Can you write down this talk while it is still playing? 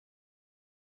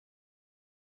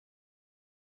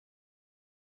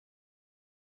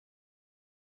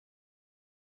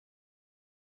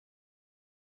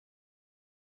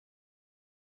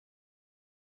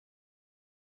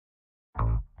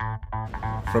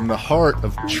From the heart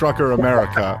of Trucker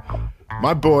America,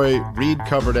 my boy Reed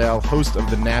Coverdale, host of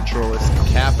The Naturalist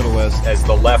Capitalist. As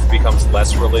the left becomes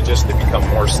less religious, they become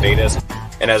more statist.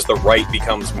 And as the right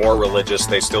becomes more religious,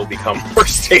 they still become more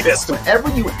statist. Whenever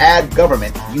you add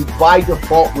government, you by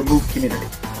default remove community.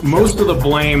 Most of the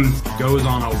blame goes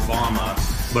on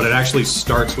Obama, but it actually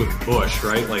starts with Bush,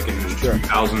 right? Like in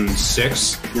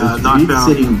 2006. Not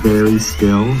sitting very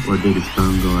still, or did his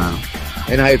phone go out?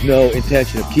 And I have no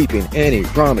intention of keeping any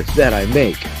promise that I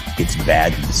make. It's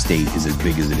bad that the state is as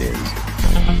big as it is.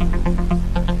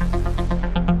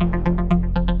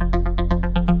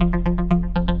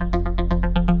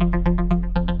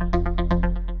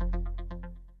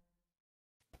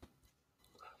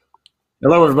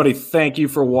 Hello, everybody. Thank you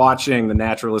for watching The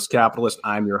Naturalist Capitalist.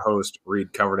 I'm your host,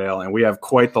 Reed Coverdale, and we have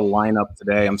quite the lineup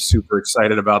today. I'm super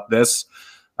excited about this.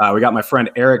 We got my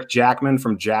friend Eric Jackman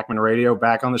from Jackman Radio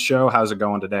back on the show. How's it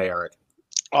going today, Eric?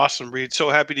 Awesome, Reed. So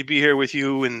happy to be here with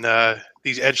you and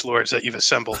these edgelords that you've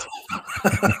assembled.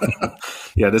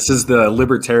 Yeah, this is the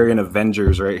Libertarian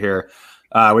Avengers right here.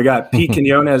 We got Pete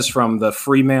Quinones from the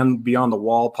Free Man Beyond the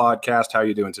Wall podcast. How are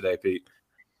you doing today, Pete?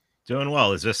 Doing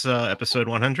well. Is this episode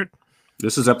 100?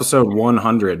 This is episode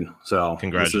 100. So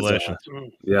congratulations.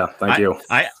 Yeah, thank you.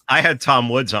 I had Tom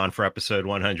Woods on for episode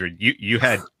 100. You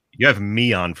have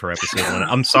me on for episode 100.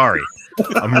 I'm sorry.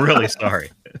 I'm really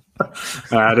sorry.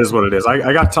 It is what it is.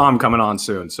 I got Tom coming on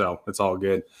soon, so it's all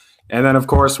good. And then, of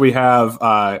course, we have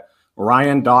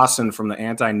Ryan Dawson from the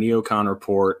Anti-Neocon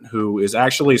Report, who is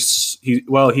actually he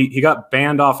got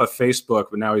banned off of Facebook,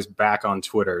 but now he's back on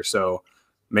Twitter. So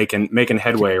making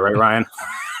headway, right, Ryan?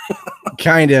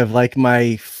 Kind of like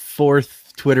my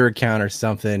fourth Twitter account or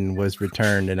something was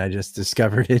returned, and I just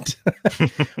discovered it.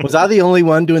 Was I the only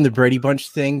one doing the Brady Bunch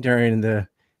thing during the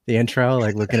intro,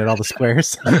 like looking at all the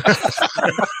squares?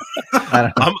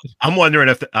 I'm wondering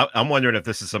if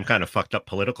this is some kind of fucked up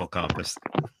political compass.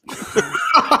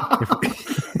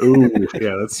 Ooh,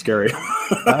 yeah, that's scary.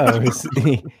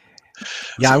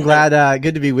 Yeah, I'm glad.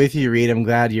 Good to be with you, Reed. I'm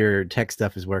glad your tech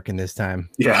stuff is working this time.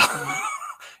 Yeah.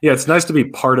 Yeah, it's nice to be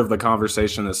part of the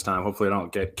conversation this time. Hopefully I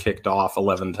don't get kicked off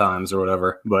 11 times or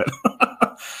whatever. But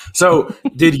so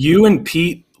did you and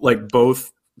Pete like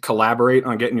both collaborate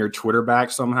on getting your Twitter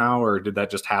back somehow, or did that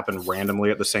just happen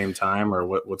randomly at the same time, or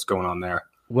what's going on there?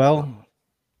 Well,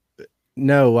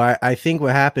 no, I think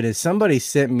what happened is somebody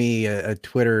sent me a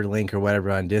Twitter link or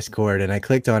whatever on Discord, and I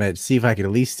clicked on it to see if I could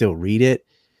at least still read it.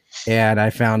 And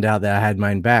I found out that I had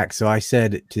mine back. So I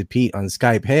said to Pete on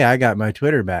Skype, hey, I got my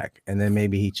Twitter back. And then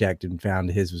maybe he checked and found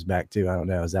his was back too. I don't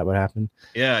know. Is that what happened?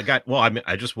 Yeah,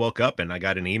 I just woke up and I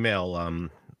got an email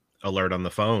alert on the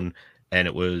phone, and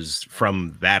it was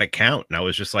from that account. And I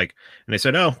was just like, and they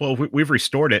said, oh, well, we've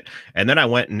restored it. And then I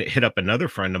went and hit up another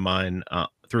friend of mine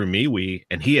through MeWe,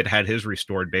 and he had his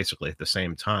restored basically at the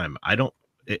same time.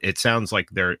 It sounds like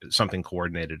something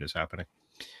coordinated is happening.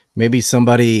 Maybe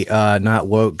somebody not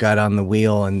woke got on the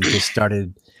wheel and just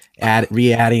started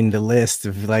re-adding the list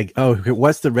of like, oh,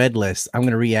 what's the red list? I'm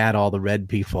going to re-add all the red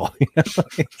people.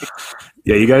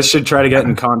 Yeah, you guys should try to get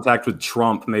in contact with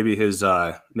Trump. Maybe his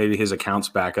account's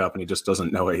back up and he just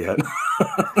doesn't know it yet.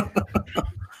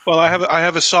 Well, I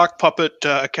have a sock puppet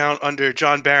account under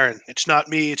John Barron. It's not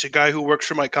me. It's a guy who works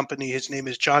for my company. His name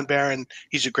is John Barron.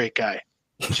 He's a great guy.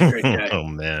 He's a great guy. Oh,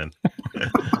 man.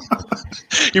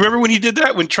 You remember when he did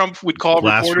that? When Trump would call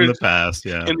Blast reporters from the past,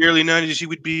 yeah. In the early 90s, he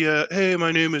would be, hey,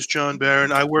 my name is John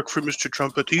Barron. I work for Mr.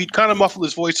 Trump. He'd kind of muffle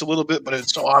his voice a little bit, but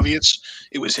it's so obvious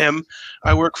it was him.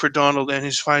 I work for Donald, and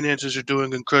his finances are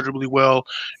doing incredibly well.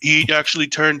 He actually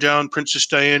turned down Princess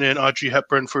Diana and Audrey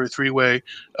Hepburn for a three-way.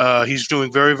 He's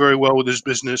doing very, very well with his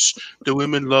business. The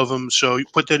women love him, so you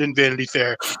put that in Vanity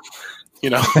Fair. You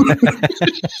know,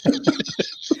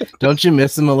 don't you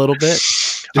miss him a little bit?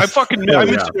 I miss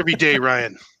him every day,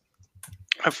 Ryan.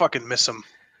 I fucking miss him.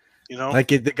 You know, like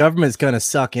the government's gonna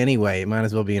suck anyway. It might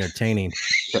as well be entertaining.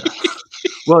 Yeah.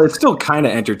 Well, it's still kind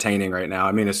of entertaining right now.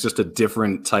 I mean, it's just a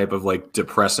different type of like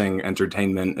depressing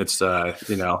entertainment. It's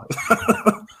you know.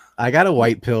 I got a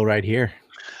white pill right here.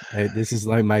 This is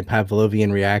like my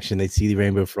Pavlovian reaction. They see the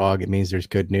rainbow frog. It means there's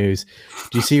good news.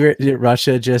 Do you see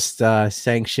Russia just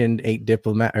sanctioned 8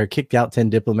 diplomats or kicked out 10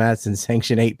 diplomats and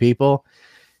sanctioned 8 people?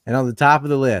 And on the top of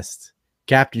the list,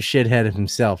 Captain Shithead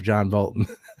himself, John Bolton.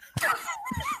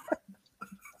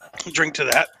 Drink to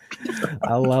that.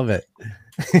 I love it.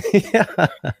 Yeah,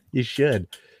 you should.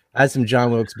 I had some John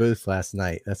Wilkes Booth last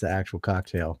night. That's an actual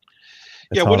cocktail.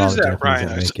 That's what is that,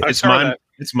 Ryan?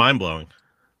 It's mind blowing.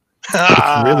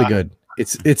 It's really good.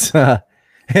 It's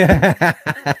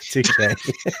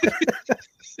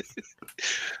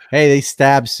Hey, they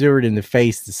stabbed Seward in the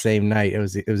face the same night. It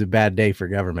was a bad day for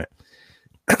government.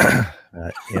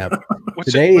 Yeah.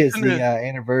 Today is the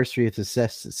anniversary of the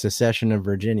secession of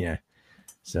Virginia,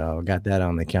 so I got that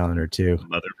on the calendar too.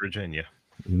 Mother Virginia.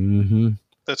 Mm-hmm.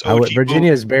 That's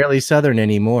Virginia is barely Southern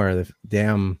anymore. The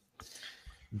damn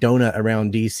donut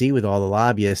around DC with all the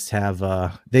lobbyists have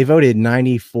they voted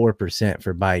 94%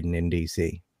 for Biden in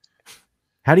DC.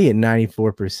 How do you get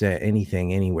 94%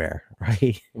 anything anywhere,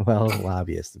 right? Well,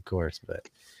 lobbyists, of course, but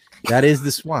that is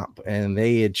the swamp, and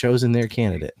they had chosen their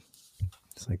candidate.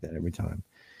 It's like that every time.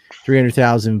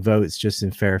 300,000 votes just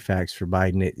in Fairfax for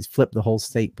Biden. It flipped the whole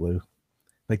state blue.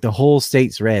 Like the whole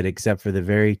state's red except for the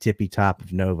very tippy top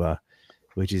of Nova,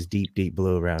 which is deep, deep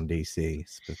blue around DC.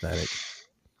 It's pathetic.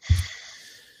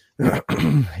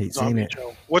 Hate saying it.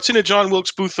 What's in a John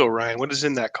Wilkes Booth, though, Ryan? What is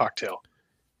in that cocktail?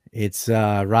 It's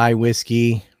rye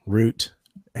whiskey, root,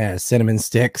 cinnamon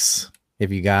sticks,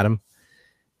 if you got them.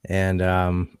 And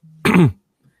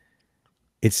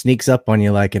it sneaks up on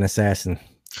you like an assassin.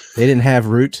 They didn't have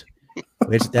root,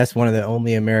 which that's one of the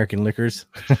only American liquors.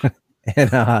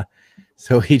 And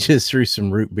so he just threw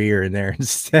some root beer in there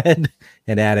instead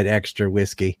and added extra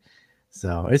whiskey.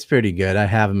 So it's pretty good. I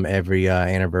have them every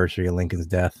anniversary of Lincoln's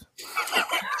death.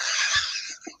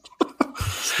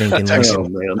 Stinking man.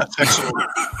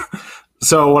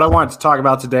 So what I wanted to talk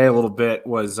about today a little bit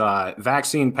was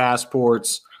vaccine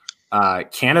passports.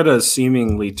 Canada is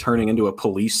seemingly turning into a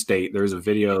police state. There's a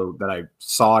video that I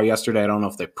saw yesterday. I don't know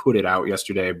if they put it out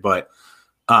yesterday, but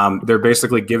they're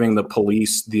basically giving the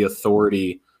police the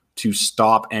authority to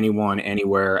stop anyone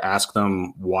anywhere, ask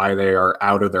them why they are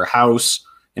out of their house,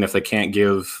 and if they can't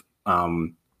give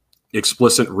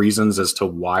explicit reasons as to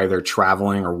why they're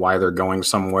traveling or why they're going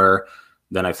somewhere,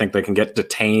 then I think they can get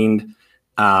detained.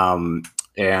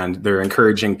 And they're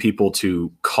encouraging people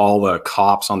to call the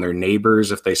cops on their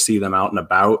neighbors if they see them out and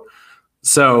about.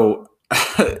 So,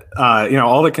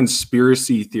 all the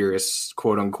conspiracy theorists,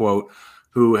 quote unquote,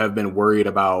 who have been worried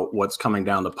about what's coming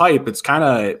down the pipe, it's kind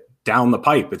of down the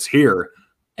pipe. It's here.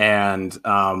 And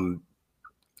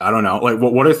I don't know, like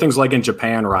what are things like in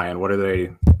Japan, Ryan? What are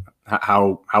they,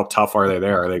 how tough are they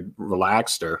there? Are they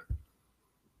relaxed or?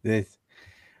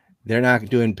 They're not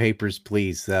doing papers,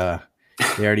 please.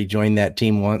 They already joined that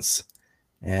team once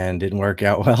and didn't work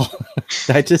out well.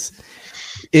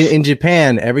 In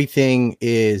Japan, everything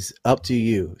is up to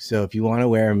you. So if you want to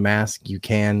wear a mask, you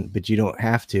can, but you don't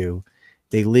have to.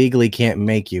 They legally can't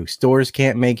make you. Stores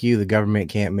can't make you. The government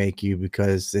can't make you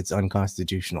because it's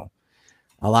unconstitutional.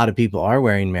 A lot of people are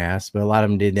wearing masks, but a lot of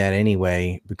them did that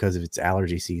anyway because of its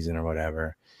allergy season or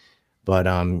whatever. But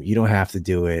you don't have to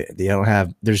do it.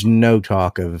 There's no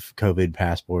talk of COVID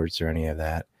passports or any of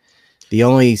that. The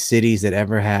only cities that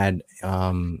ever had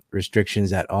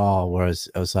restrictions at all was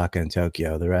Osaka and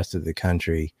Tokyo. The rest of the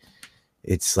country,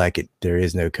 it's like there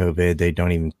is no COVID. They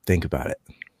don't even think about it.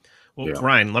 Well, yeah.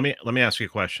 Ryan, let me ask you a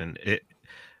question.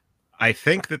 I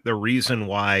think that the reason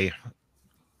why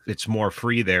it's more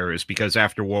free there is because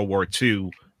after World War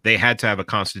II, they had to have a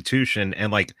constitution,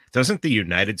 and like, doesn't the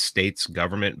United States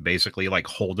government basically like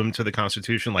hold them to the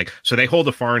constitution? Like, so they hold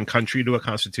a foreign country to a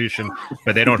constitution,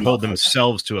 but they don't hold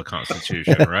themselves to a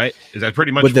constitution, right? Is that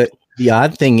pretty much? But the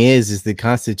odd thing is the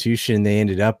constitution they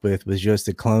ended up with was just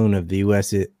a clone of the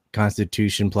U.S.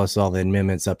 Constitution plus all the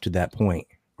amendments up to that point,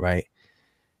 right?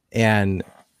 And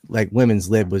like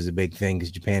women's lib was a big thing because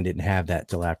Japan didn't have that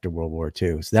till after World War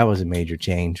II, so that was a major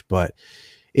change. But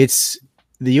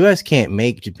the U.S. can't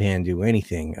make Japan do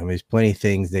anything. I mean, there's plenty of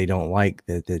things they don't like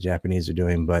that the Japanese are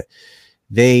doing, but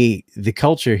the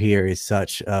culture here is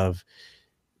such of,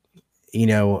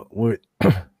 they're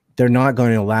not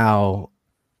going to allow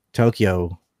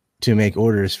Tokyo to make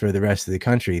orders for the rest of the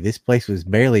country. This place was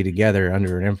barely together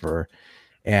under an emperor,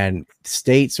 and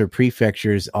states or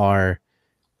prefectures are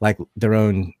like their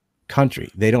own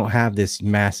country. They don't have this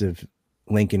massive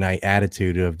Lincolnite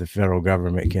attitude of the federal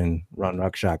government can run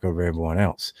rucksack over everyone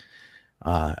else.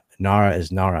 Nara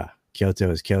is Nara,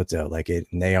 Kyoto is Kyoto.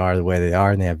 And they are the way they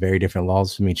are, and they have very different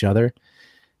laws from each other.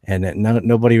 And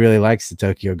nobody really likes the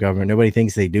Tokyo government. Nobody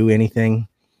thinks they do anything.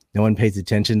 No one pays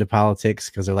attention to politics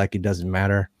because they're like, it doesn't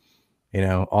matter.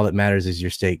 All that matters is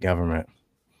your state government.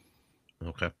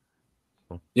 Okay.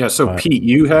 Yeah. So Pete,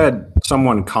 you had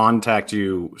someone contact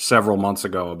you several months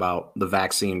ago about the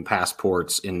vaccine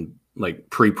passports in like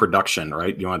pre-production,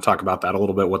 right? You want to talk about that a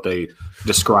little bit, what they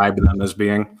described them as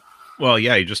being? Well,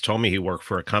 yeah, he just told me he worked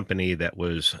for a company that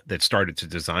started to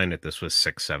design it. This was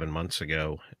 6-7 months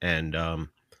ago. And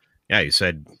he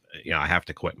said, I have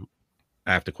to quit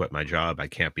my job. I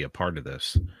can't be a part of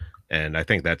this. And I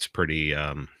think that's pretty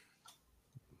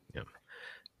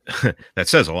that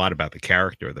says a lot about the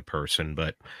character of the person.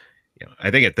 But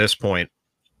I think at this point,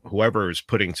 whoever is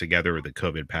putting together the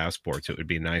COVID passports, it would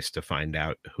be nice to find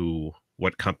out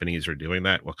what companies are doing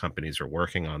that, what companies are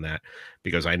working on that,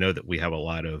 because I know that we have a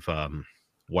lot of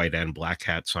white and black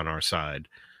hats on our side,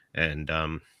 and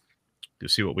to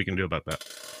see what we can do about that.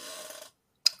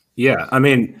 Yeah, I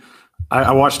mean,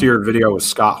 I watched your video with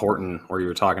Scott Horton where you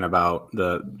were talking about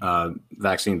the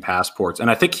vaccine passports,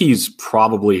 and I think he's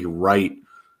probably right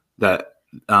that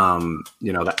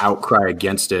the outcry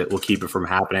against it will keep it from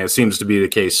happening. It seems to be the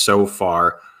case so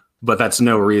far, but that's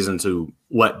no reason to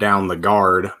let down the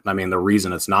guard. I mean, the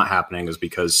reason it's not happening is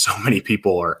because so many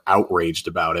people are outraged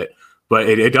about it, but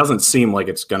it doesn't seem like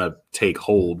it's going to take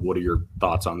hold. What are your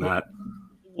thoughts on that?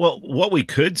 Well, what we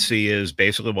could see is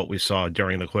basically what we saw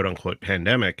during the quote unquote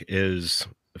pandemic is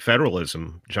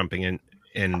federalism jumping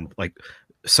in like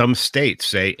some states,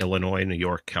 say Illinois, New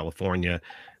York, California.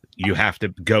 You have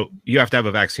to have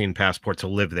a vaccine passport to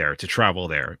live there, to travel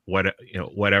there,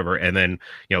 whatever. And then,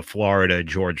 Florida,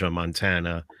 Georgia,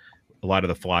 Montana, a lot of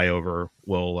the flyover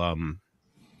will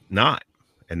not.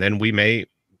 And then we may,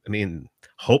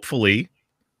 hopefully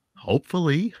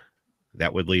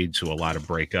that would lead to a lot of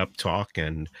breakup talk.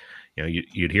 And,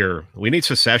 you'd hear, we need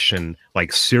secession,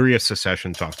 like serious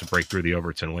secession talk to break through the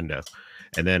Overton window.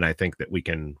 And then I think that we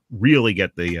can really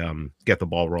get the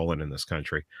ball rolling in this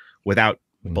country without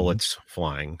bullets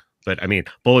flying. But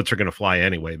bullets are going to fly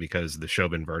anyway because the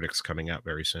Chauvin verdict's coming out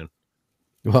very soon.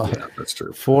 Well, yeah, that's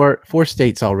true. Four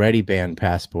states already banned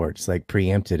passports, like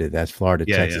preempted it. That's Florida,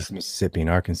 Texas, Mississippi, and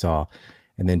Arkansas.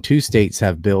 And then 2 states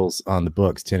have bills on the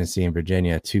books, Tennessee and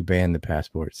Virginia, to ban the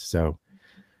passports. So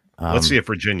let's see if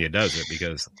Virginia does it,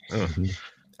 because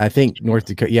I think North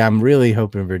Dakota. Yeah, I'm really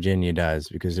hoping Virginia does,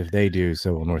 because if they do,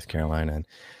 so will North Carolina.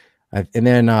 And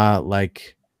then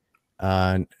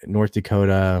North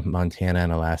Dakota, Montana,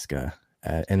 and Alaska.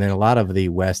 And then a lot of the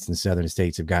west and southern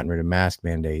states have gotten rid of mask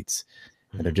mandates,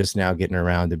 and they're just now getting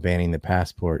around to banning the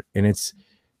passport. And it's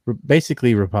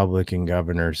basically Republican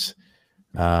governors,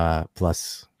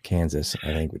 plus Kansas, I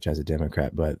think, which has a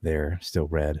Democrat, but they're still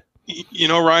red.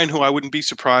 Ryan, who I wouldn't be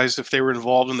surprised if they were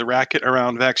involved in the racket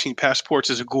around vaccine passports,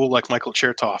 is a ghoul like Michael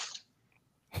Chertoff.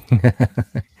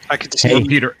 I could see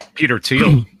Peter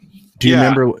Thiel. Do you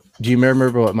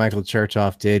remember what Michael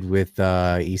Chertoff did with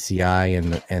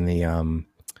ECI and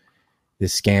the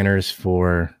scanners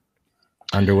for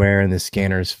underwear and the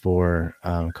scanners for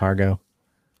cargo?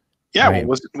 Yeah, right.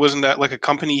 Well, wasn't that like a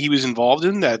company he was involved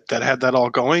in that had that all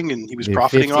going, and he was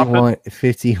profiting off it?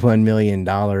 $51 million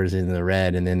in the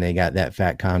red, and then they got that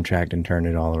fat contract and turned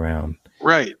it all around.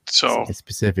 Right. So it's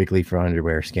specifically for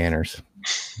underwear scanners.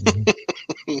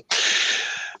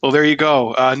 Well, there you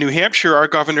go. New Hampshire, our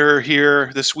governor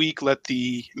here this week let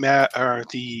the mask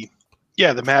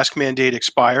mandate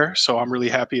expire. So I'm really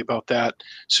happy about that.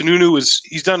 Sununu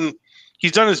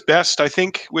he's done his best, I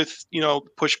think, with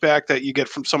pushback that you get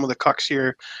from some of the cucks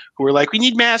here who are like, we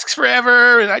need masks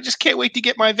forever, and I just can't wait to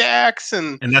get my vax.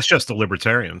 And that's just the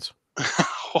libertarians.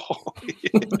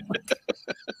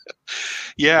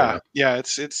 Yeah,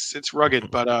 it's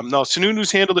rugged, but no,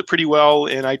 Sununu's handled it pretty well,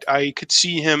 and I could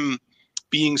see him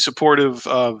being supportive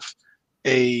of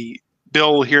a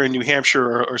bill here in New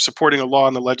Hampshire, or supporting a law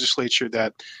in the legislature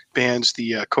that bans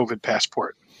the COVID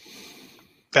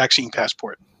vaccine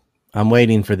passport. I'm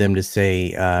waiting for them to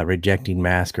say rejecting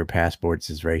masks or passports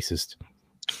is racist.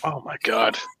 Oh my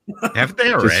God. Have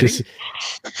they already?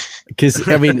 Because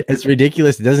it's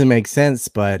ridiculous. It doesn't make sense,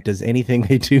 but does anything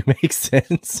they do make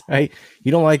sense? Right?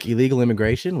 You don't like illegal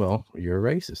immigration? Well, you're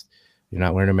a racist. You're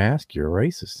not wearing a mask, you're a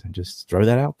racist. Just throw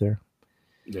that out there.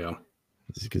 Yeah.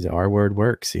 Because our word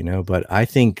works, but I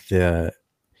think the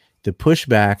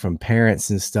pushback from parents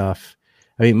and stuff.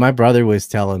 My brother was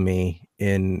telling me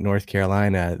in North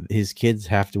Carolina, his kids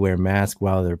have to wear masks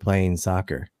while they're playing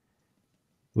soccer,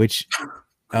 which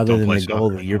other than the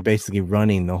goalie, you're basically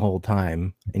running the whole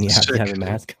time and you have to have a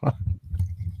mask on.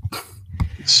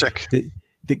 Sick.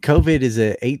 The COVID is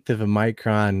 1/8 of a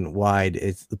micron wide.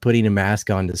 It's putting a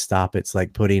mask on to stop. It's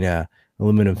like putting a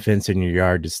aluminum fence in your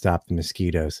yard to stop the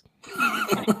mosquitoes.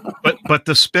 But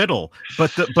the spittle,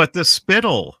 the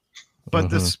spittle.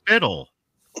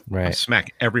 Right. I'll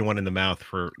smack everyone in the mouth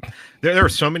for there are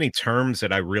so many terms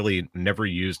that I really never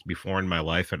used before in my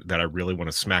life that I really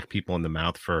want to smack people in the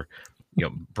mouth for,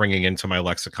 bringing into my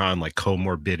lexicon, like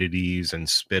comorbidities and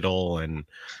spittle and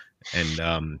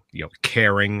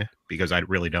caring, because I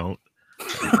really don't.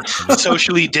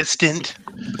 Socially distant.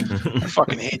 I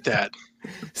fucking hate that.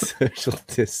 Social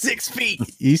 6 feet.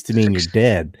 It used to mean you're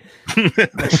dead.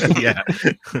 Yeah.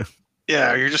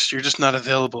 Yeah, you're just not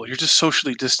available. You're just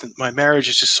socially distant. My marriage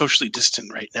is just socially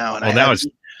distant right now, and Well,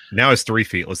 now it's 3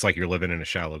 feet. Looks like you're living in a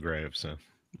shallow grave. So,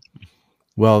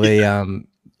 Well, they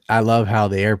I love how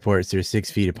the airports are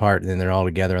 6 feet apart and then they're all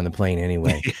together on the plane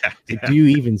anyway. Do you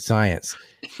even science?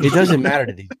 It doesn't matter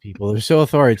to these people. They're so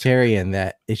authoritarian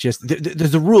that it's just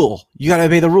there's a rule. You got to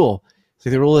obey the rule. So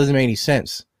the rule doesn't make any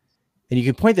sense, and you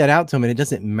can point that out to them, and it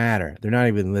doesn't matter. They're not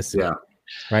even listening. Yeah.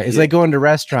 Right? It's like going to a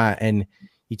restaurant and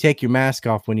you take your mask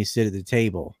off when you sit at the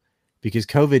table because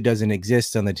COVID doesn't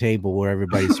exist on the table where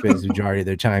everybody spends the majority of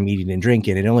their time eating and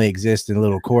drinking. It only exists in a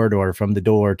little corridor from the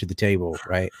door to the table,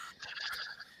 right?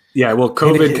 Yeah, well,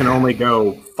 COVID can only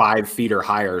go 5 feet or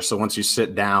higher. So once you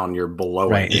sit down, you're below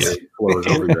it. Yeah. It flows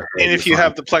over your head. And if you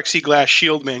have the plexiglass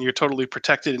shield, man, you're totally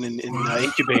protected and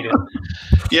incubated.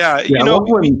 Yeah, you know,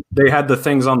 when they had the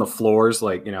things on the floors,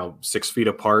 like 6 feet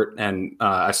apart, and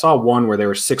I saw one where they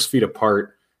were 6 feet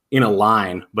apart in a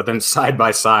line, but then side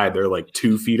by side they're like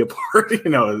 2 feet apart.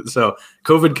 So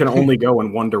COVID can only go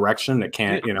in one direction. It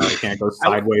can't, it can't go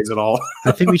sideways at all.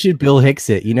 I think we should Bill Hicks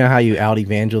it. You know how you out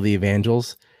evangel the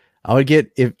evangels? I would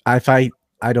get if I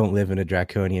don't live in a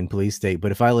draconian police state,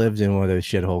 but if I lived in one of those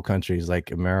shithole countries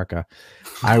like America,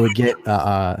 I would get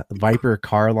a Viper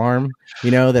car alarm,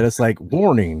 that it's like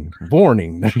warning.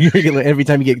 Every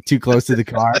time you get too close to the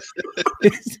car,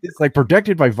 it's like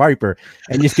protected by Viper,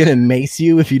 and it's gonna mace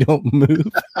you if you don't move.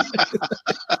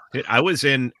 I was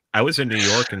in New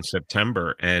York in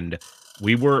September, and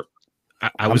we were.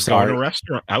 I was going to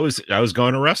restaurant. I was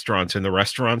going to restaurants, and the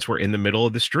restaurants were in the middle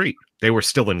of the street. They were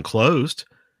still enclosed,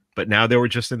 but now they were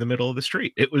just in the middle of the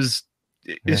street. It's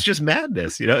just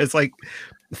madness. It's like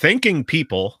thinking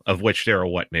people, of which there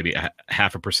are maybe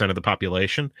 0.5% of the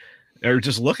population, are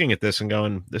just looking at this and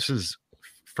going, "This is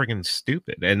friggin'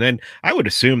 stupid." And then I would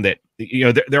assume that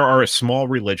there are a small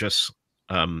religious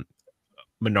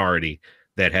minority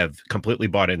that have completely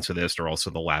bought into this. They're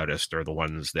also the loudest, or the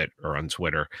ones that are on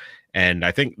Twitter. And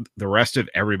I think the rest of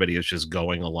everybody is just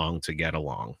going along to get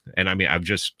along. And I mean,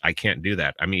 I can't do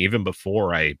that. I mean, even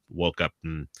before I woke up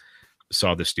and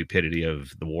saw the stupidity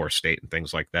of the war state and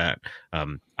things like that,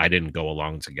 I didn't go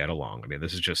along to get along. I mean,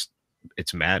 this is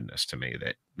it's madness to me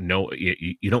that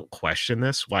you don't question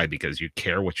this. Why? Because you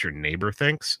care what your neighbor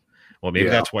thinks. Well, maybe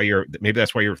that's why you're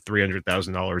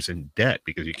 $300,000 in debt,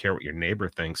 because you care what your neighbor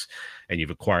thinks, and you've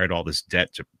acquired all this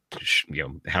debt to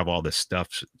have all this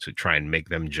stuff to try and make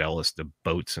them jealous, the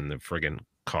boats and the friggin'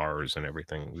 cars and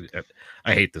everything.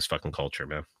 I hate this fucking culture,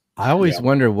 man. I always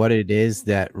wonder what it is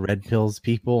that red pills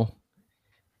people.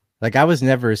 Like, I was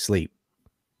never asleep.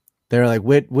 They're like,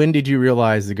 when did you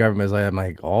realize the government is like? I'm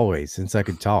like, always, since I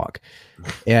could talk.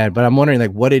 But I'm wondering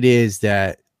like what it is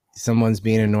that someone's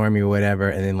being a normie or whatever,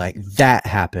 and then like that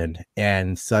happened,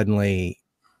 and suddenly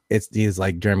he's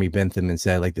like Jeremy Bentham and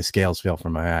said, like, the scales fell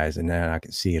from my eyes and now I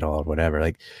can see it all or whatever.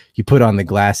 Like, you put on the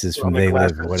glasses from They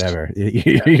Live or whatever.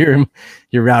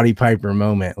 Your Rowdy Piper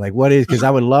moment. Like, what is, because I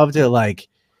would love to like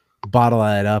bottle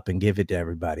that up and give it to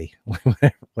everybody.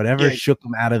 Whatever shook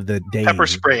them out of the day. Pepper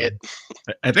spray it.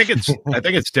 I think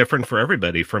it's different for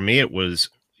everybody. For me, it was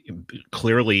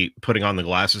clearly putting on the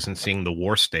glasses and seeing the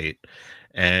war state.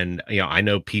 And I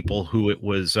know people who it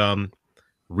was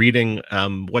reading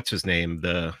what's his name,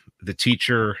 the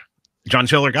teacher, John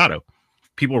Taylor Gatto.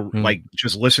 People like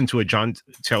just listened to a John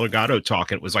Taylor Gatto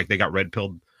talk, and it was like they got red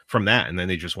pilled from that, and then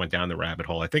they just went down the rabbit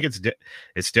hole. I think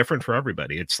it's different for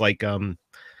everybody. It's like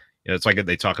it's like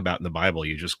they talk about in the Bible.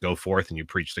 You just go forth and you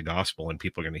preach the gospel, and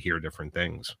people are going to hear different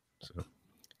things. So,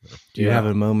 do you have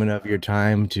a moment of your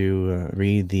time to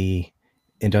read the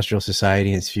Industrial Society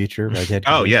and its Future by Ted?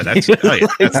 That's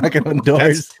knocking on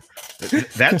doors.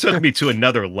 That took me to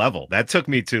another level. That took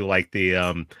me to like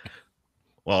the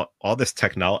all this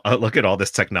technology. Look at all this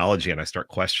technology, and I start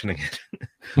questioning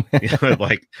it.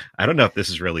 Like, I don't know if this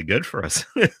is really good for us.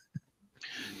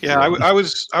 Yeah, I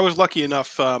was lucky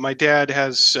enough. My dad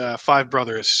has 5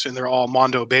 brothers, and they're all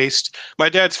Mondo based. My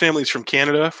dad's family's from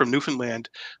Canada, from Newfoundland,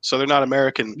 so they're not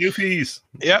American. Newfies.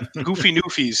 Yeah, goofy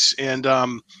Newfies. And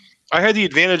I had the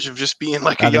advantage of just being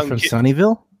like a young from kid.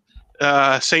 Sunnyvale?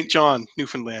 St. John,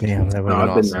 Newfoundland. Damn, that would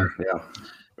have been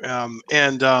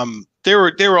awesome. They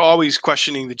were always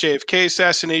questioning the JFK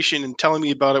assassination and telling me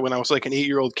about it when I was like an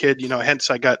 8-year-old kid. Hence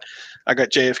I got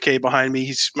JFK behind me.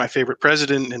 He's my favorite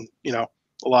president, and a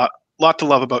lot to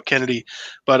love about Kennedy.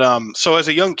 But so as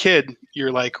a young kid,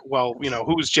 you're like, well,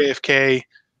 who's JFK?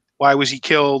 Why was he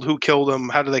killed? Who killed him?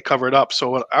 How did they cover it up?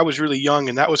 So I was really young,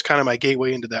 and that was kind of my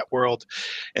gateway into that world.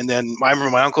 And then I remember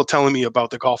my uncle telling me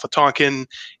about the Gulf of Tonkin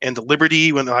and the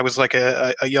Liberty when I was like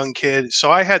a young kid.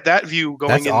 So I had that view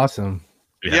going. That's awesome.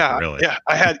 Yeah, really. yeah,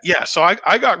 I had, yeah. So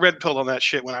I got red pilled on that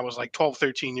shit when I was like 12,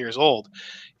 13 years old,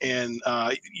 and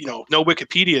you know, no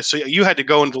Wikipedia, so you had to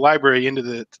go into the library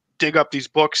dig up these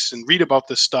books and read about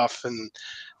this stuff, and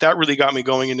that really got me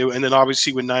going into it. And then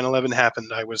obviously when 9/11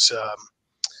 happened, I was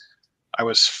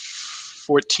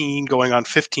 14, going on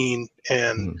 15,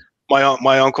 and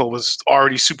my uncle was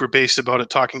already super based about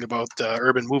it, talking about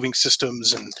urban moving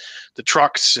systems and the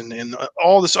trucks and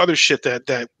all this other shit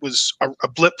that was a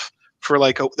blip for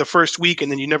like the first week,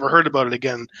 and then you never heard about it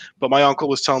again. But my uncle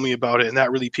was telling me about it, and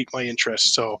that really piqued my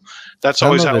interest. So that's Some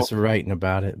always of how. us were writing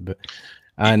about it, but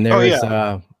and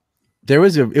it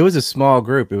was a small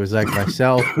group. It was like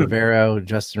myself, Rivero,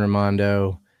 Justin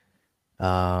Raimondo,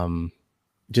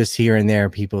 just here and there,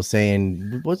 people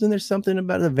saying, wasn't there something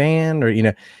about a van, or you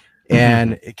know,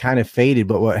 and it kind of faded.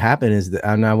 But what happened is that,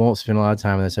 and I won't spend a lot of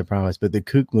time on this, I promise, but the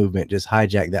kook movement just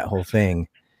hijacked that whole thing.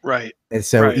 Right. And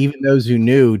so even those who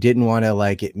knew didn't want to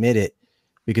like admit it,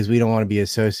 because we don't want to be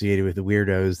associated with the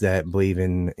weirdos that believe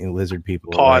in lizard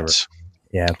people. Pods.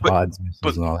 Yeah, pods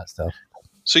and all that stuff.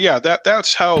 So yeah,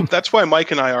 that's why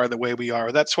Mike and I are the way we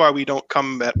are. That's why we don't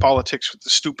come at politics with the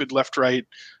stupid left-right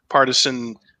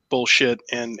partisan bullshit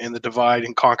and the divide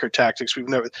and conquer tactics.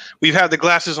 We've had the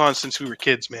glasses on since we were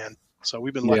kids, man. So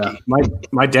we've been lucky. Yeah.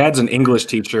 My dad's an English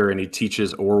teacher, and he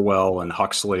teaches Orwell and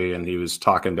Huxley, and he was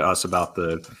talking to us about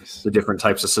the different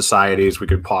types of societies we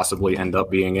could possibly end up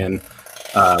being in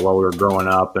while we were growing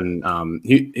up. And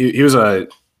he was a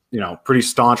pretty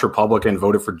staunch Republican,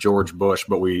 voted for George Bush,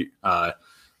 but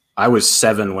I was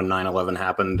 7 when 9/11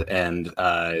 happened, and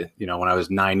when I was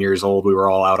 9 years old, we were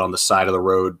all out on the side of the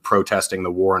road protesting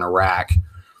the war in Iraq,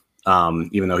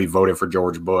 even though he voted for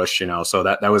George Bush. So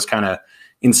that was kind of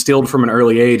instilled from an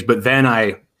early age. But then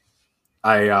I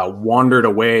wandered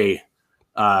away.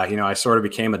 I sort of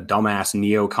became a dumbass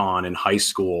neocon in high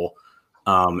school,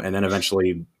 and then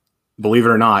eventually, believe it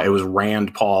or not, it was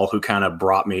Rand Paul who kind of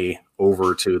brought me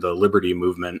over to the Liberty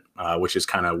movement, which is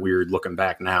kind of weird looking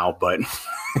back now, but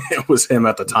it was him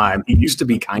at the time. He used to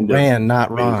be kind of Rand, not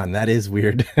Ron. That is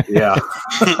weird. Yeah.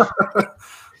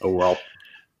 Oh well.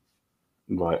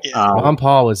 But Ron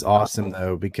Paul was awesome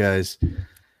though, because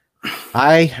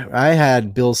I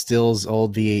had Bill Still's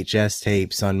old VHS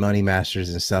tapes on Money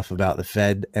Masters and stuff about the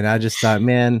Fed, and I just thought,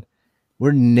 man,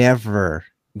 we're never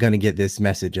gonna get this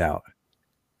message out.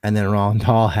 And then Ron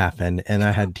Paul happened, and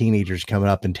I had teenagers coming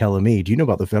up and telling me, "Do you know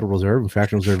about the Federal Reserve and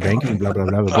fractional reserve banking?" Blah blah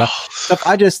blah blah blah. Stuff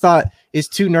I just thought is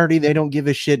too nerdy. They don't give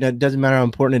a shit, and it doesn't matter how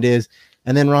important it is.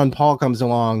 And then Ron Paul comes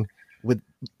along with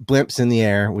blimps in the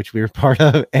air, which we were part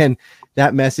of, and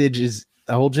that message is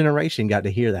a whole generation got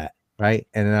to hear that, right?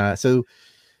 And so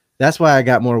that's why I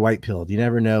got more white pilled. You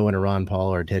never know when a Ron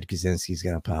Paul or a Ted Kaczynski is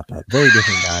going to pop up. Very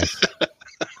different guys.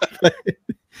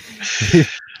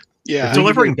 Yeah,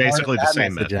 delivering basically the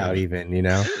same message out, even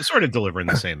sort of delivering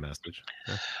the same message.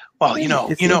 Yeah. Well,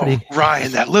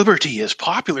 Ryan, that liberty is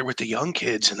popular with the young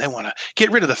kids, and they want to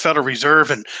get rid of the Federal Reserve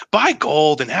and buy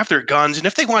gold and have their guns. And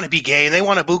if they want to be gay and they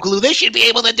want to boogaloo, they should be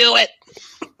able to do it.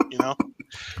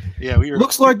 Yeah, we were.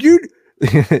 Looks like you.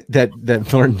 that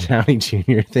Thornton Downey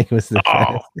Jr. thing was the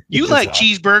best. You like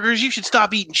cheeseburgers? You should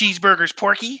stop eating cheeseburgers,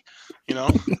 Porky.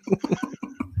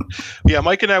 Yeah,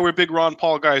 Mike and I were big Ron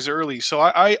Paul guys early. So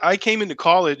I came into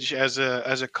college as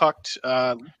a cucked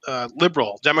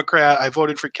liberal Democrat. I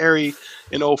voted for Kerry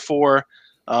in 2004.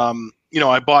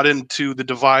 I bought into the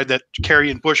divide that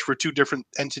Kerry and Bush were two different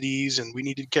entities, and we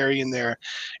needed Kerry in there.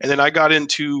 And then I got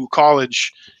into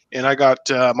college, and I got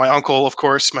my uncle, of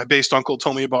course, my based uncle,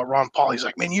 told me about Ron Paul. He's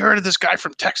like, "Man, you heard of this guy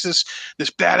from Texas, this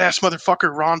badass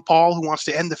motherfucker, Ron Paul, who wants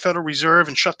to end the Federal Reserve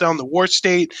and shut down the war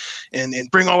state and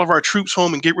bring all of our troops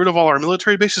home and get rid of all our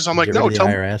military bases?" I'm like, "No, tell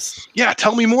me,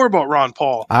 tell me more about Ron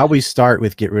Paul." I always start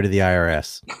with get rid of the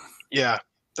IRS. Yeah.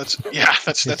 That's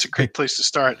a great place to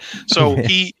start. So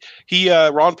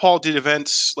Ron Paul did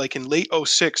events like in late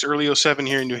 2006, early 2007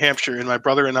 here in New Hampshire, and my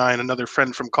brother and I and another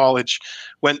friend from college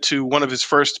went to one of his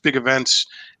first big events,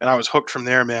 and I was hooked from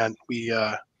there, man. We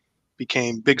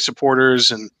became big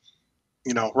supporters, and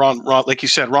Ron, like you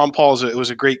said, Ron Paul was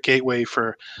a great gateway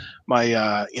for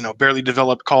my barely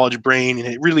developed college brain, and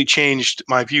it really changed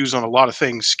my views on a lot of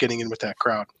things getting in with that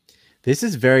crowd. This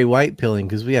is very white pilling,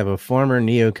 because we have a former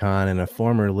neocon and a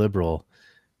former liberal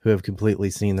who have completely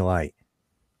seen the light.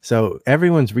 So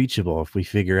everyone's reachable if we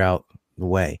figure out the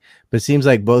way. But it seems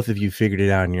like both of you figured it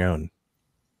out on your own.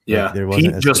 Yeah,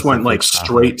 he just went like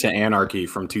straight to anarchy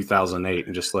from 2008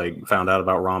 and just like found out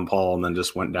about Ron Paul and then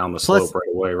just went down the slope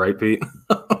right away, right, Pete?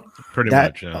 Pretty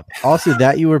much. Yeah. Also,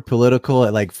 that you were political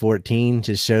at like 14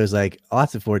 just shows like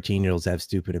lots of 14-year-olds have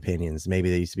stupid opinions. Maybe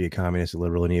they used to be a communist, a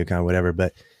liberal, a neocon, whatever,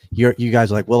 but you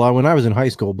guys are like, well, when I was in high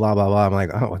school, blah blah blah. I'm like,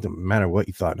 oh, it doesn't matter what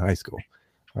you thought in high school,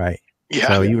 right? Yeah.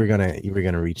 So you were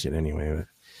gonna reach it anyway. But,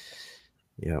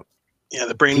 you know. Yeah,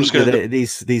 the brain was gonna.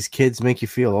 These kids make you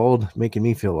feel old, making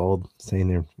me feel old. Saying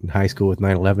they're in high school with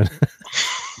 9/11.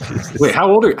 Wait,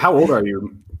 how old are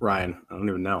you, Ryan? I don't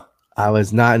even know. I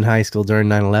was not in high school during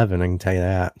 9/11. I can tell you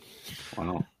that.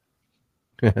 Wow.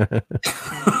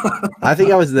 I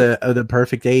think I was the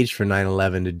perfect age for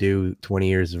 9/11 to do 20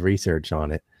 years of research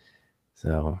on it.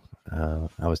 So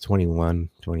I was 21,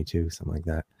 22, something like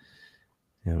that.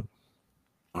 Yeah.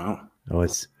 Wow. I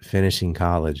was finishing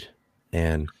college,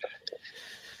 and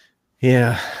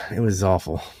yeah, it was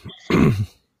awful.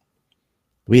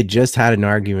 We had just had an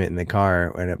argument in the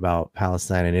car about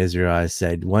Palestine and Israel. I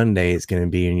said, one day it's going to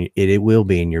be it will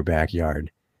be in your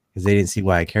backyard, because they didn't see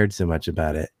why I cared so much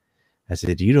about it. I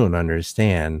said, you don't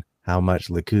understand how much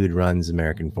Likud runs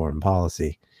American foreign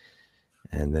policy.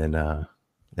 And then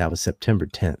that was September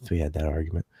 10th. We had that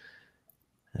argument.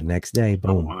 The next day,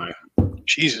 boom. Oh,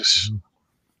 Jesus.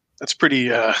 That's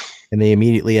pretty. And they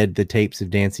immediately had the tapes of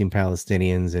dancing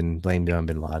Palestinians and blamed it on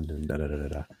bin Laden. And da, da, da, da,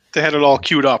 da. They had it all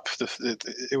queued up.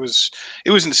 It was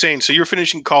insane. So you're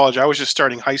finishing college. I was just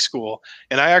starting high school,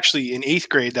 and I actually in 8th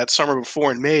grade that summer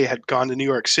before in May had gone to New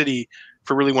York City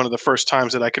for really one of the first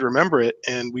times that I could remember it.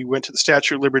 And we went to the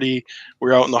Statue of Liberty. We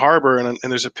were out in the harbor, and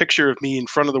there's a picture of me in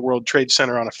front of the World Trade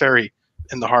Center on a ferry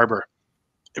in the harbor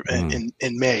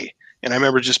in May. And I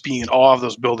remember just being in awe of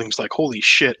those buildings, like holy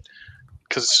shit.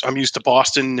 Because I'm used to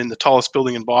Boston, and the tallest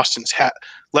building in Boston's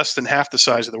less than half the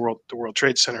size of the World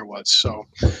Trade Center was. So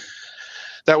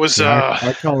that was our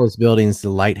tallest building's the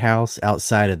Lighthouse.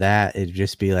 Outside of that, it'd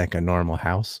just be like a normal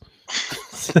house.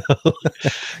 So,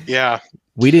 yeah,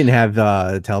 we didn't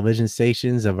have television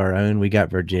stations of our own. We got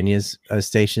Virginia's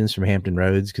stations from Hampton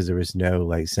Roads because there was no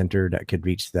like center that could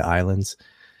reach the islands.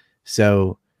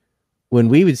 So when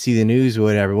we would see the news or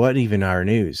whatever, it wasn't even our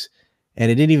news,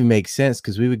 and it didn't even make sense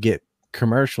because we would get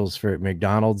commercials for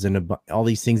McDonald's and all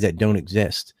these things that don't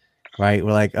exist, right?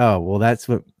 We're like, oh, well, that's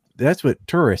what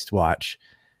tourists watch,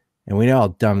 and we know how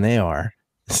dumb they are.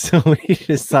 So we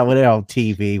just thought, well,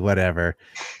 TV, whatever,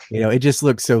 it just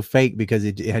looked so fake because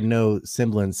it had no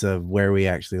semblance of where we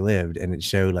actually lived, and it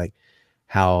showed like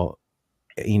how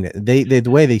they the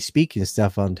way they speak and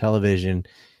stuff on television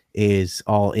is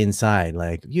all inside,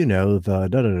 like the da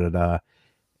da da da,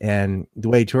 and the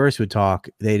way tourists would talk,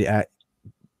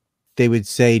 they would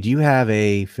say, do you have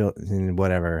a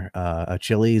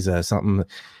Chili's, something?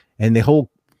 And the whole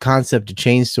concept of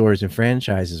chain stores and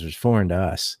franchises was foreign to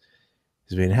us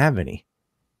because we didn't have any.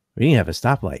 We didn't have a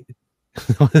stoplight.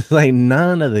 It's like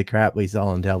none of the crap we saw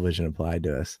on television applied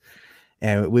to us.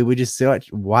 And we would just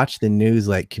watch the news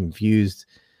like confused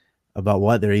about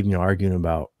what they're even arguing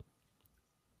about.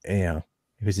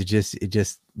 Because it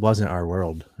just wasn't our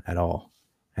world at all.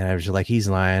 And I was just like, he's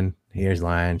lying, here's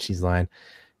lying, she's lying.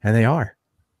 And they are.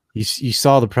 You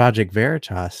saw the Project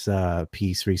Veritas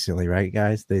piece recently, right,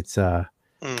 guys? It's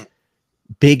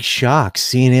big shock.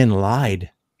 CNN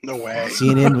lied. No way.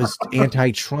 CNN was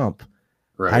anti-Trump.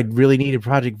 Right. I really needed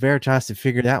Project Veritas to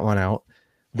figure that one out.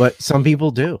 But some people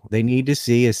do. They need to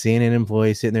see a CNN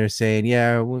employee sitting there saying,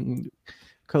 yeah, when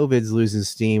COVID's losing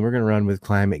steam, we're going to run with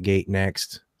ClimateGate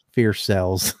next. Fear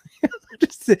sells.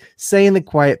 Just saying the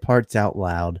quiet parts out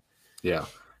loud. Yeah.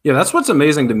 Yeah, that's what's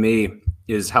amazing to me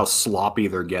is how sloppy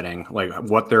they're getting, like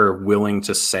what they're willing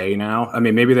to say now. I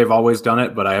mean, maybe they've always done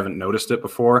it, but I haven't noticed it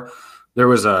before. There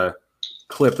was a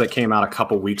clip that came out a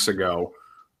couple weeks ago,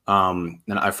 and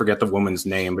I forget the woman's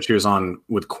name, but she was on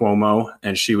with Cuomo,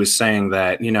 and she was saying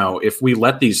that, if we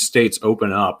let these states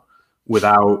open up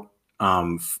without,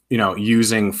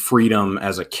 using freedom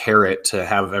as a carrot to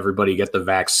have everybody get the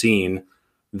vaccine,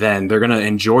 then they're going to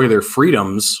enjoy their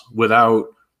freedoms without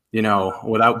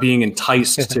being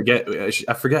enticed to get,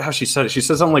 I forget how she said it. She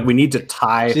said something like, we need to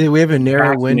tie. See, we have a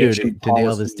narrow window to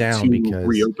nail this down because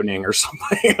reopening or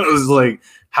something. It was like,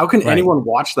 how can anyone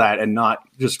watch that and not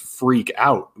just freak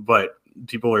out? But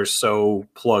people are so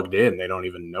plugged in, they don't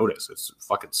even notice. It's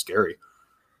fucking scary.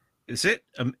 Is it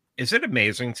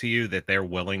amazing to you that they're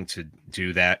willing to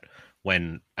do that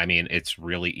when, I mean, it's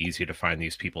really easy to find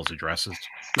these people's addresses?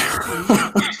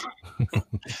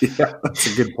 Yeah,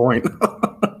 that's a good point.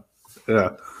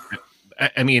 Yeah.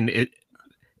 I mean,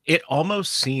 it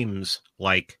almost seems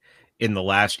like in the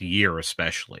last year,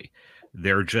 especially,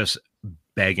 they're just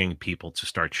begging people to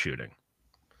start shooting.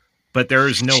 But there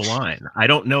is no line. I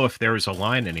don't know if there is a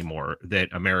line anymore that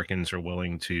Americans are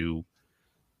willing to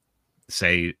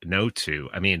say no to.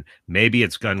 I mean, maybe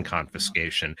it's gun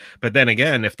confiscation, but then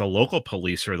again, if the local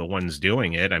police are the ones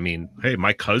doing it, I mean, hey,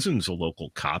 my cousin's a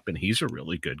local cop and he's a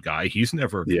really good guy. He's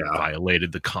never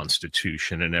violated the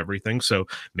Constitution and everything. So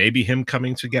maybe him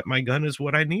coming to get my gun is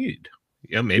what I need.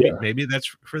 Yeah, maybe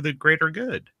that's for the greater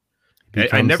good.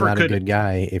 I never not could. A good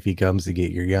guy if he comes to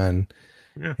get your gun.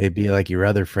 Yeah. It'd be like your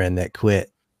other friend that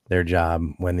quit their job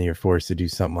when you're forced to do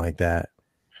something like that.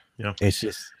 Yeah, it's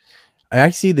just.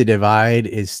 I see the divide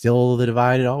is still the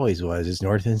divide it always was. It's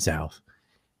North and South.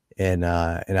 And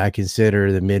I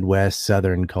consider the Midwest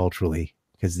Southern culturally,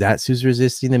 because that's who's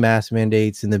resisting the mask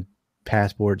mandates and the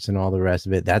passports and all the rest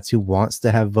of it. That's who wants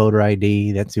to have voter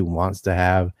ID. That's who wants to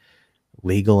have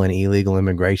legal and illegal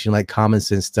immigration, like common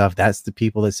sense stuff. That's the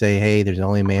people that say, hey, there's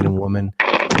only a man and woman,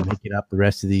 make it up the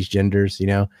rest of these genders, you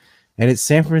know. And it's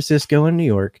San Francisco and New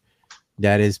York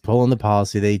that is pulling the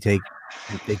policy.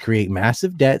 They create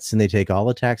massive debts and they take all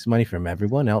the tax money from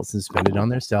everyone else and spend it on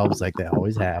themselves like they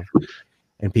always have.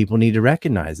 And people need to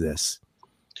recognize this.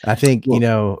 I think, you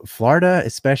know, Florida,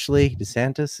 especially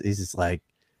DeSantis, is just like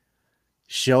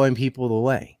showing people the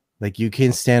way. Like, you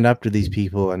can stand up to these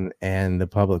people and the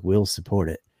public will support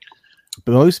it.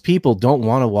 But most people don't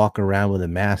want to walk around with a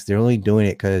mask. They're only doing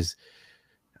it because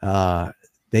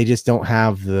they just don't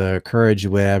have the courage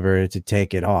or whatever to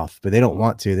take it off, but they don't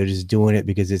want to. They're just doing it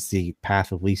because it's the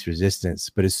path of least resistance.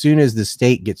 But as soon as the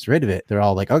state gets rid of it, they're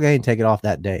all like, okay, and take it off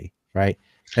that day, right?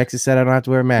 Texas said I don't have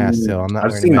to wear a mask, so I'm not.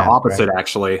 I've seen the opposite, right?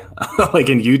 Actually. Like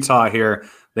in Utah here,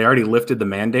 they already lifted the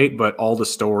mandate, but all the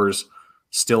stores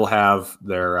still have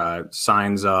their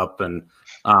signs up. And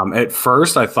at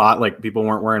first I thought like people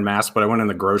weren't wearing masks, but I went in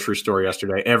the grocery store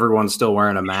yesterday. Everyone's still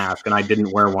wearing a mask, and I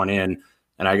didn't wear one in.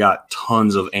 And I got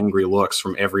tons of angry looks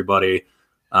from everybody.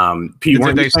 Pete,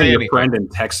 weren't they saying your friend in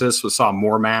Texas saw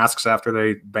more masks after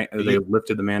they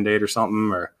lifted the mandate or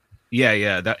something? Or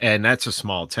yeah, and that's a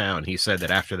small town. He said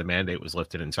that after the mandate was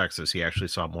lifted in Texas, he actually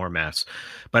saw more masks.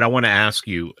 But I want to ask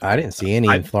you, I didn't see any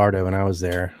in Florida when I was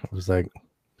there. It was like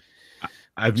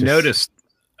I've noticed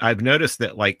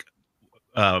that like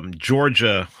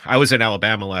Georgia. I was in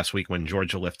Alabama last week when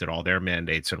Georgia lifted all their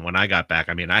mandates, and when I got back,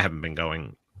 I mean, I haven't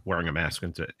been wearing a mask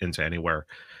into anywhere,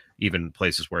 even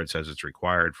places where it says it's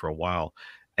required, for a while.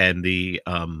 And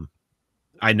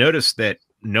I noticed that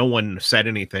no one has said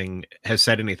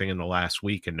anything in the last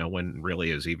week, and no one really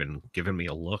has even given me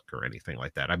a look or anything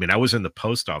like that. I mean, I was in the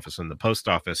post office, and the post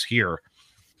office here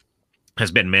has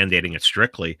been mandating it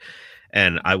strictly,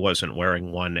 and I wasn't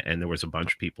wearing one, and there was a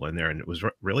bunch of people in there, and it was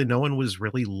really, no one was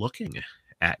really looking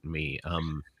at me.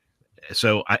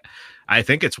 So I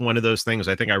think it's one of those things.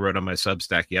 I think I wrote on my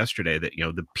Substack yesterday that, you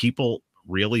know, the people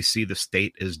really see the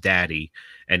state as daddy.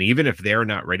 And even if they're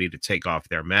not ready to take off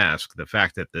their mask, the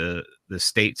fact that the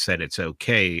state said it's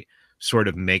okay sort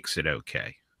of makes it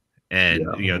okay. And,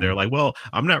 you know, they're like, well,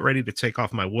 I'm not ready to take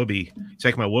my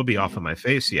whoopee off of my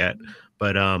face yet.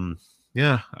 But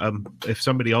if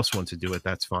somebody else wants to do it,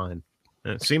 that's fine.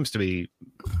 And it seems to be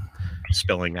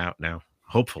spilling out now,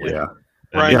 hopefully. Yeah.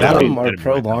 Right. A lot of them are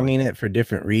prolonging it for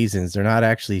different reasons. They're not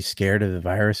actually scared of the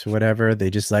virus or whatever. They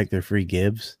just like their free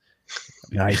gives.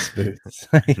 Nice boots.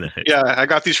 Yeah, I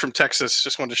got these from Texas.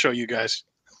 Just wanted to show you guys.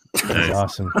 That's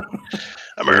awesome.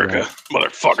 America,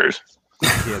 motherfuckers.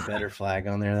 See a better flag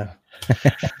on there,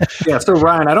 though. Yeah, so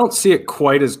Ryan, I don't see it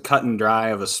quite as cut and dry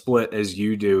of a split as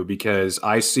you do, because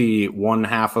I see one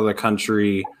half of the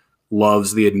country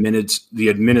loves the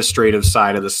administrative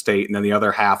side of the state, and then the other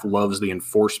half loves the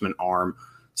enforcement arm.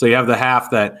 So you have the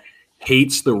half that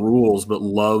hates the rules but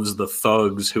loves the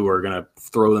thugs who are going to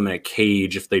throw them in a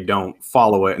cage if they don't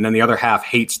follow it, and then the other half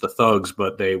hates the thugs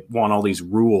but they want all these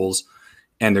rules,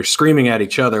 and they're screaming at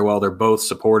each other while they're both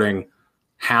supporting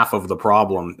half of the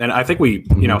problem. And I think we,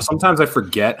 you know, sometimes I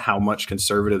forget how much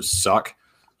conservatives suck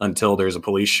until there's a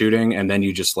police shooting, and then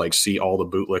you just like see all the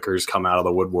bootlickers come out of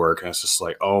the woodwork, and it's just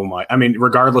like, oh my, I mean,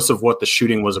 regardless of what the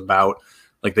shooting was about,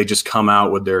 like they just come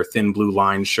out with their thin blue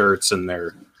line shirts and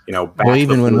their, you know, well,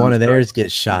 even when one of theirs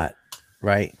gets shot,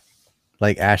 right?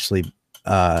 Like Ashley,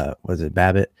 was it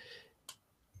Babbitt?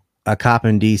 A cop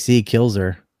in DC kills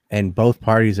her, and both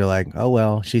parties are like, oh,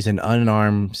 well, she's an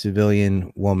unarmed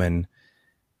civilian woman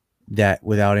that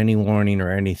without any warning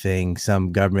or anything,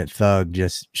 some government thug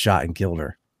just shot and killed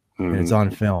her. And it's on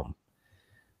film.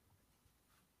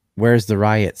 Where's the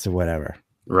riots or whatever?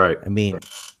 Right. I mean,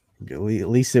 at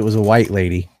least it was a white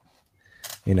lady,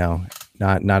 you know,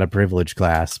 not a privileged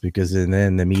class, because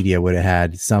then the media would have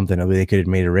had something. They could have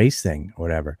made a race thing or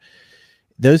whatever.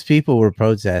 Those people were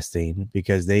protesting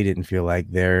because they didn't feel like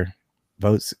their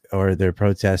votes or their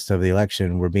protests of the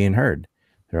election were being heard.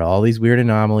 There are all these weird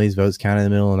anomalies, votes counted in the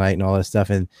middle of the night and all that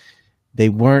stuff. And they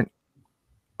weren't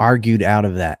argued out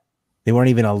of that. They weren't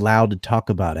even allowed to talk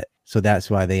about it. So that's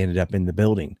why they ended up in the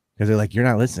building, because they're like, you're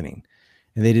not listening.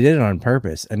 And they did it on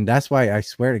purpose. And that's why I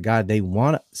swear to God, they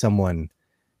want someone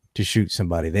to shoot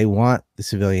somebody. They want the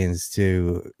civilians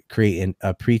to create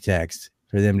a pretext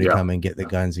for them to come and get the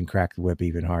guns and crack the whip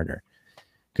even harder,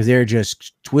 because they're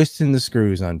just twisting the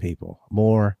screws on people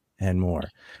more and more.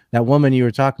 That woman you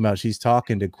were talking about, she's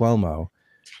talking to Cuomo,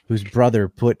 whose brother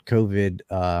put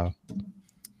COVID,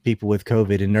 people with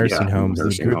COVID in nursing homes,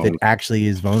 the group that actually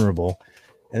is vulnerable,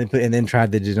 and then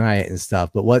tried to deny it and stuff.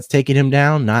 But what's taking him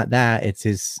down? Not that. It's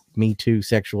his Me Too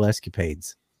sexual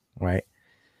escapades, right?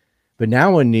 But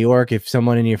now in New York, if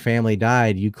someone in your family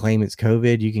died, you claim it's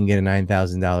COVID, you can get a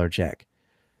 $9,000 check.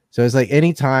 So it's like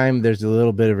anytime there's a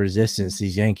little bit of resistance,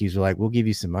 these Yankees are like, we'll give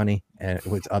you some money, and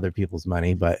it's other people's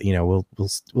money, but you know,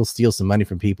 we'll steal some money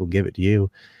from people, give it to you.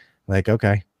 Like,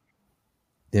 okay,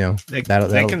 you know,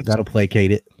 that'll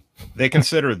placate it. They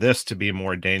consider this to be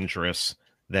more dangerous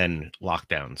than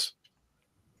lockdowns.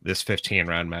 This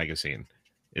 15-round magazine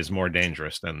is more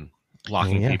dangerous than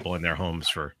locking people in their homes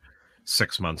for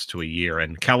 6 months to a year.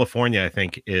 And California, I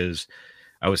think,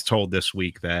 I was told this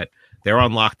week that they're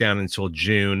on lockdown until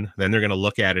June. Then they're going to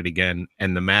look at it again,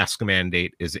 and the mask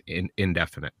mandate is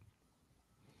indefinite.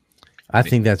 I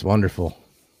think that's wonderful.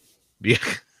 Yeah.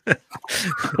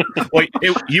 Well,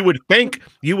 you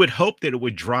would hope that it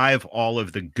would drive all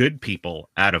of the good people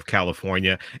out of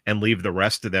California and leave the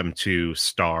rest of them to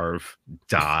starve,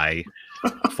 die,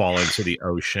 fall into the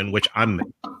ocean, which I'm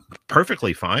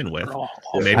perfectly fine with.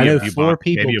 Maybe I know 4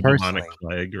 people maybe a personally, bubonic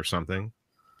plague or something.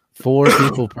 4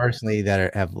 people personally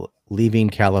that have leaving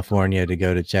California to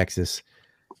go to Texas,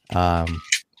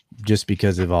 just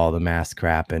because of all the mask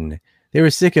crap, and they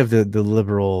were sick of the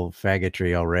liberal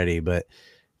faggotry already, but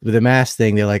with the mask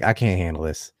thing, they're like, I can't handle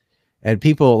this. And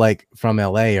people like from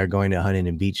LA are going to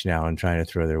Huntington Beach now and trying to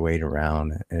throw their weight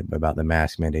around about the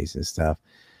mask mandates and stuff.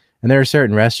 And there are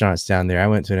certain restaurants down there. I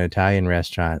went to an Italian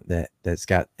restaurant that's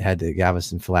had the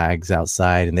Galveston flags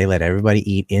outside, and they let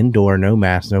everybody eat indoor, no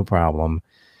mask, no problem,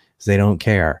 because they don't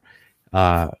care.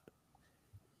 But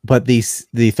the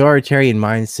authoritarian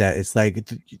mindset, it's like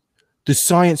the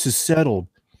science is settled.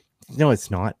 No,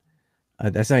 it's not.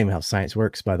 That's not even how science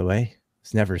works, by the way.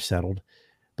 It's never settled.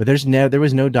 But there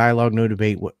was no dialogue, no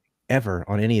debate ever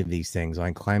on any of these things,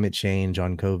 on climate change,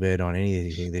 on COVID, on any of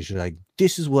these things. They should like,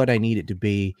 this is what I need it to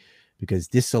be, because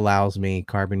this allows me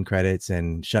carbon credits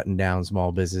and shutting down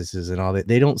small businesses and all that.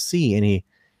 They don't see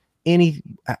any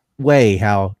way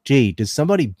how, gee, does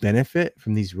somebody benefit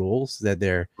from these rules that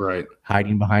they're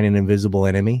hiding behind an invisible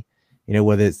enemy? You know,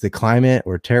 whether it's the climate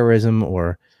or terrorism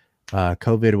or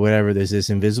COVID or whatever, there's this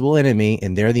invisible enemy,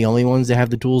 and they're the only ones that have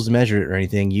the tools to measure it or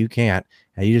anything. You can't,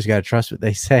 and you just got to trust what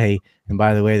they say. And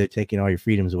by the way, they're taking all your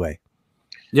freedoms away.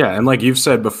 Yeah, and like you've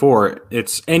said before,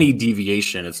 it's any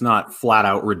deviation. It's not flat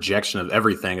out rejection of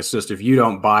everything. It's just if you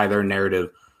don't buy their narrative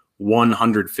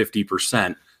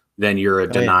 150%, then you're a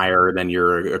denier, then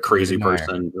you're a crazy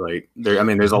person. Like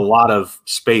there's a lot of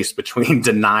space between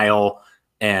denial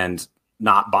and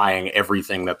not buying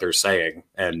everything that they're saying,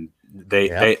 and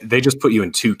they just put you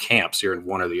in 2 camps. You're in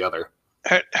one or the other.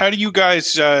 How do you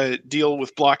guys deal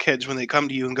with blockheads when they come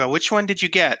to you and go, which one did you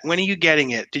get? When are you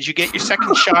getting it? Did you get your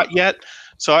second shot yet?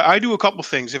 So I do a couple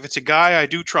things. If it's a guy, I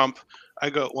do Trump. I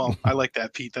go, well, I like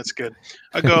that, Pete. That's good.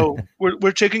 I go,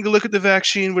 we're taking a look at the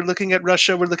vaccine. We're looking at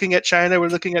Russia. We're looking at China. We're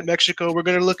looking at Mexico. We're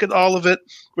going to look at all of it.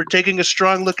 We're taking a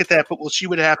strong look at that, but we'll see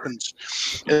what happens.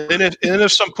 And then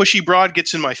if some pushy broad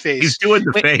gets in my face. He's doing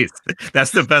the face.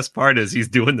 That's the best part, is he's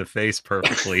doing the face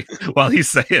perfectly while he's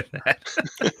saying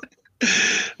that.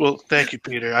 Well, thank you,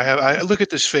 Peter. I look at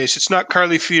this face. It's not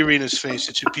Carly Fiorina's face.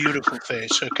 It's a beautiful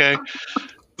face. Okay.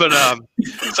 But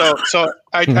so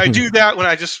I do that when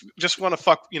I just want to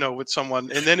fuck, with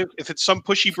someone. And then if it's some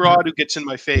pushy broad who gets in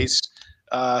my face,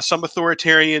 some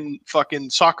authoritarian fucking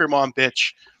soccer mom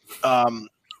bitch,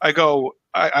 I go,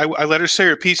 I let her say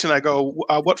her piece, and I go,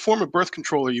 what form of birth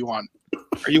control are you on?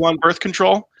 Are you on birth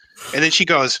control? And then she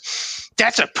goes,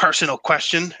 that's a personal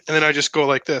question. And then I just go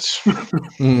like this.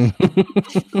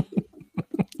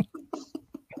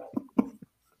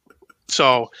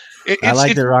 So I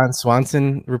like the Ron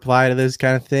Swanson reply to those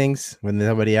kind of things. When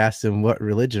somebody asks him, what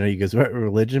religion are you? He goes, what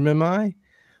religion am I?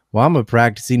 Well, I'm a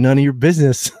practicing none of your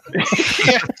business.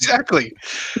 Yeah, exactly.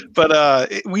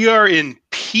 But we are in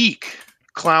peak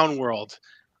clown world.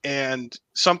 And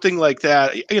something like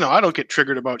that, I don't get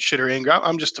triggered about shit or anger.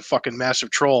 I'm just a fucking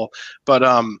massive troll. But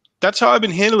that's how I've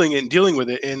been handling it and dealing with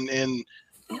it. And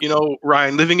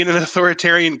Ryan, living in an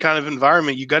authoritarian kind of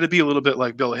environment, you got to be a little bit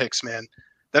like Bill Hicks, man.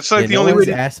 That's like the no only way one's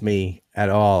to. asked me at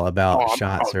all about Oh,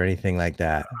 shots or anything like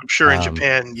that. I'm sure in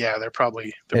Japan, yeah, they're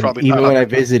probably And not even when I up.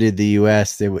 visited the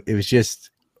U.S., it was just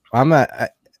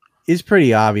it's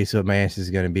pretty obvious what my answer is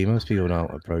going to be. Most people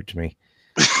don't approach me.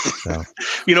 So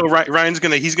You know, Ryan's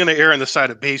he's gonna err on the side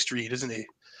of Bay Street, isn't he?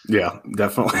 Yeah,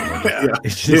 definitely. Yeah.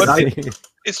 it's just,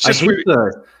 It's I just hate weird.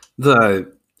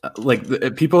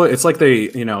 the people. It's like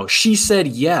she said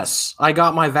yes, I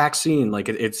got my vaccine. Like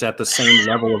it's at the same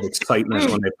level of excitement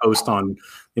when they post on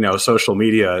social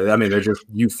media. I mean, they're just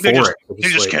euphoric.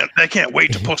 They can't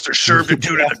wait to post their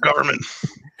servitude to the government.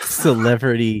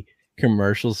 celebrity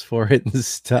commercials for it and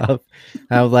stuff.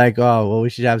 I'm like, oh well, we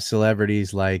should have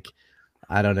celebrities like,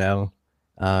 I don't know,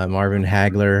 Marvin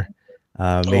Hagler,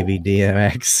 maybe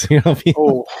DMX.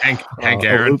 Hank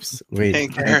Aaron. Oops, wait,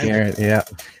 Hank Aaron. Yeah,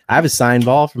 I have a signed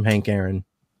ball from Hank Aaron.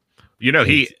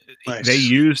 They Nice.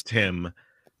 used him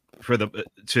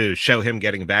to show him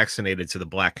getting vaccinated to the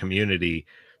black community.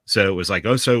 So it was like,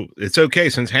 oh, so it's okay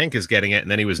since Hank is getting it, and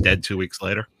then he was dead 2 weeks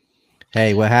later.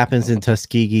 Hey, what happens in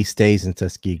Tuskegee stays in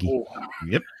Tuskegee.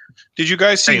 Yep. Did you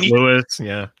guys see St. Louis?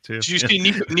 Yeah, too. Did you see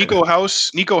Nico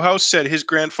House? Nico House said his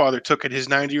grandfather took it. His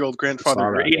 90-year-old grandfather,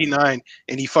 or 89,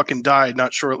 and he fucking died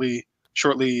not shortly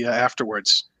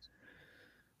afterwards.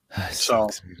 So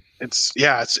it's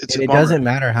and it doesn't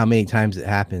matter how many times it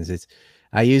happens.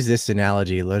 I use this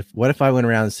analogy. What if I went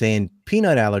around saying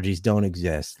peanut allergies don't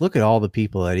exist? Look at all the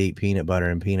people that eat peanut butter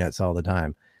and peanuts all the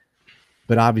time.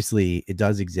 But obviously it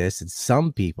does exist. It's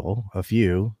some people, a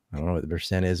few, I don't know what the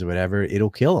percent is or whatever, it'll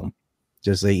kill them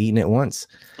just like eating it once.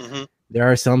 Mm-hmm.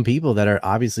 There are some people that are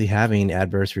obviously having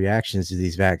adverse reactions to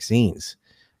these vaccines.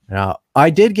 Now, I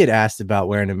did get asked about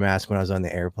wearing a mask when I was on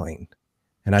the airplane,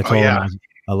 and I told them I was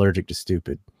allergic to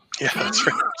stupid. Yeah, that's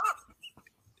right.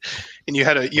 And you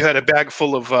had a bag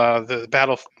full of the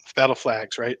battle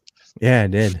flags, right? Yeah, I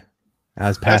did. I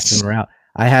was passing them around.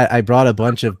 I brought a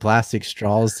bunch of plastic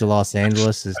straws to Los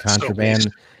Angeles as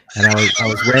contraband, and I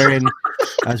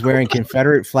was wearing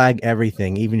Confederate flag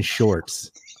everything, even shorts,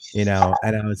 and I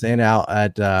was out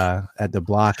at the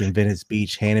block in Venice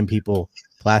Beach handing people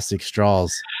plastic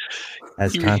straws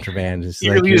as contraband. Just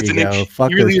like, here you go.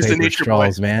 Fuck those paper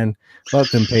straws, man.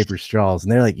 Fuck them paper straws.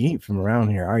 And they're like, you ain't from around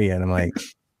here, are you? And I'm like,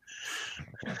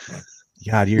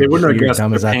 God, you're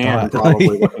dumb as I thought.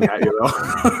 Probably looking at you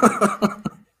though.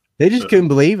 They just couldn't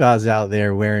believe I was out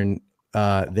there wearing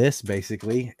this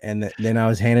basically, and then I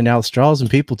was handing out straws and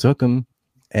people took them,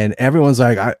 and everyone's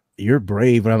like, "You're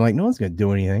brave," but I'm like, "No one's gonna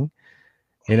do anything,"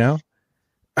 They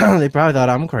probably thought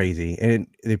I'm crazy, and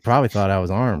they probably thought I was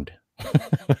armed.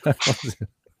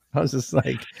 I was just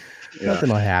like, nothing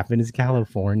will happen. It's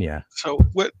California. So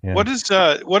what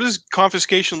does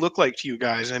confiscation look like to you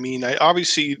guys? I mean,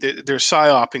 obviously they're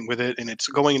psyoping with it and it's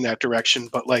going in that direction,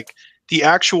 but like the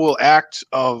actual act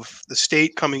of the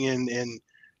state coming in and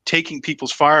taking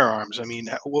people's firearms. I mean,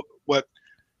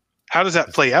 how does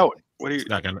that play out?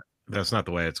 That's not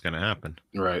the way it's going to happen.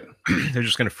 Right. They're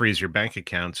just going to freeze your bank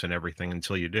accounts and everything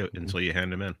until you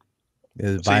hand them in.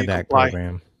 It's a buyback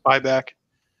program. Buyback.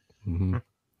 Mm-hmm.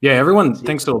 Yeah, everyone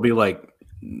thinks it'll be like,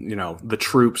 the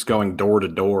troops going door to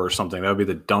door or something. That would be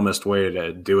the dumbest way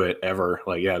to do it ever.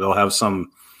 Like, yeah, they'll have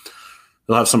some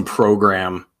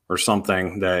program or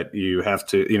something that you have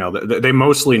to, they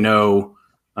mostly know,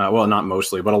 well, not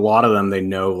mostly, but a lot of them, they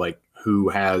know like who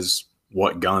has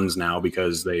what guns now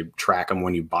because they track them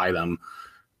when you buy them.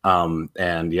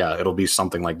 And yeah, it'll be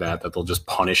something like that they'll just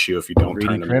punish you if you don't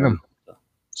turn them in.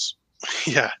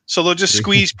 Yeah. So they'll just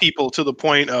squeeze people to the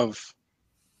point of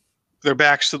their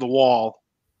backs to the wall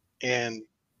and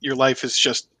your life is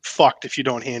just fucked if you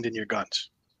don't hand in your guns.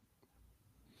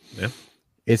 Yeah.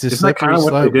 It's a slippery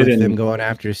slope with them going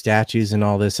after statues and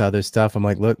all this other stuff. I'm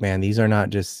like, look, man, these are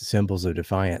not just symbols of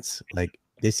defiance. Like,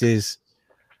 this is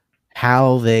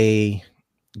how they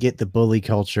get the bully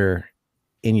culture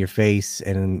in your face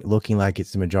and looking like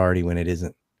it's the majority when it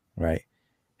isn't, right?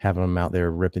 Having them out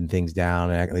there ripping things down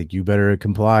and act like you better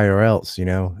comply or else, they're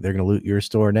going to loot your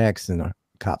store next and the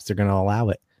cops are going to allow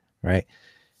it, right?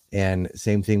 And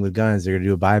same thing with guns. They're going to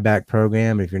do a buyback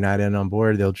program. If you're not in on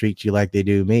board, they'll treat you like they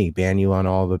do me, ban you on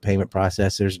all the payment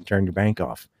processors and turn your bank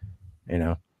off,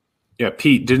 Yeah,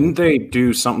 Pete, didn't they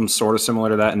do something sort of similar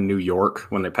to that in New York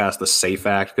when they passed the SAFE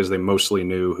Act because they mostly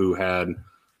knew who had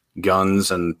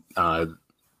guns and how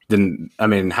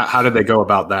did they go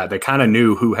about that? They kind of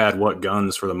knew who had what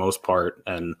guns for the most part.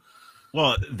 And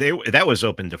well, that was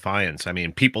open defiance. I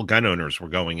mean, gun owners were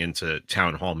going into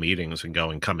town hall meetings and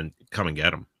going, come and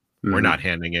get them. Mm-hmm. We're not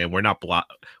handing in. We're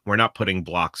not putting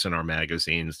blocks in our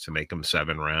magazines to make them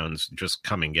 7 rounds. Just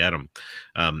come and get them.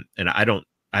 And I don't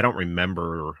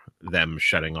remember them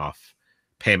shutting off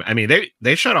payment. I mean,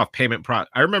 they shut off payment.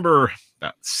 I remember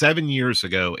about 8 years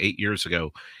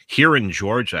ago, here in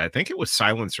Georgia, I think it was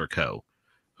Silencer Co.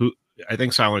 I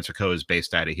think Silencer Co. is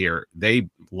based out of here. They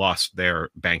lost their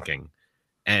banking,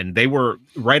 and they were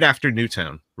right after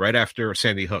Newtown, right after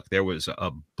Sandy Hook. There was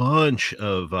a bunch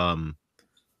of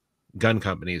gun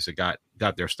companies that got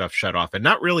their stuff shut off, and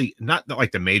not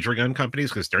like the major gun companies,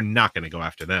 because they're not going to go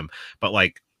after them, but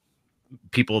like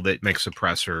people that make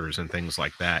suppressors and things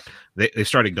like that. They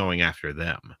started going after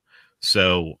them.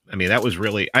 So, I mean, I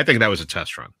think that was a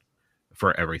test run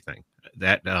for everything.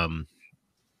 That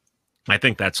I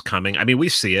think that's coming. I mean, we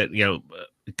see it.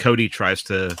 Cody tries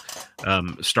to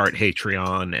start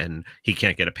Patreon, and he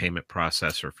can't get a payment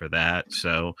processor for that.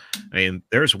 So, I mean,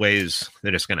 there's ways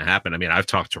that it's going to happen. I mean, I've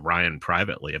talked to Ryan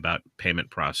privately about payment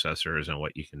processors and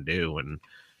what you can do. And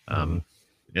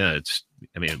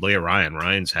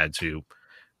Ryan's had to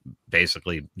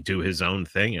basically do his own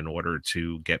thing in order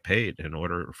to get paid, in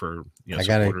order for, I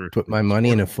got to put my money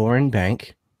in a foreign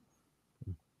bank.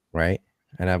 Right.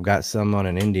 And I've got some on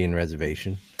an Indian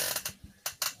reservation,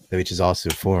 which is also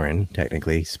foreign,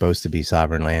 technically supposed to be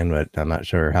sovereign land, but I'm not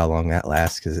sure how long that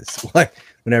lasts, because it's like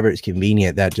whenever it's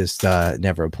convenient, that just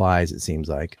never applies, it seems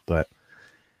like. But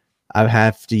I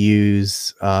have to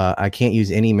use, I can't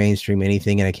use any mainstream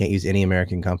anything, and I can't use any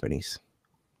American companies.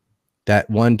 That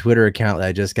one Twitter account that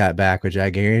I just got back, which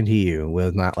I guarantee you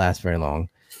will not last very long,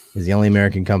 is the only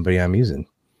American company I'm using.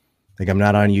 Like, I'm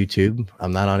not on YouTube.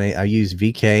 I'm not on I use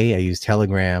VK. I use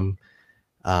Telegram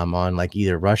on like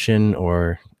either Russian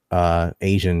or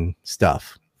Asian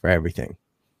stuff for everything.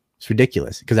 It's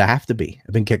ridiculous because I have to be.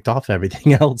 I've been kicked off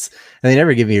everything else, and they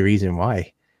never give me a reason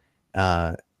why.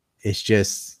 It's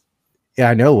just, yeah,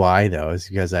 I know why though. It's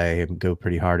because I go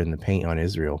pretty hard in the paint on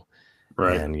Israel,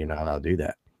 right? And you're not allowed to do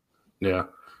that. Yeah,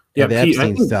 yeah. The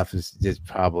Epstein stuff has just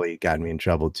probably gotten me in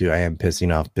trouble too. I am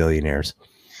pissing off billionaires.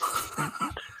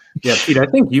 Yeah, Pete, I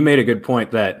think you made a good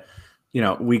point that,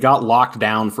 we got locked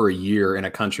down for a year in a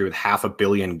country with 500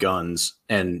 million guns,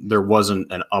 and there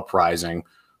wasn't an uprising.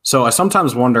 So I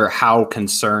sometimes wonder how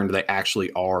concerned they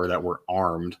actually are that we're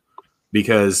armed,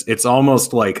 because it's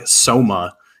almost like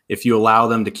Soma. If you allow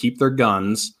them to keep their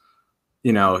guns,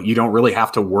 you don't really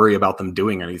have to worry about them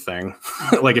doing anything.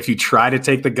 Like, if you try to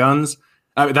take the guns,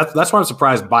 I mean, that's why I'm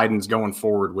surprised Biden's going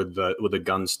forward with the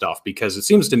gun stuff, because it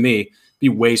seems to me be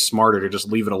way smarter to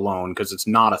just leave it alone, because it's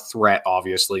not a threat.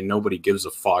 Obviously, nobody gives a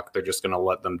fuck. They're just going to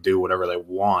let them do whatever they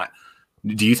want.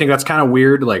 Do you think that's kind of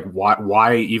weird? Like,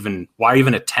 why even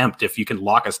attempt if you can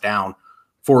lock us down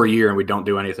for a year and we don't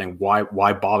do anything? Why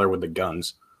bother with the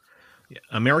guns? Yeah,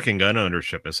 American gun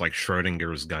ownership is like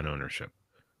Schrodinger's gun ownership.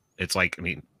 It's like, I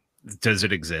mean, does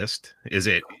it exist? Is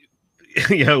it,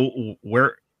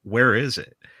 where is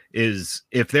it?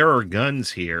 If there are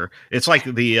guns here, it's like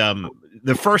the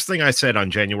first thing I said on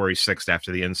January 6th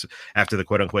after the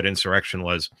quote unquote insurrection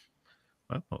was,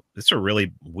 well, it's a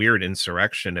really weird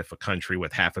insurrection if a country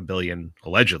with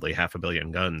allegedly 500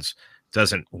 million guns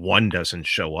doesn't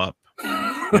show up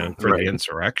for the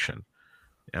insurrection.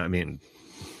 I mean,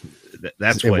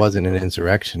 that's it wasn't an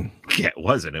insurrection. Yeah, it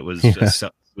wasn't. It was just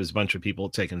it was a bunch of people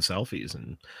taking selfies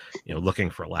and looking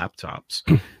for laptops.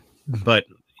 But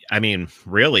I mean,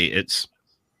 really,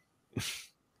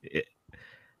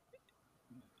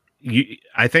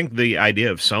 I think the idea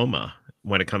of Soma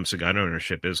when it comes to gun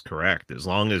ownership is correct, as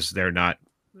long as they're not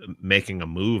making a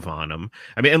move on them.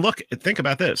 I mean, and think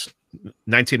about this: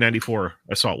 1994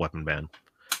 assault weapon ban.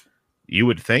 You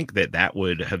would think that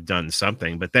would have done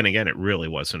something, but then again, it really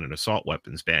wasn't an assault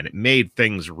weapons ban. It made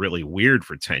things really weird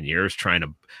for 10 years.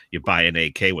 You buy an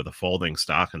AK with a folding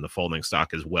stock, and the folding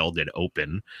stock is welded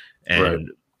open, and right.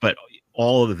 But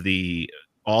all the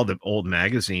old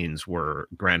magazines were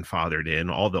grandfathered in.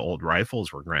 All the old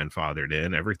rifles were grandfathered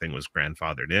in. Everything was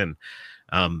grandfathered in.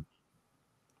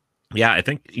 Yeah, I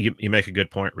think you make a good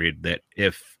point, Reed, that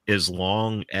as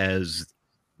long as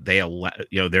they allow,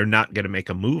 they're not going to make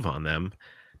a move on them,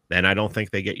 then I don't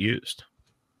think they get used.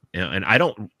 And I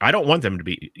don't want them to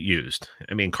be used.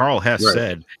 I mean, Carl Hess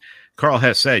said,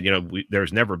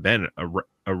 there's never been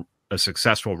a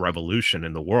successful revolution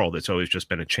in the world. It's always just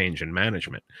been a change in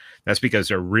management. That's because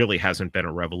there really hasn't been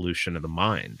a revolution of the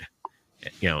mind,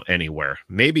 anywhere.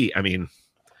 Maybe, I mean,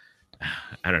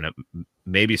 I don't know,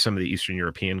 maybe some of the Eastern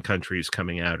European countries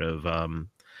coming out of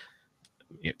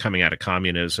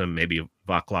communism, maybe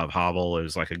Václav Havel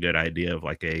is like a good idea of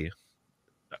like a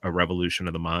revolution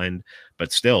of the mind,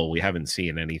 but still we haven't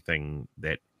seen anything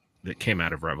that came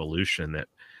out of revolution that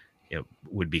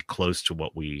would be close to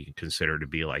what we consider to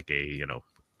be like a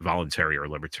voluntary or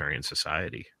libertarian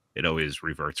society. It always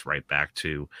reverts right back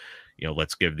to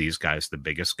let's give these guys the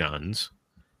biggest guns,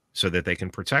 so that they can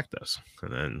protect us,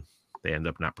 and then they end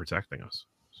up not protecting us.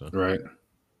 So Right.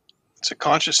 It's a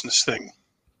consciousness thing.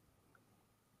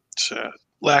 It's a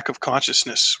lack of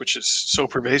consciousness, which is so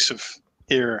pervasive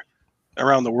here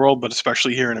around the world, but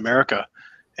especially here in America.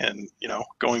 And, you know,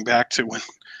 going back to when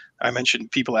I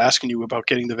mentioned people asking you about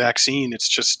getting the vaccine, it's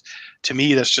just, to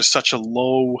me, that's just such a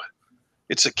low,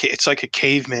 it's like a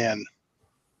caveman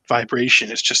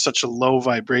vibration. It's just such a low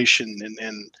vibration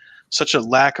and such a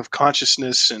lack of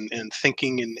consciousness and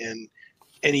thinking and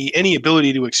any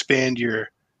ability to expand your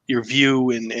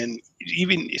view and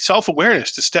even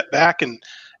self-awareness, to step back and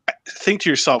think to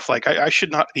yourself, like, I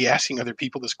should not be asking other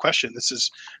people this question. This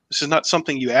is not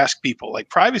something you ask people. Like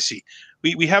privacy,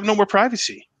 we have no more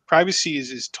privacy. Privacy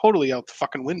is totally out the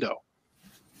fucking window.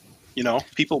 You know,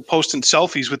 people posting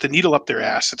selfies with the needle up their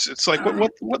ass. It's like,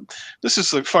 what? This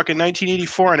is like fucking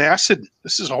 1984 and acid.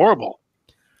 This is horrible.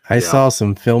 I saw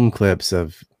some film clips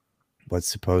of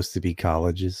what's supposed to be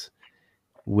colleges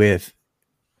with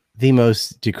the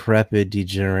most decrepit,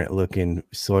 degenerate looking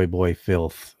soy boy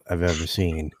filth I've ever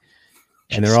seen.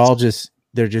 And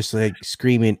they're just like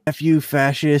screaming, "F you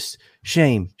fascist,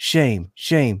 shame, shame,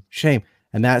 shame, shame."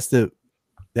 And that's the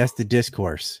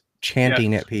discourse,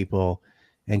 chanting at people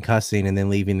and cussing and then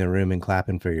leaving the room and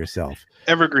clapping for yourself.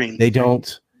 Evergreen.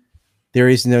 There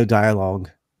is no dialogue.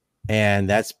 And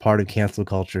that's part of cancel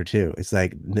culture too. It's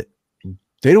like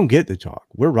they don't get the talk.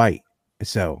 We're right.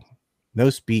 So no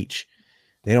speech.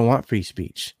 They don't want free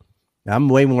speech. Now, I'm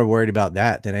way more worried about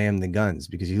that than I am the guns,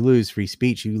 because you lose free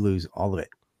speech, you lose all of it.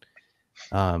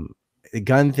 The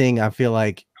gun thing, I feel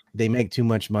like they make too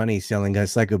much money selling guns.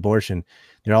 It's like abortion.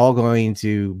 They're all going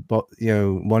to, you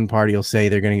know, one party will say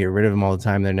they're going to get rid of them all the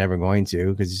time. They're never going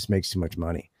to, because it just makes too much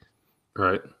money.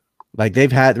 Right. Like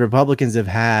the Republicans have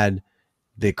had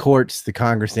the courts, the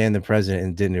Congress, and the president,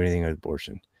 and didn't do anything with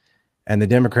abortion. And the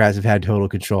Democrats have had total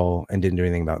control and didn't do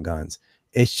anything about guns.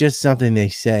 It's just something they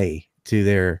say to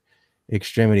their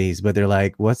extremities, but they're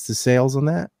like, what's the sales on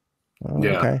that? Oh,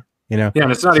 Yeah. Okay. You know? Yeah,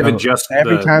 and it's not even just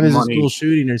every time there's money. a school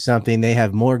shooting or something, they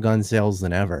have more gun sales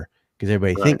than ever, because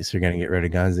everybody Right. thinks they're going to get rid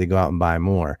of guns. They go out and buy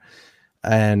more.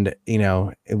 And, you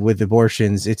know, with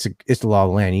abortions, it's the law of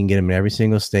the land. You can get them in every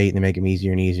single state, and they make them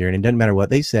easier and easier. And it doesn't matter what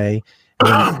they say.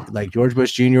 And like George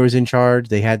Bush Jr. was in charge.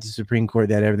 They had the Supreme Court,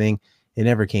 that everything. It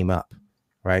never came up.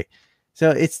 Right. So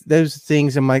it's those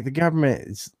things. I'm like, the government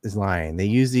is lying. They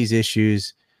use these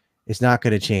issues. It's not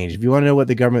going to change. If you want to know what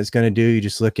the government's going to do, you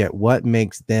just look at what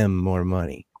makes them more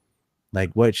money.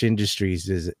 Like which industries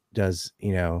is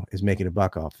making a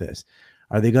buck off this.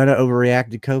 Are they going to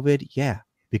overreact to COVID? Yeah,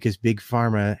 because big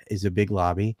pharma is a big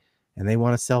lobby and they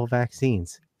want to sell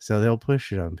vaccines. So they'll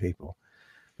push it on people.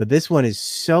 But this one is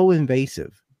so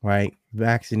invasive, right?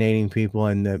 Vaccinating people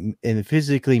and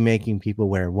physically making people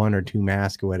wear 1 or 2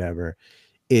 masks or whatever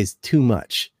is too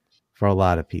much for a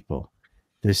lot of people.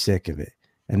 They're sick of it.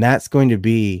 And that's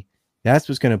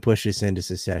what's going to push us into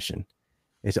secession.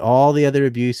 It's all the other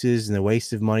abuses and the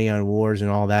waste of money on wars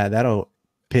and all that. That'll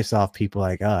piss off people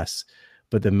like us.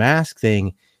 But the mask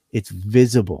thing, it's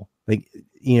visible. Like,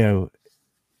 you know,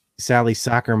 Sally's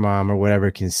soccer mom or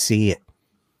whatever can see it.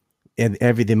 And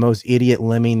the most idiot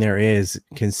lemming there is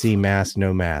can see mask,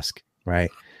 no mask,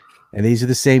 right? And these are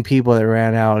the same people that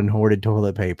ran out and hoarded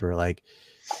toilet paper. Like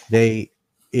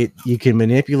you can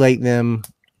manipulate them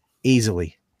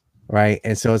easily, right?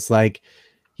 And so it's like,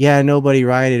 yeah, nobody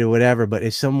rioted or whatever, but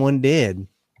if someone did,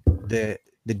 the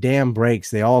dam breaks.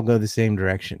 They all go the same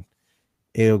direction.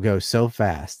 It'll go so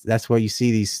fast. That's why you see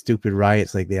these stupid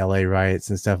riots, like the LA riots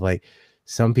and stuff. Like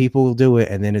some people will do it,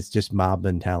 and then it's just mob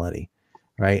mentality.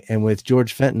 Right. And with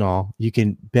George Fentanyl, you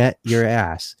can bet your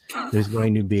ass there's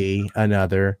going to be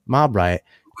another mob riot,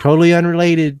 totally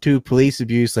unrelated to police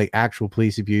abuse, like actual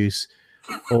police abuse,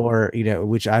 or, you know,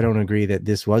 which I don't agree that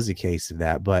this was a case of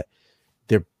that, but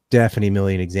there are definitely a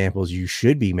million examples you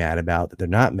should be mad about that they're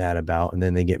not mad about. And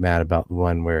then they get mad about the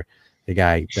one where the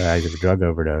guy dies of a drug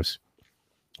overdose.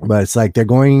 But it's like they're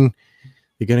going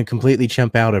to completely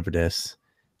chump out over this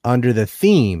under the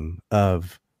theme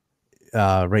of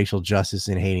racial justice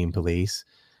and hating police.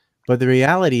 But the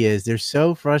reality is they're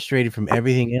so frustrated from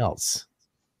everything else,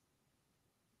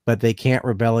 but they can't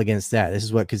rebel against that. This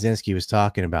is what Kaczynski was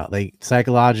talking about. Like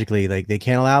psychologically, like they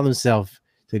can't allow themselves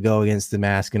to go against the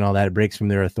mask and all that. It breaks from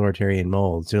their authoritarian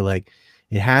mold. So like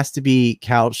it has to be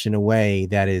couched in a way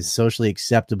that is socially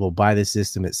acceptable by the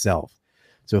system itself.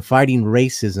 So fighting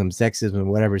racism, sexism,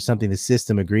 whatever, is something the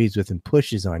system agrees with and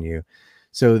pushes on you.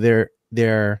 So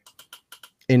their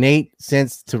innate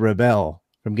sense to rebel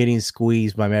from getting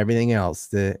squeezed by everything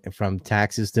else, from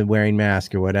taxes to wearing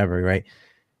masks or whatever, right?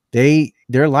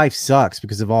 Their life sucks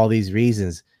because of all these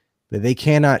reasons, But they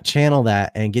cannot channel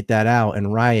that and get that out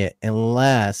and riot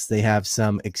unless they have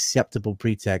some acceptable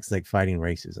pretext like fighting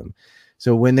racism.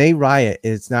 So when they riot,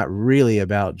 it's not really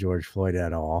about George Floyd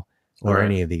at all or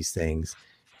any of these things.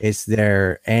 It's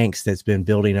their angst that's been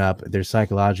building up, their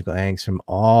psychological angst from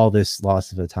all this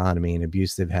loss of autonomy and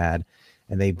abuse they've had.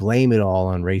 And they blame it all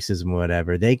on racism or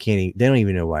whatever. They don't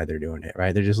even know why they're doing it,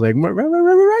 right? They're just like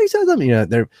racism, you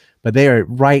know, but they are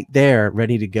right there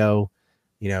ready to go,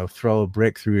 you know, throw a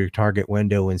brick through your Target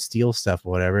window and steal stuff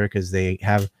or whatever, because they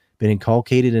have been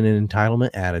inculcated in an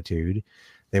entitlement attitude.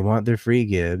 They want their free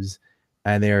gives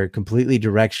and they're completely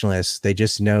directionless. They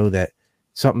just know that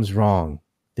something's wrong.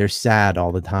 They're sad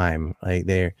all the time. Like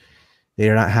they're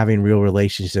not having real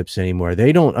relationships anymore.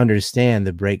 They don't understand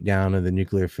the breakdown of the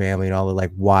nuclear family and all the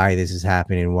like why this is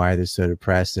happening and why they're so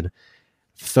depressed. And a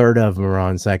third of them are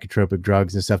on psychotropic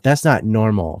drugs and stuff. That's not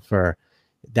normal for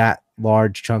that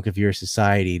large chunk of your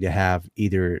society to have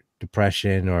either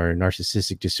depression or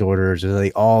narcissistic disorders or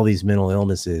like all these mental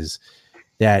illnesses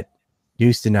that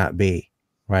used to not be,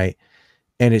 right?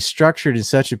 And it's structured in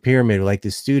such a pyramid, like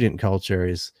the student culture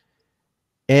is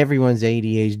everyone's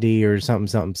ADHD or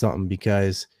something,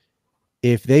 because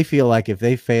if they feel like if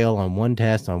they fail on one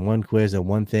test, on one quiz, on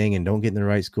one thing, and don't get in the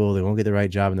right school, they won't get the right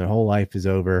job and their whole life is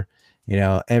over. You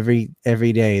know, every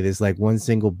day there's like one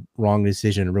single wrong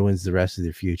decision ruins the rest of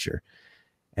their future.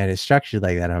 And it's structured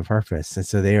like that on purpose. And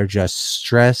so they are just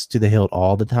stressed to the hilt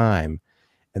all the time.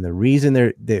 And the reason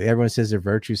everyone says they're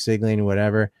virtue signaling or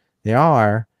whatever, they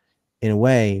are in a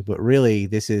way, but really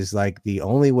this is like the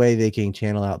only way they can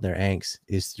channel out their angst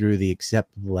is through the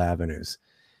acceptable avenues.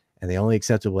 And the only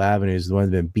acceptable avenues, the ones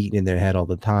that have been beaten in their head all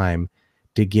the time,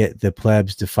 to get the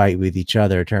plebs to fight with each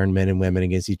other, turn men and women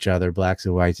against each other, blacks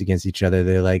and whites against each other.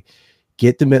 They're like,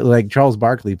 like Charles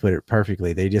Barkley put it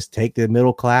perfectly. They just take the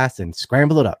middle class and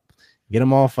scramble it up, get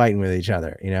them all fighting with each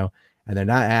other, you know, and they're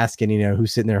not asking, you know,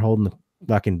 who's sitting there holding the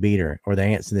fucking beater or the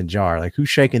ants in the jar, like who's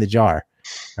shaking the jar,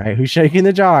 right? Who's shaking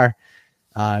the jar?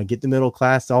 Get the middle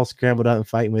class all scrambled up and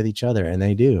fighting with each other. And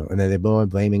they do. And then they go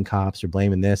and blaming cops or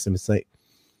blaming this. And it's like,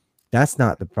 that's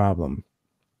not the problem.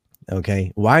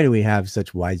 Okay. Why do we have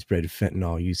such widespread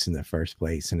fentanyl use in the first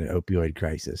place in an opioid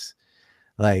crisis?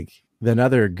 Like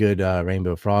another good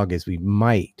rainbow frog is we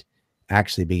might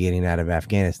actually be getting out of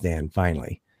Afghanistan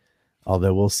finally.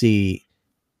 Although we'll see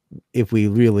if we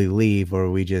really leave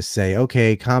or we just say,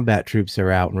 okay, combat troops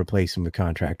are out and replace them with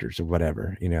contractors or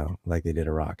whatever, you know, like they did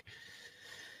Iraq.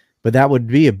 But that would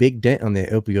be a big dent on the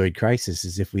opioid crisis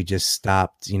is if we just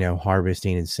stopped, you know,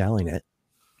 harvesting and selling it,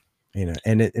 you know.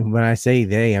 And when I say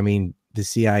they, I mean the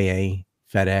CIA,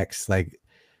 FedEx, like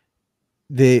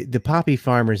the poppy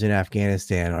farmers in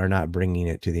Afghanistan are not bringing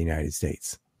it to the United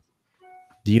States.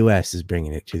 The U.S. is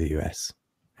bringing it to the U.S.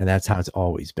 And that's how it's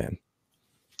always been.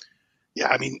 Yeah,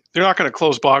 I mean, they're not going to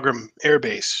close Bagram Air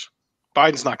Base.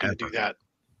 Biden's not going to do that.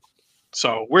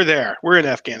 So we're there. We're in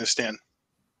Afghanistan.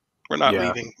 We're not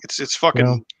leaving. It's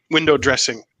fucking window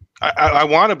dressing. I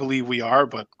want to believe we are,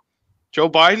 but Joe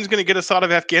Biden's going to get us out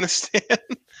of Afghanistan.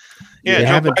 Yeah, they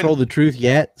haven't told the truth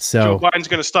yet. So Joe Biden's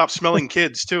going to stop smelling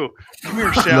kids too. Come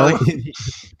here, Sally.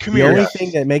 Come here. The only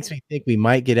thing that makes me think we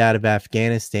might get out of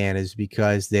Afghanistan is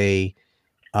because they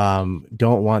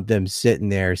don't want them sitting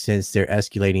there since they're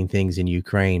escalating things in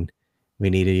Ukraine. We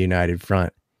need a united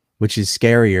front, which is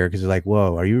scarier because they're like,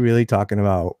 whoa, are you really talking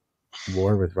about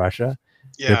war with Russia?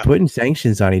 Yeah. They're putting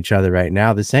sanctions on each other right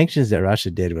now. The sanctions that Russia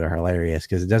did were hilarious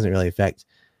because it doesn't really affect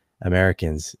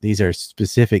Americans. These are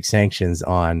specific sanctions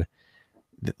on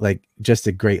like just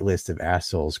a great list of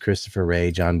assholes: Christopher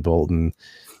Wray, John Bolton,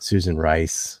 Susan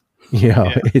Rice. You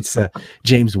know, it's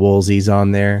James Woolsey's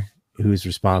on there, who's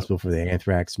responsible for the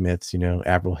anthrax myths. You know,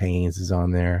 Avril Haines is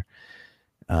on there.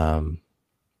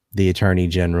 The Attorney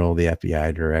General, the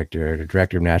FBI Director, the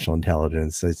Director of National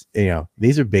Intelligence. It's, you know,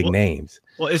 these are big names.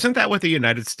 Well, isn't that what the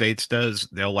United States does?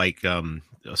 They'll like they'll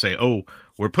say, "Oh,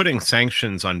 we're putting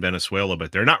sanctions on Venezuela,"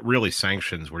 but they're not really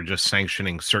sanctions. We're just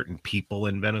sanctioning certain people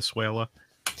in Venezuela.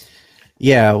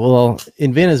 Yeah, well,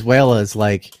 in Venezuela, it's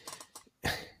like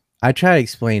I try to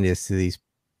explain this to these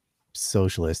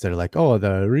socialists that are like, "Oh,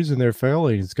 the reason they're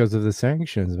failing is because of the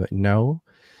sanctions," but no.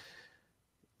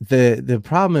 The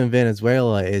problem in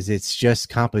Venezuela is it's just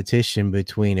competition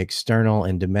between external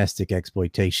and domestic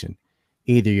exploitation.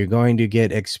 Either you're going to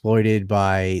get exploited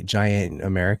by giant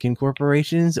American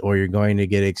corporations or you're going to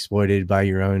get exploited by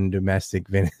your own domestic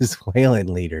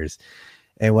Venezuelan leaders.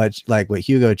 And what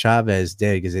Hugo Chavez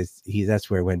did, because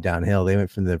that's where it went downhill. They went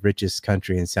from the richest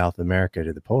country in South America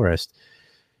to the poorest.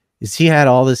 Is he had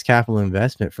all this capital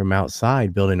investment from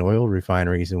outside building oil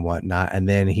refineries and whatnot, and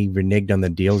then he reneged on the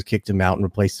deals, kicked them out, and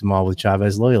replaced them all with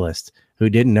Chavez loyalists who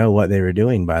didn't know what they were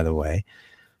doing, by the way.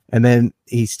 And then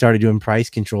he started doing price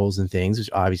controls and things,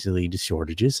 which obviously lead to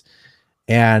shortages.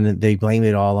 And they blamed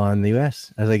it all on the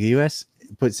U.S. I was like, the U.S.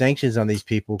 put sanctions on these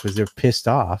people because they're pissed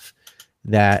off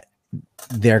that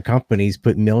their companies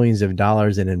put millions of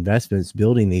dollars in investments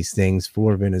building these things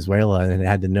for Venezuela and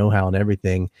had the know-how and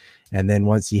everything. And then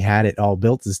once he had it all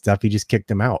built and stuff, he just kicked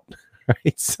them out.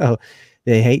 Right. So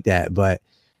they hate that. But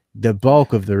the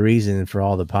bulk of the reason for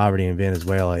all the poverty in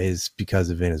Venezuela is because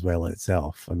of Venezuela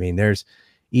itself. I mean, there's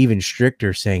even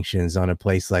stricter sanctions on a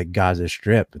place like Gaza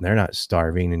Strip, and they're not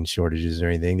starving and shortages or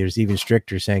anything. There's even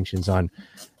stricter sanctions on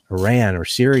Iran or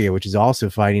Syria, which is also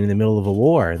fighting in the middle of a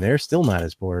war, and they're still not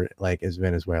as poor like as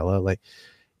Venezuela. Like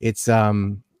it's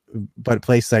but a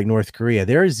place like North Korea,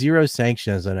 there are zero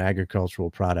sanctions on agricultural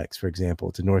products, for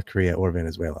example, to North Korea or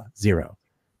Venezuela. Zero.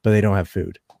 But they don't have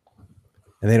food.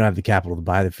 And they don't have the capital to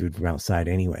buy the food from outside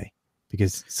anyway,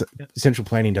 because central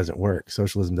planning doesn't work.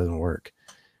 Socialism doesn't work.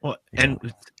 Well,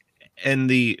 and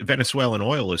the Venezuelan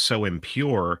oil is so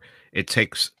impure, it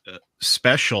takes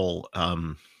special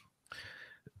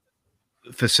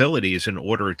facilities in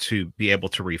order to be able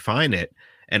to refine it.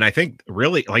 And I think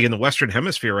really, like in the Western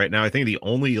Hemisphere right now, I think the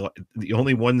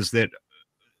only ones that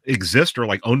exist are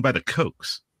like owned by the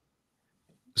Kochs.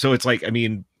 So it's like, I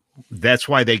mean, that's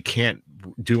why they can't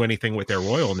do anything with their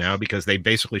oil now, because they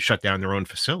basically shut down their own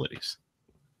facilities.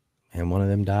 And one of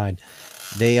them died.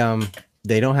 They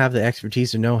don't have the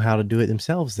expertise to know how to do it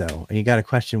themselves, though. And you got to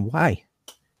question why.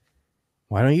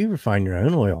 Why don't you refine your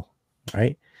own oil,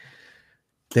 right?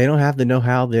 They don't have the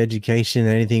know-how, the education,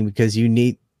 anything, because you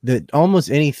need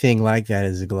almost anything like that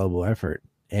is a global effort,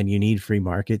 and you need free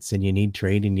markets, and you need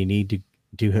trade, and you need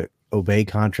to obey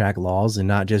contract laws and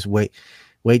not just wait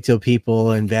till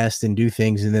people invest and do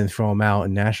things and then throw them out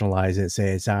and nationalize it and say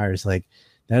it's ours. Like,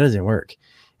 that doesn't work.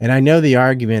 And I know the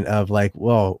argument of like,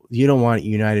 well, you don't want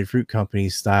United Fruit Company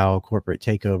style corporate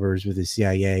takeovers with the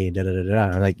CIA and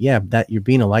da-da-da-da. I'm like, yeah, that you're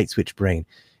being a light switch brain.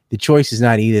 The choice is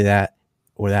not either that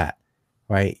or that,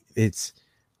 right? It's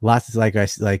lots of, like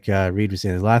Reed was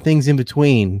saying, there's a lot of things in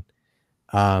between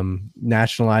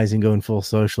nationalizing, going full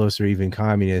socialist or even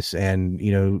communist, and,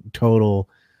 you know, total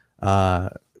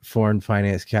foreign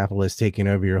finance capitalists taking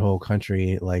over your whole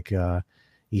country, like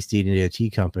East India Tea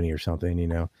Company or something, you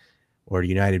know, or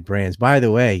United Brands. By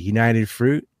the way, United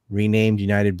Fruit renamed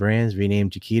United Brands,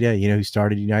 renamed Chiquita. You know who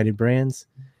started United Brands?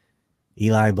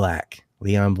 Eli Black,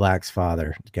 Leon Black's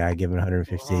father, the guy given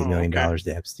 $158 million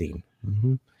to Epstein.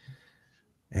 Mm-hmm.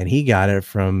 And he got it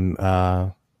from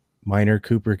Minor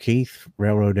Cooper Keith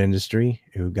Railroad Industry,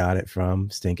 who got it from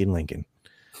stinking Lincoln.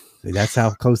 So that's how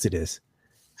close it is.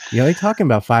 You know, they're talking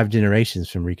about 5 generations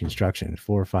from Reconstruction,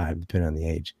 4 or 5, depending on the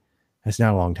age. That's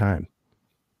not a long time.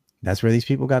 That's where these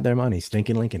people got their money,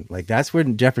 stinking Lincoln. Like, that's where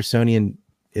Jeffersonian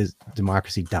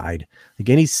democracy died. Like,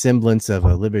 any semblance of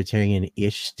a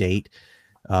libertarian-ish state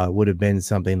would have been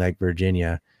something like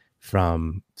Virginia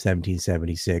from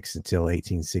 1776 until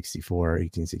 1864 or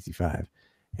 1865.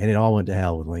 And it all went to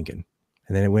hell with Lincoln.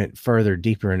 And then it went further,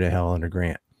 deeper into hell under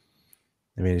Grant.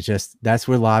 I mean, it's just, that's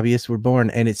where lobbyists were born.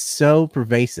 And it's so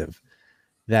pervasive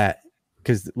that,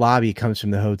 because lobby comes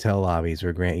from the hotel lobbies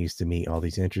where Grant used to meet all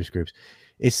these interest groups.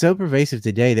 It's so pervasive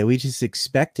today that we just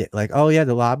expect it. Like, oh yeah,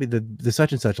 the lobby, the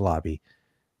such and such lobby,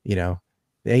 you know,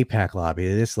 the APAC lobby,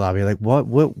 this lobby. Like, what?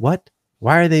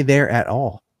 Why are they there at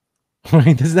all?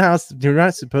 Right? They're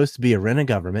not supposed to be a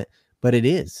rent-a-government, but it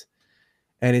is.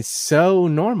 And it's so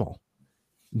normal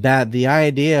that the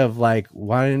idea of like,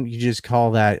 why don't you just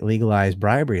call that legalized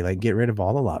bribery? Like, get rid of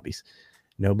all the lobbies.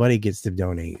 Nobody gets to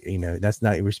donate. You know, that's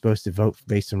not, we're supposed to vote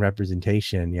based on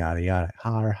representation, yada, yada,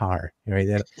 har. Right?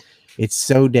 That it's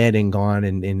so dead and gone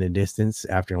in the distance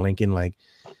after Lincoln. Like,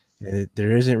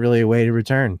 there isn't really a way to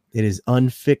return. It is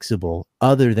unfixable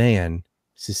other than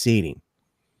seceding.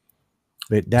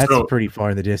 But that's pretty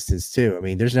far in the distance too. I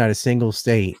mean, there's not a single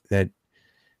state that,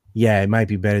 yeah, it might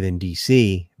be better than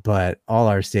DC, but all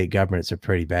our state governments are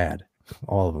pretty bad.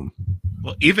 All of them.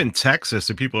 Well, even Texas,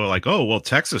 and people are like, oh, well,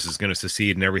 Texas is going to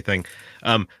secede and everything.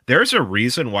 There's a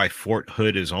reason why Fort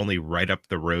Hood is only right up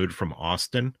the road from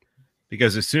Austin,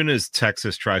 because as soon as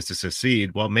Texas tries to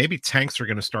secede, well, maybe tanks are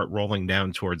going to start rolling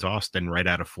down towards Austin right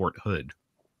out of Fort Hood.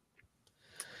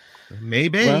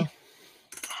 Maybe. Well,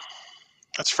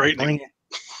 that's frightening.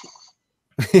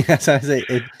 That's how I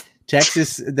say.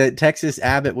 Texas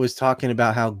Abbott was talking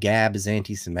about how Gab is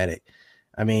anti-Semitic.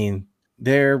 I mean,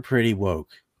 they're pretty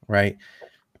woke, right?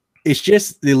 It's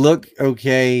just they look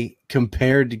okay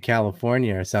compared to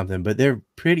California or something, but they're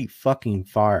pretty fucking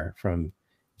far from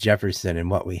Jefferson and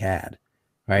what we had,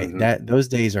 right? Mm-hmm. Those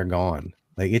days are gone.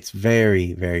 Like, it's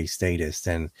very, very statist,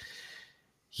 and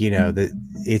you know,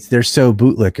 they're so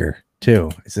bootlicker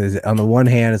too. It says on the one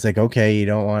hand, it's like, okay, you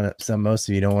don't want to, most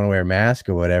of you don't want to wear a mask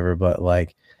or whatever, but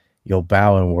like you'll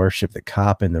bow and worship the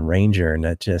cop and the ranger, and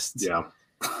that just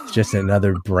it's just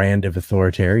another brand of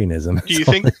authoritarianism. Do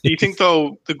you think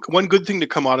though the one good thing to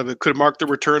come out of it could mark the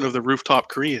return of the rooftop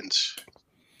Koreans?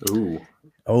 Ooh.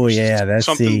 Oh yeah, that's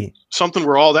something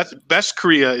we're all, that's best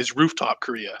Korea is rooftop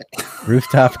Korea.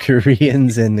 Rooftop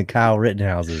Koreans and the Kyle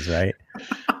Rittenhouses, right?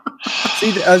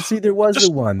 See, there was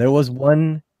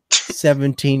one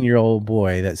 17-year-old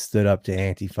boy that stood up to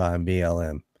Antifa and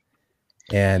BLM,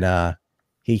 and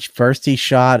he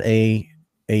shot a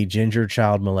ginger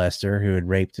child molester who had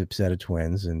raped a set of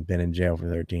twins and been in jail for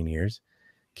 13 years,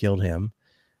 killed him.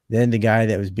 Then the guy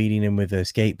that was beating him with a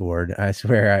skateboard, I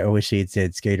swear, I wish he had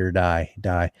said skate or die,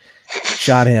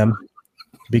 shot him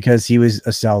because he was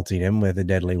assaulting him with a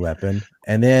deadly weapon.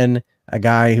 And then a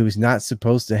guy who's not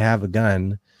supposed to have a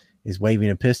gun is waving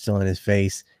a pistol in his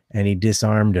face, and he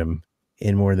disarmed him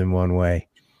in more than one way.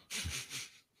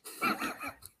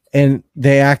 And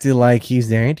they acted like he's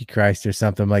the Antichrist or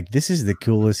something. Like, this is the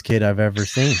coolest kid I've ever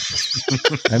seen.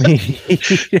 I mean, he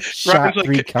just shot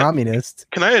three communists.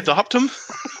 Can I adopt him?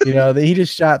 You know, he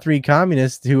just shot three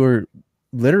communists who were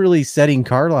literally setting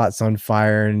car lots on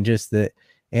fire, and just the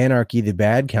anarchy, the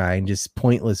bad kind, just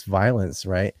pointless violence,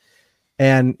 right?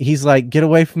 And he's like, get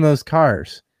away from those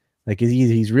cars. Like,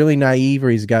 he's really naive, or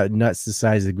he's got nuts the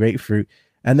size of grapefruit.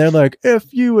 And they're like,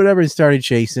 F you, whatever, and started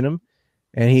chasing him.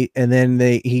 And he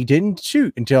didn't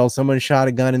shoot until someone shot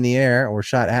a gun in the air or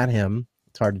shot at him.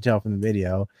 It's hard to tell from the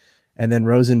video. And then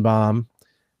Rosenbaum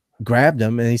grabbed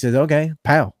him, and he says, okay,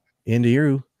 pow, into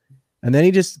you. And then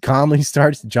he just calmly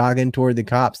starts jogging toward the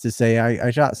cops to say,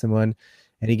 I shot someone.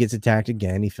 And he gets attacked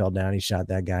again. He fell down. He shot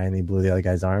that guy, and he blew the other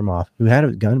guy's arm off, who had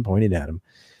a gun pointed at him.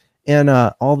 And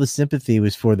all the sympathy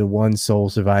was for the one sole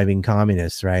surviving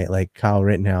communist, right? Like Kyle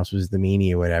Rittenhouse was the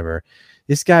meanie or whatever.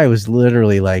 This guy was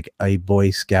literally like a Boy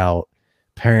Scout,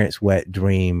 parents' wet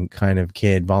dream kind of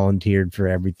kid, volunteered for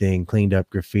everything, cleaned up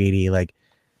graffiti. Like,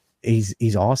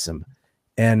 he's awesome.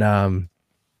 And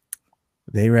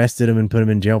they arrested him and put him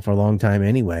in jail for a long time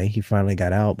anyway. He finally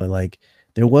got out. But like,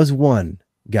 there was one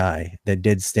guy that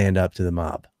did stand up to the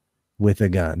mob with a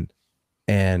gun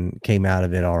and came out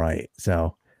of it all right.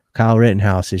 So Kyle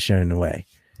Rittenhouse is showing the way,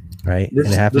 right? And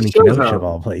it happened in Kenosha of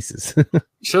all places.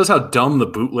 Shows how dumb the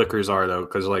bootlickers are, though,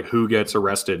 because like, who gets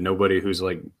arrested? Nobody who's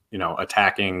like, you know,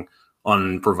 attacking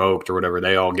unprovoked or whatever.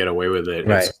 They all get away with it.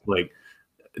 Right. It's like,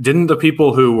 didn't the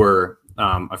people who were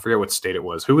I forget what state it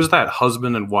was, who was that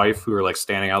husband and wife who were like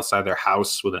standing outside their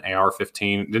house with an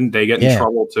AR-15? Didn't they get in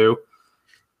trouble too?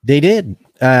 They did.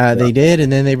 They did,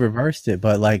 and then they reversed it.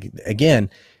 But like, again,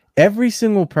 every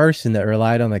single person that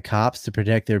relied on the cops to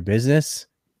protect their business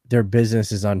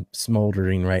is on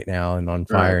smoldering right now and on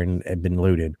fire and had been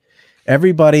looted.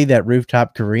 Everybody that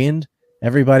rooftop Koreaned,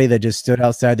 everybody that just stood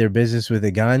outside their business with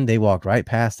a gun, they walked right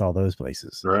past all those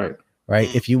places. Right.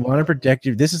 If you want to protect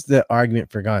your, this is the argument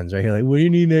for guns, right here. Like, what do you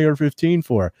need an AR-15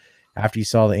 for? After you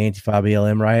saw the Antifa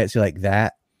BLM riots, you're like,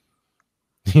 that,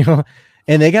 you know.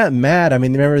 And they got mad. I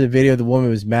mean, remember the video? The woman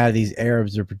was mad. These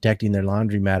Arabs are protecting their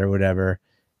laundromat or whatever.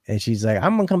 And she's like,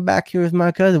 I'm going to come back here with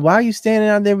my cousin. Why are you standing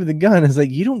out there with a gun? It's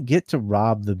like, you don't get to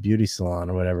rob the beauty salon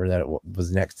or whatever that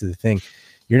was next to the thing.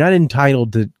 You're not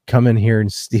entitled to come in here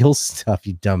and steal stuff,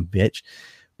 you dumb bitch.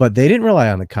 But they didn't rely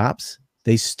on the cops.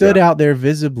 They stood out there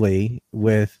visibly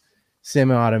with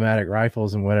semi-automatic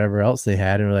rifles and whatever else they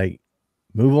had, and were like,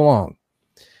 move along.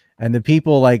 And the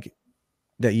people like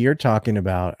that you're talking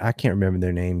about, I can't remember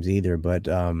their names either, but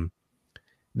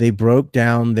they broke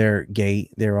down their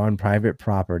gate. They're on private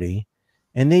property,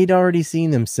 and they'd already seen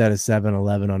them set a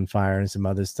 7-Eleven on fire and some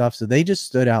other stuff. So they just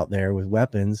stood out there with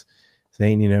weapons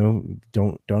saying, you know,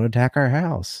 don't attack our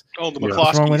house. Oh, the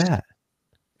What's wrong with that?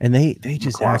 And they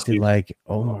just acted like,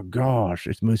 oh my gosh,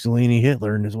 it's Mussolini,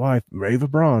 Hitler, and his wife, Eva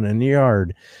Braun, in the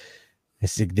yard.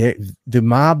 It's like the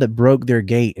mob that broke their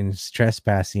gate and is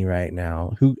trespassing right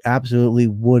now, who absolutely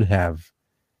would have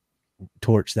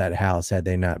torched that house had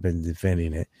they not been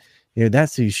defending it. You know,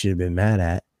 that's who you should have been mad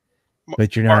at.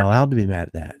 But you're not allowed to be mad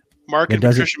at that. Mark and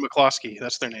Patricia McCloskey,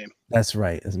 that's their name. That's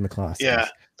right, it's McCloskey. Yeah,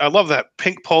 I love that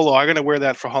pink polo. I'm gonna wear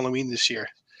that for Halloween this year.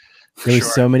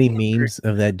 There's so many memes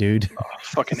of that dude. Oh,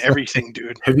 fucking everything,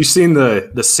 dude. Have you seen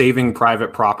the Saving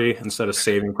Private Property instead of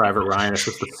Saving Private Ryan? It's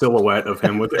just a silhouette of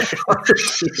him with I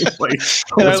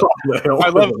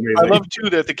love too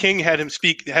that the King had them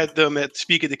speak at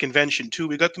the convention too.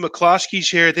 We got the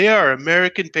McCloskeys here. They are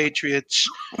American patriots.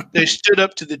 They stood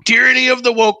up to the tyranny of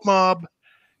the woke mob.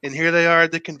 And here they are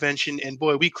at the convention, and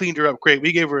boy, we cleaned her up great.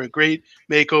 We gave her a great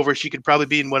makeover. She could probably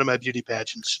be in one of my beauty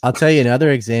pageants. I'll tell you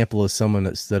another example of someone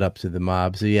that stood up to the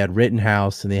mob. So you had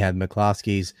Rittenhouse, and they had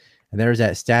McCloskey's, and there was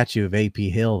that statue of AP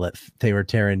Hill that they were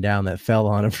tearing down that fell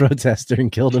on a protester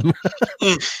and killed him.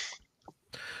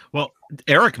 Well,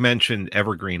 Eric mentioned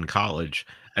Evergreen College.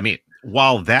 I mean,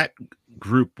 while that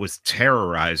group was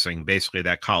terrorizing basically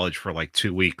that college for like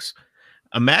 2 weeks,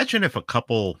 imagine if a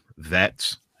couple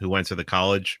vets who went to the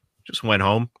college just went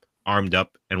home armed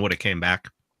up and would have came back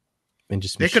and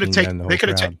just they could have taken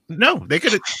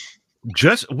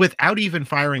just without even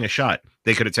firing a shot,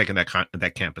 they could have taken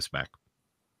that campus back.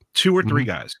 2 or 3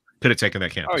 guys could have taken that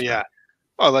campus. Oh yeah. back.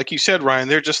 Oh, like you said, Ryan,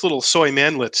 they're just little soy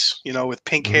manlets, with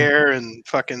pink hair and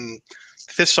fucking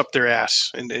fists up their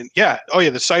ass. And yeah. Oh yeah.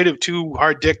 The sight of 2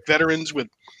 hard dick veterans with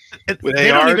they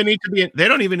don't even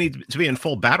need to be in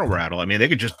full battle rattle. I mean, they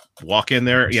could just walk in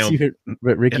there, See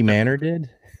what Ricky Manor did?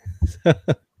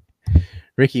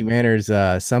 Ricky Manor's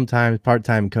sometimes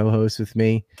part-time co-host with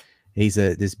me. He's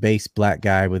this bass black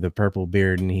guy with a purple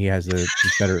beard, and he has a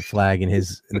Confederate flag in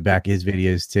the back of his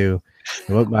videos too.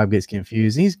 And Woke Mob gets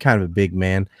confused. He's kind of a big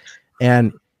man,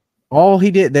 and all he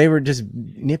did, they were just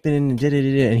nipping in and did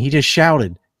it, and he just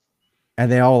shouted.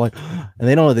 And they all and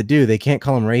they don't know what to do. They can't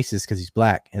call him racist because he's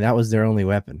black. And that was their only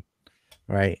weapon.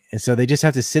 Right. And so they just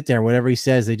have to sit there. Whatever he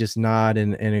says, they just nod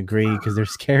and agree because they're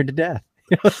scared to death.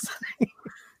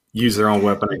 Use their own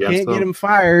weapon against can't them. get him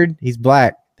fired. He's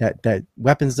black. That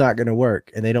weapon's not going to work.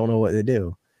 And they don't know what to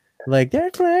do. Like, their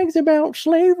flag's about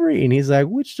slavery. And he's like,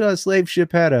 which slave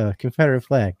ship had a Confederate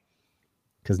flag?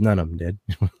 Because none of them did.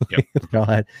 Yep. They all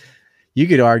had. You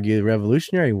could argue the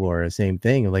Revolutionary War, the same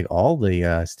thing. Like all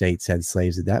the states had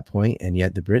slaves at that point, and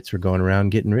yet the Brits were going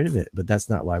around getting rid of it. But that's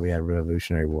not why we had a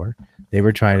Revolutionary War. They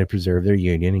were trying to preserve their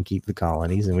union and keep the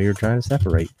colonies, and we were trying to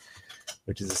separate,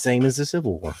 which is the same as the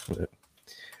Civil War.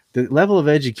 The level of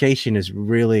education is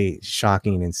really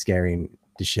shocking and scaring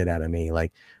the shit out of me.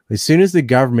 Like, as soon as the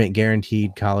government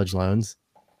guaranteed college loans,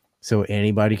 so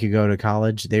anybody could go to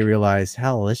college, they realized,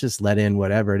 hell, let's just let in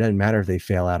whatever. It doesn't matter if they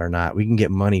fail out or not. We can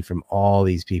get money from all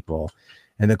these people.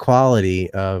 And the quality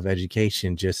of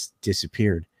education just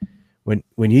disappeared. When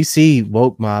you see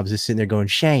woke mobs just sitting there going,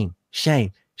 shame,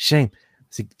 shame, shame.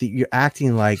 It's like you're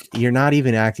acting like, you're not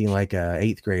even acting like a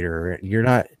 8th grader. You're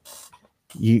not,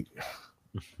 you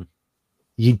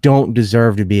don't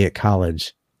deserve to be at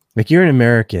college. Like, you're an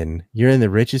American, you're in the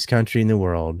richest country in the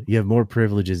world. You have more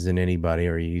privileges than anybody,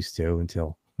 or you used to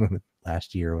until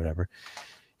last year or whatever.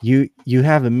 You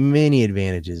have many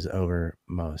advantages over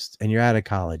most, and you're out of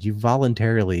college. You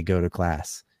voluntarily go to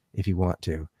class if you want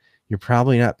to. You're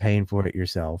probably not paying for it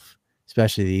yourself,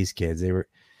 especially these kids. They were,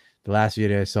 the last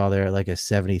video I saw, they're at like a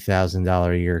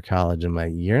 $70,000 a year college. I'm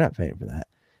like, you're not paying for that.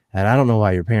 And I don't know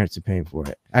why your parents are paying for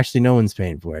it. Actually, no one's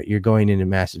paying for it. You're going into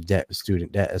massive debt with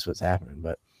student debt. That's what's happening.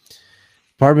 But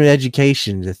Department of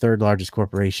Education is the 3rd largest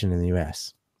corporation in the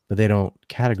U.S., but they don't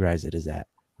categorize it as that.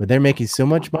 But they're making so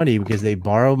much money because they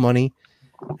borrow money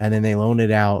and then they loan it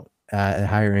out at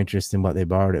higher interest than what they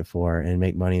borrowed it for and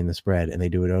make money in the spread. And they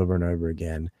do it over and over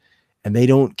again. And they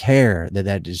don't care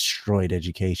that destroyed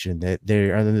education, that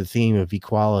they're under the theme of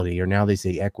equality, or now they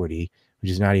say equity, which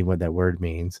is not even what that word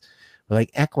means. But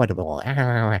like, equitable.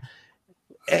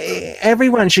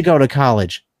 Everyone should go to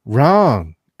college.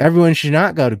 Wrong. Everyone should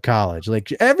not go to college.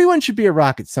 Like, everyone should be a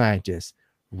rocket scientist.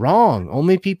 Wrong.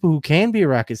 Only people who can be a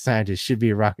rocket scientist should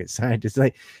be a rocket scientist.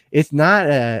 Like, it's not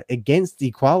against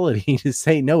equality to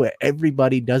say, no,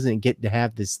 everybody doesn't get to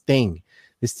have this thing.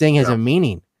 This thing has a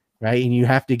meaning, right? And you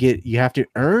have to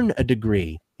earn a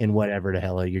degree in whatever the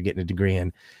hell you're getting a degree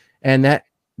in. And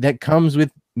that comes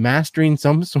with mastering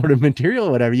some sort of material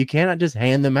or whatever. You cannot just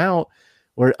hand them out,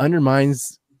 or it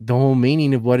undermines the whole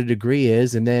meaning of what a degree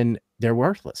is, and then they're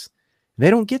worthless. They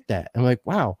don't get that. I'm like,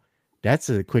 wow, that's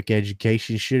a quick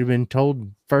education. Should have been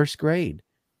told 1st grade.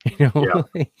 You know?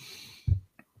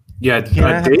 Yeah.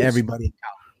 Everybody in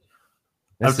college.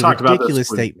 That's I've talked ridiculous about this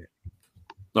statement.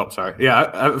 Oh, sorry.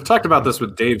 Yeah, I've talked about this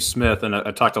with Dave Smith, and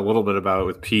I talked a little bit about it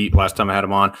with Pete last time I had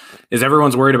him on. Is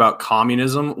everyone's worried about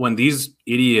communism when these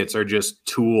idiots are just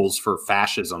tools for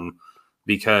fascism?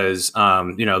 Because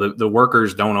the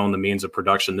workers don't own the means of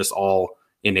production. This all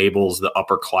enables the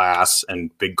upper class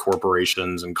and big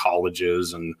corporations and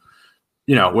colleges, and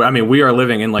we are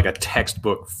living in like a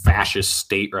textbook fascist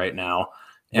state right now,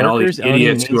 and all these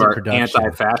idiots who are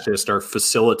anti-fascist are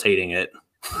facilitating it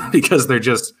because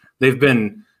they've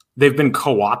been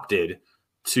co-opted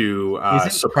to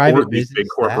support these big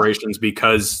corporations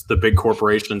because the big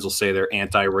corporations will say they're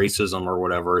anti-racism or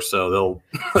whatever, so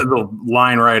they'll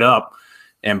line right up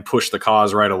and push the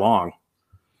cause right along.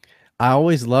 I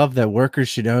always love that workers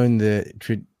should own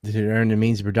should earn the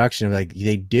means of production. Like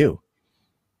they do.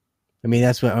 I mean,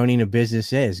 that's what owning a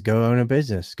business is. Go own a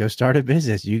business. Go start a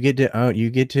business. You get to own.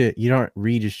 You aren't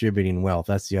redistributing wealth.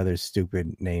 That's the other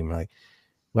stupid name. Like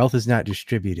wealth is not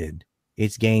distributed.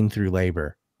 It's gained through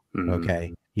labor.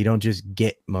 Okay. You don't just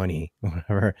get money,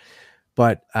 whatever.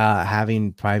 But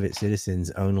having private citizens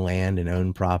own land and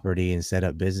own property and set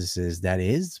up businesses, that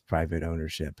is private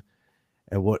ownership.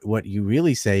 And what you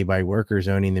really say by workers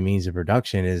owning the means of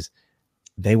production is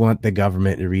they want the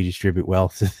government to redistribute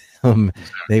wealth to them.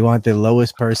 They want the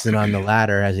lowest person on the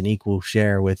ladder has an equal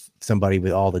share with somebody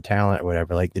with all the talent or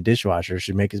whatever. Like the dishwasher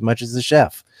should make as much as the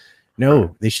chef.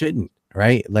 No, they shouldn't,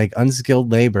 right? Like unskilled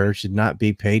labor should not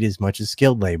be paid as much as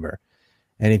skilled labor.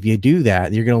 And if you do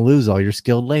that, you're going to lose all your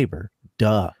skilled labor.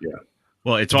 Duh. Yeah.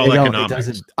 Well, it's all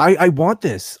economics. I want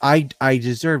this. I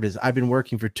deserve this. I've been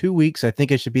working for 2 weeks. I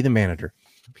think I should be the manager.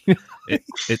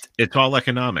 It's all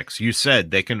economics. You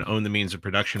said they can own the means of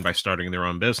production by starting their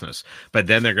own business, but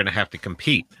then they're going to have to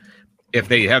compete. If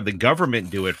they have the government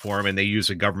do it for them and they use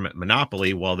a government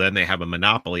monopoly, well, then they have a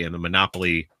monopoly, and the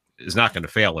monopoly is not going to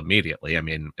fail immediately. I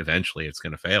mean, eventually it's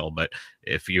going to fail, but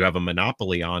if you have a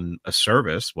monopoly on a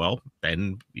service, well,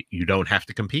 then you don't have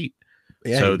to compete.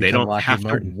 Yeah, so they don't have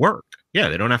to work. Yeah,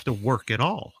 they don't have to work at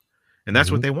all. And that's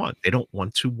what they want. They don't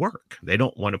want to work. They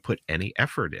don't want to put any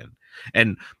effort in.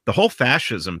 And the whole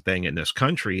fascism thing in this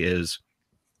country is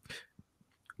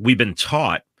we've been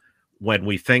taught when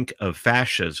we think of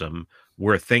fascism,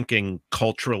 we're thinking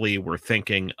culturally, we're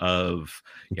thinking of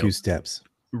goose steps.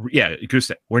 Yeah, goose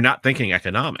step. We're not thinking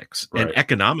economics. Right. And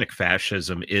economic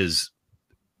fascism is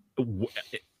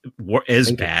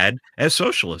as bad as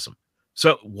socialism.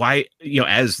 So why,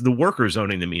 as the workers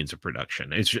owning the means of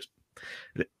production, it's just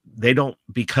they don't,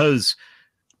 because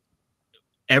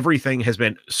everything has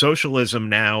been socialism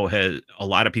now has a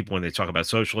lot of people, when they talk about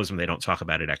socialism, they don't talk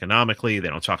about it economically. They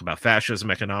don't talk about fascism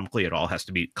economically. It all has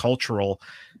to be cultural.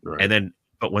 Right. And then,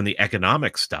 but when the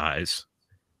economics dies,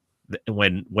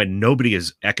 when nobody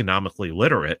is economically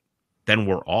literate, then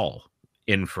we're all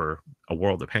in for a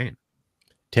world of pain.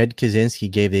 Ted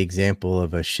Kaczynski gave the example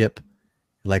of a ship.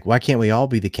 Like, why can't we all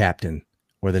be the captain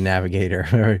or the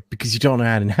navigator? Because you don't know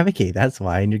how to navigate. That's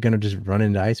why. And you're going to just run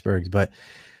into icebergs. But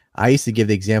I used to give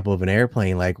the example of an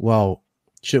airplane. Like, well,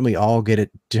 shouldn't we all get it,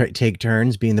 take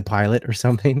turns being the pilot or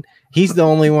something? He's the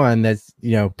only one that's,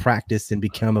 practiced and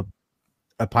become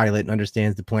a pilot and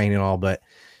understands the plane and all. But,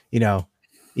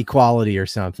 equality or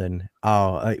something.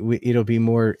 Oh, it'll be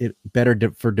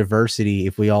better for diversity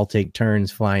if we all take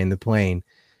turns flying the plane,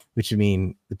 which would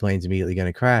mean the plane's immediately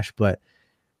going to crash. But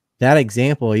that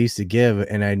example I used to give,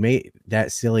 and I made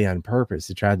that silly on purpose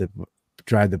to try to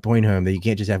drive the point home that you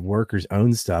can't just have workers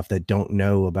own stuff that don't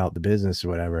know about the business or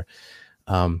whatever.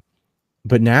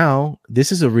 But now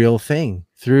this is a real thing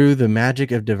through the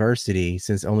magic of diversity,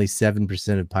 since only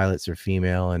 7% of pilots are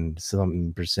female and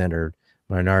some percent are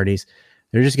minorities.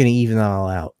 They're just going to even that all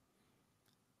out.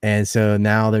 And so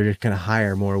now they're just going to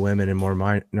hire more women and more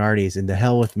minorities, and to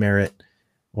hell with merit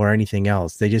or anything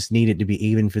else. They just need it to be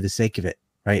even for the sake of it.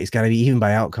 Right? It's got to be even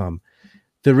by outcome.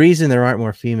 The reason there aren't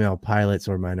more female pilots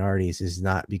or minorities is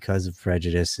not because of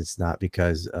prejudice. It's not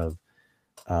because of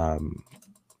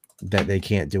that they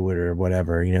can't do it or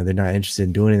whatever. They're not interested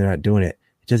in doing it. They're not doing it.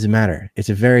 It doesn't matter. It's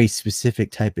a very specific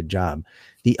type of job.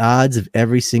 The odds of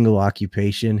every single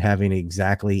occupation having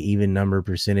exactly even number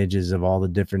percentages of all the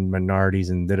different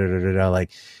minorities and like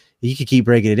you could keep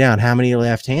breaking it down. How many are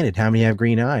left-handed? How many have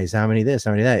green eyes? How many this?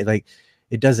 How many that? Like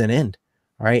it doesn't end.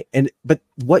 Right. But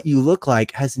what you look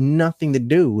like has nothing to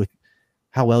do with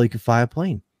how well you can fly a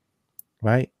plane.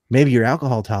 Right. Maybe your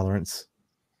alcohol tolerance,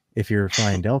 if you're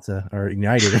flying Delta or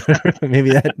United, maybe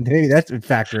that's a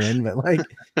factor in. But like,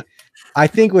 I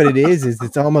think what it is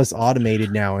it's almost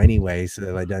automated now anyway.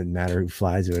 So it doesn't matter who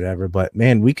flies or whatever. But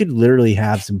man, we could literally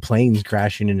have some planes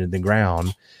crashing into the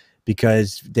ground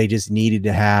because they just needed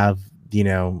to have,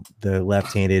 the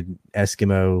left-handed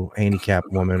Eskimo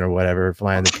handicapped woman or whatever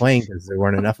flying the plane because there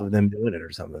weren't enough of them doing it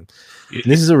or something. And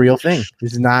this is a real thing.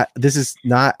 This is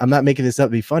not, I'm not making this up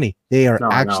to be funny. They are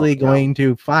actually going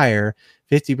to fire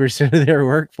 50% of their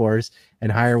workforce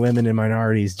and hire women and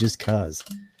minorities just cause.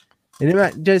 And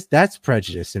that's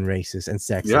prejudice and racist and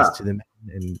sexist to them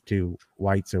and to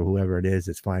whites or whoever it is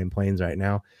that's flying planes right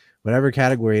now. Whatever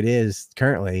category it is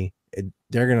currently,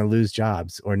 they're going to lose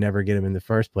jobs or never get them in the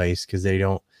first place because they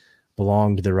don't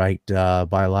belong to the right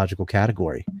biological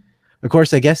category. Of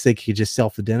course, I guess they could just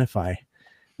self-identify.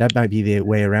 That might be the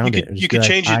way around it. You could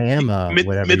change it. I am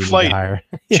mid-flight.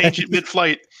 Change it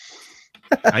mid-flight.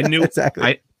 I knew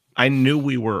exactly. I knew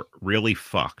we were really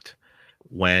fucked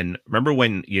remember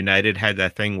when United had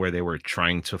that thing where they were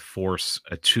trying to force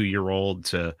a 2-year-old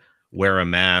to wear a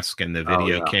mask, and the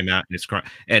video came out and it's crying.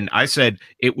 And I said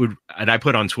it would, and I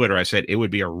put on Twitter, I said it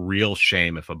would be a real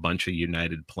shame if a bunch of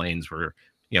United planes were,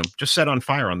 just set on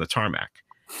fire on the tarmac.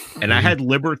 And I had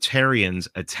libertarians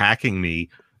attacking me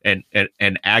and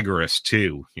agorists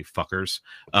too, you fuckers,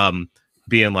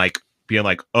 being like,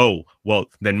 oh, well,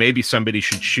 then maybe somebody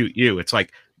should shoot you. It's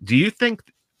like, do you think?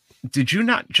 Did you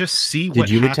not just see what Did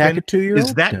you happened? attack a 2-year-old?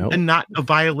 Is that No.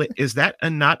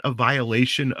 not a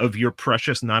violation of your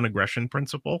precious non-aggression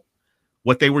principle?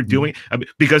 What they were doing,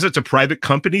 because it's a private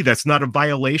company, that's not a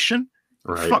violation,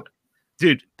 Right? Fuck,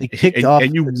 dude. They kicked off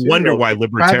and you the wonder 2-year-old. why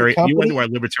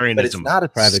libertarianism. But it's not a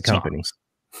private sucks. company.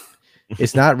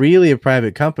 It's not really a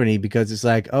private company, because it's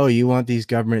like, oh, you want these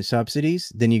government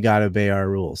subsidies? Then you got to obey our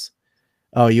rules.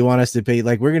 Oh, you want us to pay?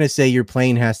 Like, we're going to say your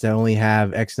plane has to only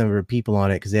have X number of people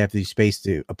on it because they have to be spaced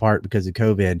apart because of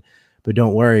COVID. But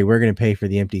don't worry, we're going to pay for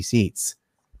the empty seats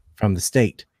from the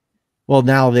state. Well,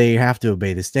 now they have to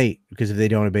obey the state, because if they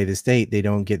don't obey the state, they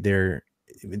don't get the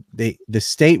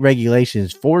state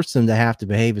regulations force them to have to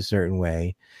behave a certain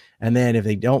way. And then if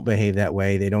they don't behave that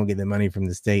way, they don't get the money from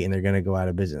the state and they're going to go out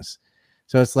of business.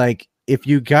 So it's like, if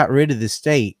you got rid of the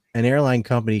state, an airline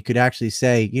company could actually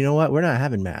say, you know what, we're not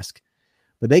having masks.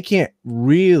 But they can't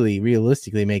really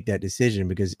realistically make that decision,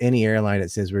 because any airline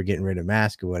that says we're getting rid of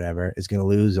masks or whatever is going to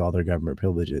lose all their government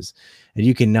privileges. And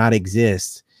you cannot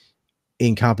exist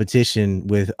in competition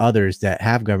with others that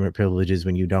have government privileges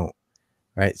when you don't.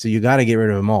 Right. So you got to get rid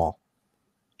of them all.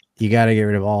 You got to get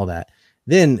rid of all that.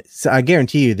 Then so I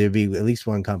guarantee you there'd be at least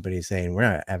one company saying we're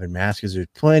not having masks, because there's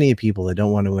plenty of people that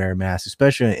don't want to wear a mask,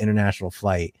 especially on an international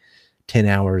flight, 10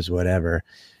 hours, whatever.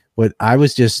 What I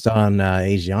was just on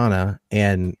Asiana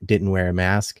and didn't wear a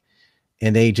mask,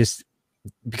 and they just,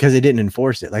 because they didn't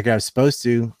enforce it like I was supposed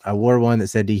to. I wore one that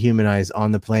said dehumanize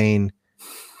on the plane,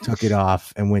 took it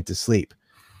off, and went to sleep.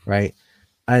 Right.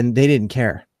 And they didn't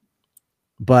care.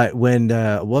 But when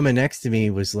the woman next to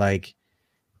me was like,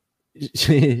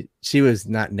 she was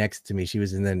not next to me, she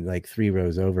was in then like 3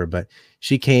 rows over, but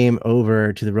she came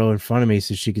over to the row in front of me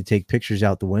so she could take pictures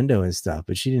out the window and stuff,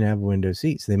 but she didn't have a window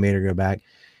seat, so they made her go back.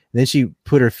 Then she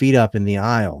put her feet up in the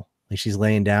aisle, like she's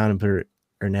laying down, and put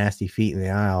her nasty feet in the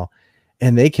aisle,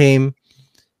 and they came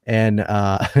and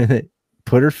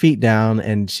put her feet down,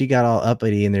 and she got all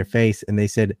uppity in their face, and they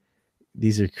said,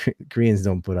 these are Koreans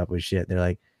don't put up with shit. They're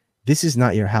like, this is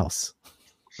not your house.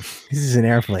 This is an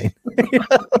airplane.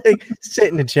 Like,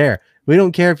 sit in a chair. We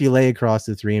don't care if you lay across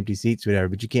the 3 empty seats, whatever,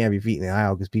 but you can't have your feet in the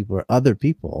aisle because other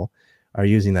people are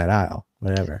using that aisle,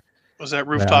 whatever. Was that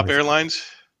Rooftop Airlines?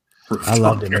 I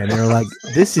loved it, man. They were like,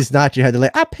 this is not your head. They're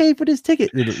like, I paid for this ticket.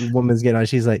 The woman's getting on.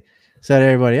 She's like, so did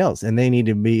everybody else. And they need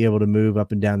to be able to move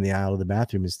up and down the aisle of the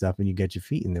bathroom and stuff, and you get your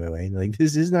feet in the way. And like,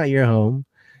 this is not your home.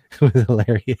 It was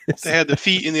hilarious. They had the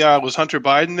feet in the aisle. Was Hunter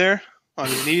Biden there on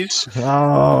his knees?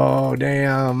 Oh,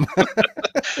 damn.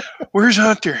 Where's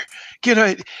Hunter?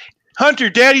 Hunter,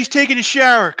 Daddy's taking a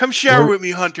shower. Come shower with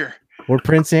me, Hunter. Or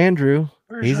Prince Andrew.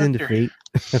 Where's He's Hunter? into feet,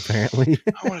 apparently.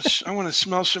 I want to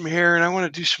smell some hair, and I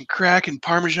want to do some crack and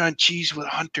Parmesan cheese with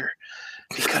Hunter.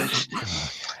 Because,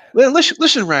 well,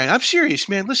 listen, Ryan. I'm serious,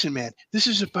 man. Listen, man. This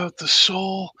is about the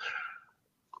soul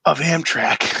of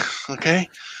Amtrak. Okay,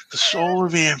 the soul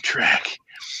of Amtrak.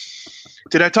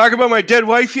 Did I talk about my dead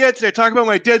wife yet? Did I talk about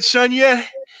my dead son yet?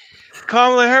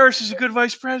 Kamala Harris is a good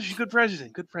vice president. She's a good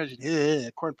president. Good president. Yeah,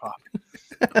 corn pop.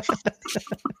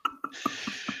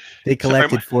 They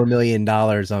collected $4 million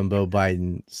on Beau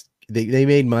Biden. They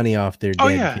made money off their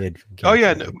dead kid. Oh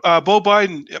yeah, Beau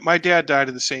Biden. My dad died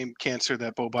of the same cancer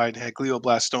that Beau Biden had,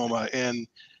 glioblastoma, and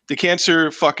the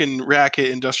cancer fucking racket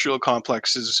industrial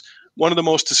complex is one of the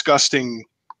most disgusting,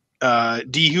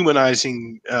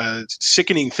 dehumanizing,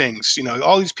 sickening things. You know,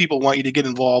 all these people want you to get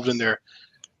involved in their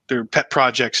pet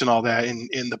projects and all that, and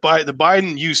the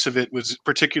Biden use of it was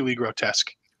particularly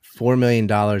grotesque. $4 million,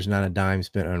 not a dime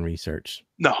spent on research.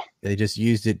 No, they just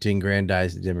used it to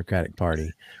aggrandize the Democratic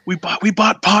Party. We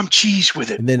bought palm cheese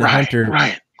with it. And then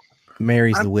Hunter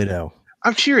marries the widow.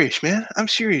 I'm serious, man. I'm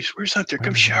serious. Where's Hunter?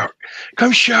 Come shower.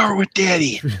 Come shower with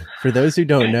Daddy. For those who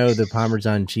don't know, the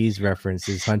Parmesan cheese reference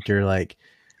is Hunter like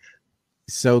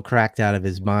so cracked out of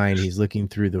his mind. He's looking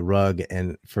through the rug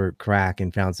and for crack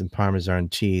and found some Parmesan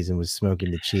cheese and was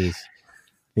smoking the cheese.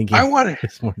 I wanted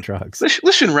more drugs.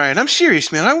 Listen, Ryan, I'm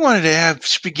serious, man. I wanted to have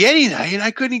spaghetti night, and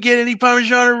I couldn't get any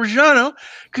Parmesan or Reggiano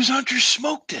because Hunter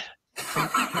smoked it.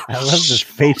 I love the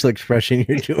facial expression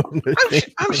you're doing.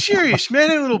 I'm serious, man.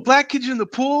 There are little black kids in the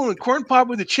pool and a corn pop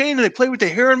with a chain, and they play with the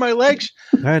hair on my legs.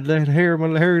 I had that hair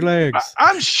on my hairy legs.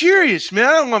 I'm serious, man.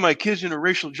 I don't want my kids in a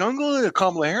racial jungle and a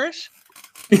Kamala Harris.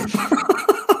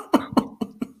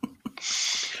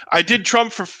 I did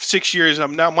Trump for 6 years.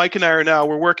 Mike and I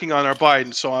we're working on our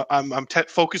Biden. So I'm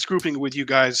focus grouping with you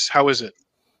guys. How is it?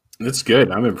 It's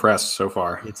good. I'm impressed so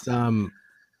far.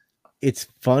 It's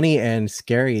funny and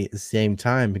scary at the same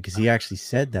time because he actually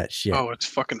said that shit. Oh, it's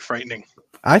fucking frightening.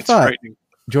 I thought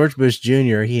George Bush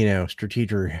Jr.,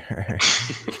 strategic.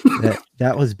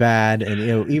 that was bad.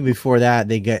 And even before that,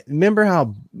 remember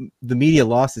how the media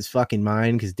lost his fucking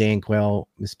mind because Dan Quayle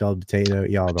misspelled potato.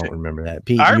 Y'all don't remember that.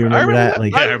 Pete, you remember that?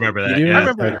 Yeah, I remember that. Yeah. I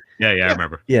remember. Yeah, I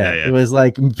remember. Yeah, it was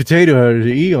like potato had an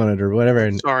E on it or whatever.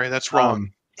 And sorry, that's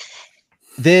wrong.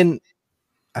 Then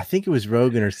I think it was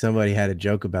Rogan or somebody had a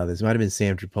joke about this. It might have been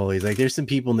Sam Tripoli. He's like, there's some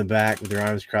people in the back with their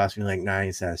arms crossed being like, nah, I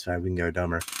ain't satisfied. We can go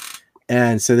dumber.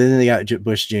 And so then they got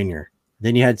Bush Jr.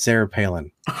 Then you had Sarah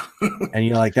Palin. And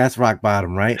you're like, that's rock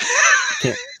bottom, right?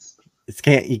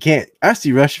 You can't. I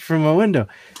see Russia from my window.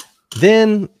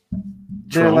 Then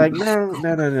they're like,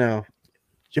 no.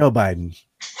 Joe Biden.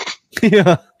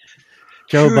 Yeah.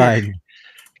 Joe Biden.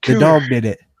 The dog did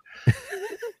it.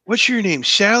 What's your name?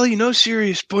 Sally? No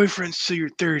serious boyfriends till you're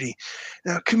 30.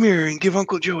 Now come here and give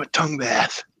Uncle Joe a tongue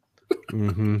bath.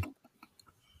 Mm-hmm.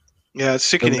 Yeah, it's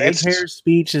sickening. The hair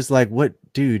speech is like, what,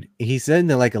 dude? He's in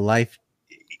like a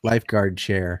lifeguard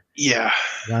chair. Yeah.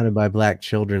 Surrounded by black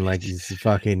children like he's the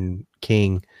fucking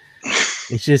king.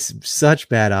 It's just such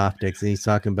bad optics. And he's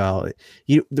talking about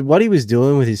what he was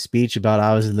doing with his speech about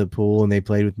I was in the pool and they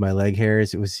played with my leg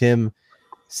hairs. It was him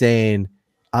saying,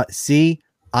 see,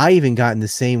 I even got in the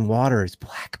same water as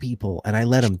black people and I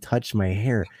let him touch my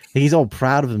hair. He's all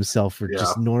proud of himself for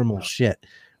just normal shit.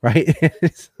 Right.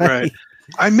 Right.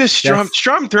 I miss Strom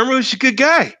Thurmond was a good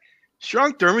guy.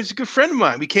 Strom Thurmond's a good friend of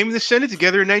mine. We came in the Senate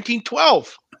together in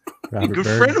 1912. A good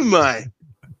friend of mine.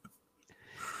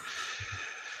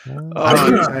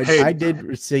 I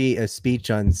did see a speech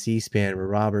on C-SPAN where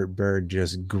Robert Byrd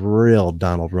just grilled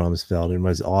Donald Rumsfeld and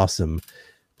was awesome.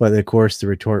 But of course, the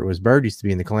retort was Byrd used to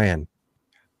be in the Klan,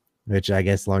 which I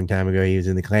guess a long time ago he was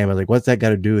in the Klan. I was like, what's that got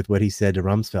to do with what he said to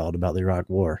Rumsfeld about the Iraq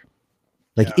War?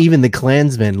 Like even the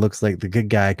Klansman looks like the good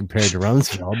guy compared to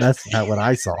Rumsfeld. That's not what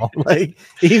I saw. Like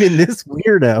even this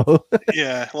weirdo,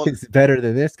 is better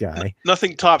than this guy.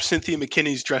 Nothing tops Cynthia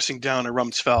McKinney's dressing down at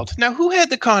Rumsfeld. Now, who had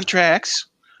the contracts?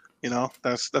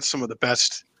 That's some of the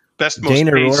best.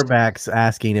 Dana Rohrabacher's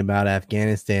asking about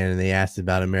Afghanistan, and they asked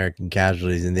about American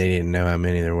casualties, and they didn't know how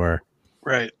many there were.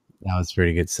 Right. That was a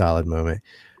pretty good, solid moment.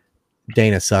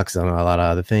 Dana sucks on a lot of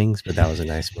other things, but that was a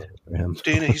nice moment for him.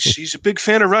 Dana, he's a big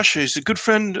fan of Russia. He's a good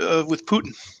friend with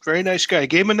Putin. Very nice guy.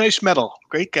 Gave him a nice medal.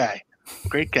 Great guy.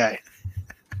 Great guy.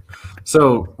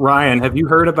 So, Ryan, have you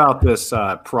heard about this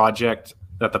project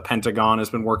that the Pentagon has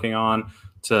been working on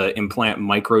to implant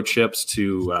microchips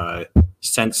to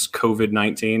sense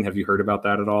COVID-19? Have you heard about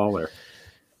that at all? Or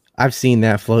I've seen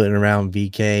that floating around,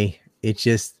 VK. It's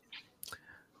just,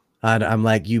 I'm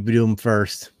like, you do them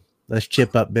first. Let's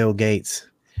chip up Bill Gates,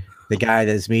 the guy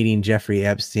that's meeting Jeffrey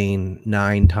Epstein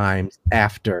 9 times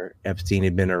after Epstein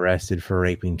had been arrested for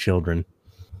raping children.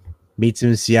 Meets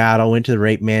him in Seattle, went to the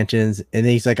rape mansions, and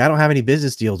then he's like, I don't have any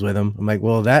business deals with him. I'm like,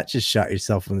 well, that just shot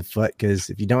yourself in the foot, because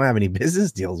if you don't have any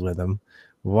business deals with him,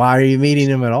 why are you meeting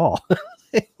him at all?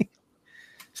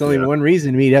 It's only one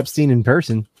reason to meet Epstein in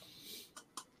person.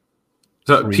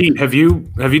 So, Pete, have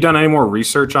you done any more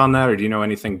research on that, or do you know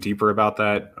anything deeper about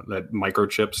that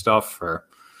microchip stuff? Or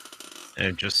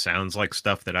it just sounds like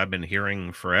stuff that I've been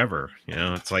hearing forever.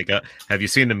 It's like, have you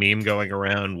seen the meme going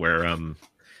around where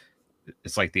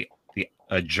it's like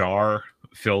a jar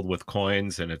filled with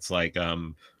coins, and it's like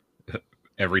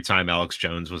every time Alex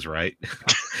Jones was right.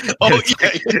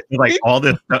 Like all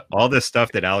this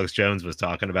stuff that Alex Jones was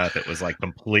talking about that was like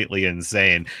completely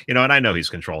insane, and I know he's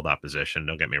controlled opposition,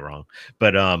 don't get me wrong,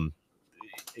 but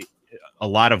a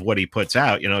lot of what he puts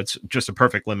out, it's just a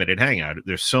perfect limited hangout.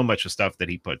 There's so much of stuff that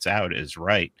he puts out is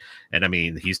right. And I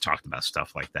mean, he's talked about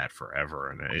stuff like that forever.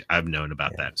 And I've known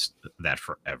about that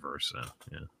forever. So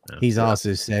he's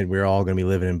also said we're all going to be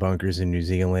living in bunkers in New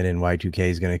Zealand and Y2K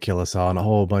is going to kill us all, and a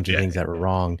whole bunch of things that were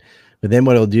wrong. But then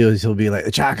what he'll do is he'll be like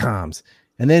the Chacoms.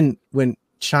 And then when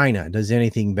China does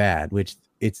anything bad, which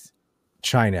it's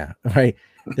China, right?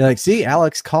 They're like, see,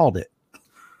 Alex called it.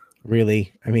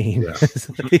 Really? I mean, because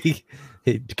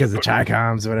the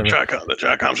Chicoms or whatever. The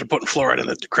Chicoms are putting fluoride in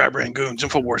the crab rangoons.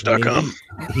 Infowars.com.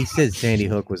 He said Sandy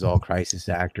Hook was all crisis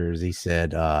actors. He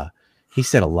said a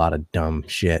lot of dumb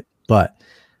shit. But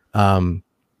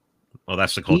Well,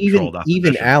 that's the controlled opposition.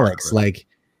 Even Alex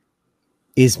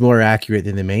is more accurate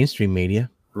than the mainstream media.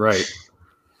 Right.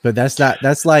 But that's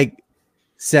like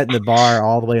setting the bar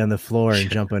all the way on the floor and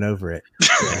jumping over it.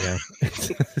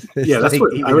 Yeah, that's like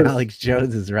what even Alex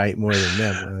Jones is right more than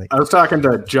them. I was talking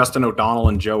to Justin O'Donnell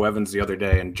and Joe Evans the other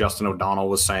day, and Justin O'Donnell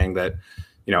was saying that,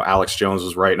 Alex Jones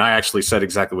was right. And I actually said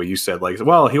exactly what you said. Like,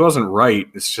 well, he wasn't right.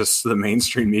 It's just the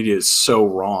mainstream media is so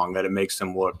wrong that it makes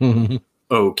him look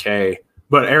okay.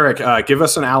 But Eric, give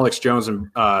us an Alex Jones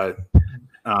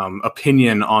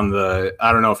opinion on the,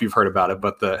 I don't know if you've heard about it,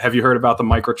 but have you heard about the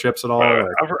microchips at all?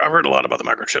 I've heard a lot about the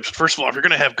microchips. First of all, if you're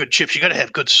going to have good chips, you got to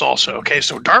have good salsa. Okay,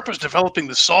 so DARPA's developing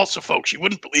the salsa, folks. You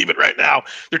wouldn't believe it right now.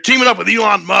 They're teaming up with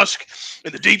Elon Musk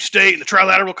and the Deep State and the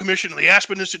Trilateral Commission and the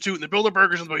Aspen Institute and the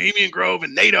Bilderbergers and the Bohemian Grove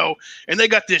and NATO, and they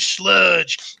got this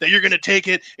sludge that you're going to take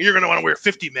it and you're going to want to wear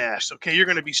 50 masks. Okay, you're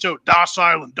going to be so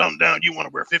docile and dumbed down, you want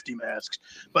to wear 50 masks.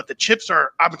 But the chips I've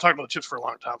been talking about the chips for a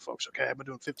long time, folks. Okay, I've been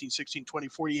doing 15, 16, 20,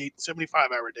 48,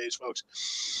 75-hour days, folks.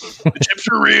 The chips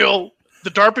are real. The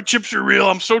DARPA chips are real.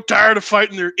 I'm so tired of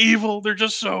fighting. They're evil. They're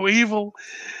just so evil.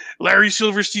 Larry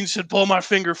Silverstein said, pull my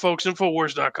finger, folks.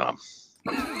 Infowars.com.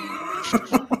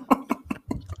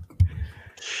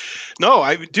 No,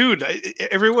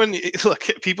 everyone, look,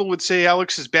 people would say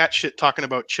Alex is batshit talking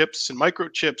about chips and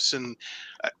microchips, and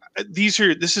this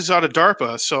is out of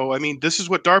DARPA. So, I mean, this is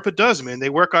what DARPA does, man.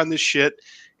 They work on this shit.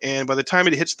 And by the time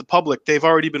it hits the public, they've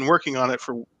already been working on it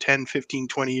for 10, 15,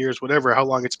 20 years, whatever, how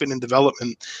long it's been in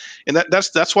development. And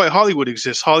that's why Hollywood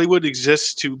exists. Hollywood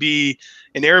exists to be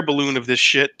an air balloon of this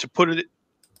shit, to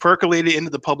percolate it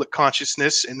into the public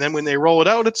consciousness. And then when they roll it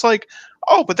out, it's like,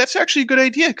 oh, but that's actually a good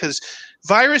idea because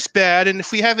virus bad. And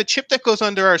if we have a chip that goes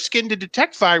under our skin to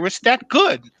detect virus, that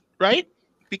good, right?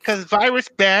 Because virus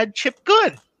bad, chip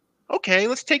good. Okay,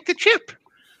 let's take the chip.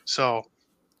 So,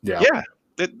 yeah.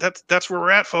 That's where we're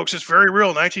at, folks. It's very real.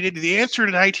 1980. The answer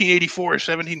to 1984 is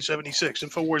 1776.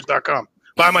 Infowars.com.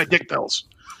 Buy my dick pills.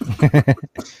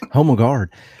 Oh my God.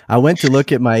 I went to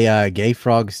look at my Gay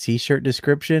Frogs t-shirt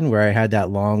description where I had that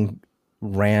long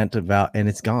rant about, and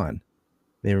it's gone.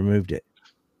 They removed it.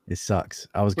 It sucks.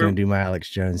 I was going to do my Alex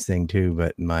Jones thing too,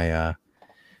 but my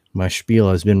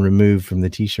spiel has been removed from the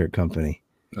t-shirt company.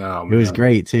 Oh, it was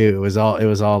great too. It was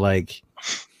all like,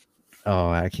 oh,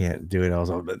 I can't do it. I was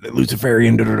all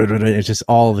Luciferian. It's just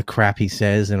all the crap he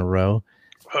says in a row.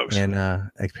 Folks. And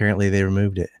apparently they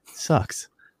removed it. Sucks.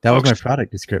 That was my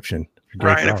product description.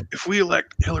 Ryan, if we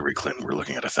elect Hillary Clinton, we're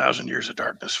looking at 1,000 years of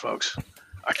darkness, folks.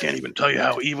 I can't even tell you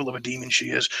how evil of a demon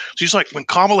she is. She's like when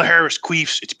Kamala Harris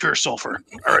queefs, it's pure sulfur.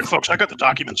 All right, folks, I got the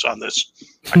documents on this.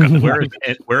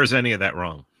 Where is any of that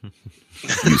wrong?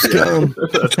 You scum.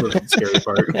 That's the scary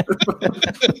part.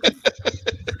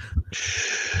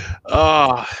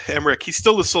 Emmerich, he's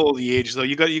still the soul of the age, though.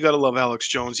 You got to love Alex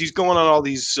Jones. He's going on all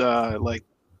these like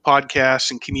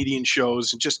podcasts and comedian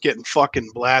shows and just getting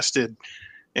fucking blasted,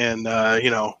 and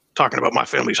talking about my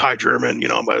family's high German.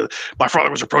 My father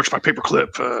was approached by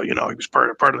paperclip. He was part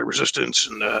of the resistance,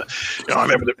 and I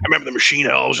remember the machine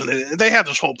elves, and they had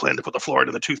this whole plan to put the fluoride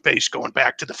in the toothpaste going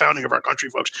back to the founding of our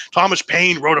country, folks. Thomas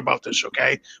Paine wrote about this,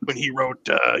 okay, when he wrote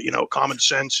Common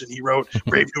Sense, and he wrote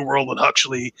Brave New World with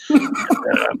Huxley.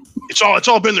 It's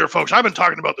all been there, folks. I've been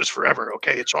talking about this forever.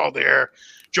 Okay, it's all there.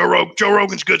 Joe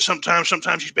Rogan's good sometimes.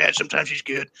 Sometimes he's bad. Sometimes he's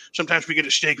good. Sometimes we get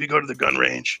a steak. We go to the gun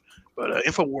range. But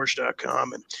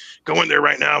Infowars.com, and go in there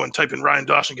right now and type in Ryan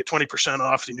Dawson, get 20%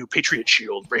 off the new Patriot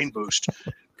Shield Brain Boost,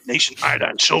 Nascent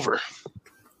Iodine Silver.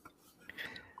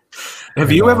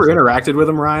 Have you ever interacted with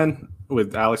him, Ryan,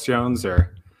 with Alex Jones,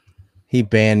 or? He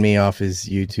banned me off his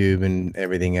YouTube and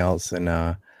everything else,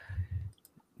 and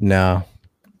no.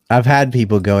 I've had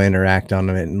people go interact on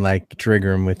it and like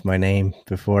trigger him with my name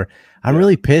before. I'm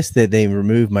really pissed that they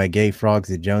removed my Gay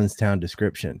Frogs at Jonestown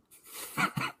description.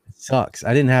 Sucks.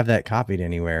 I didn't have that copied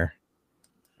anywhere.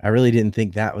 I really didn't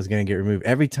think that was going to get removed.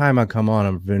 Every time I come on,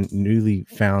 I've been newly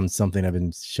found something I've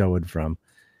been showed from.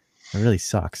 It really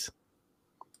sucks.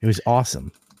 It was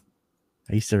awesome.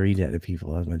 I used to read that to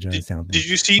people. That was my Jonestown thing. Did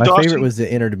you see my Dawson? favorite was the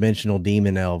interdimensional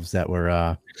demon elves that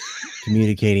were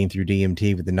communicating through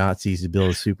DMT with the Nazis to build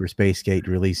a super space gate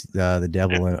to release the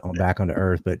devil back onto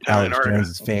Earth. But Alex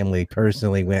Jones's family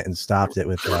personally went and stopped it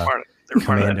with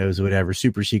commandos or whatever,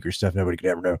 super secret stuff nobody could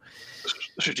ever know.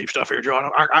 This is deep stuff here, John.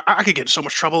 I could get in so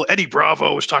much trouble. Eddie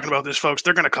Bravo was talking about this, folks.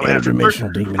 They're going to come after first.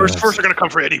 They're going to come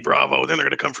for Eddie Bravo, then they're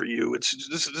going to come for you.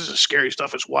 This is scary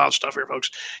stuff. It's wild stuff here,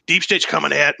 folks. Deep State's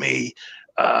coming at me.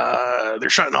 They're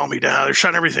shutting all me down. They're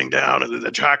shutting everything down. And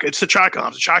it's the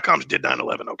Chi-Coms. The Chi-Coms did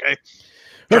 9/11. Okay,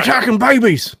 they're attacking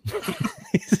babies.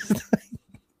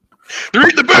 They're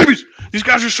eating the babies. These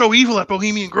guys are so evil at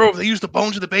Bohemian Grove. They use the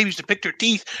bones of the babies to pick their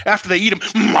teeth after they eat them.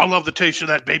 I love the taste of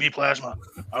that baby plasma.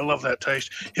 I love that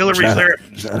taste. Hillary's there.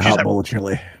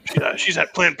 She's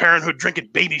at Planned Parenthood drinking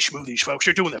baby smoothies, folks.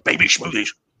 They're doing the baby smoothies.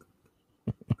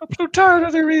 I'm so tired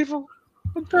of their evil.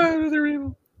 I'm tired of their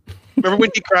evil. Remember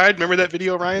when he cried? Remember that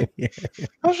video, Ryan? Yeah.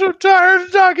 I'm so tired of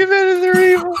documenting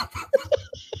their evil.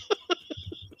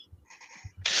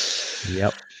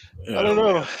 Yep. I don't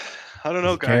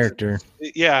know, guys. Character.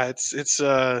 Yeah, it's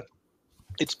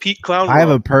Pete Clown. I have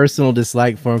a personal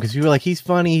dislike for him because people are like, he's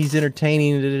funny, he's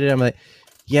entertaining. I'm like,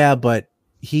 yeah, but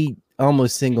he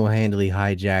almost single-handedly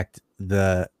hijacked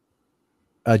the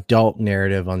adult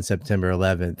narrative on September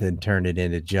 11th and turned it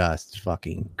into just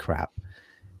fucking crap.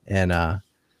 And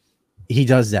he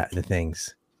does that to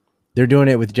things. They're doing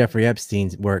it with Jeffrey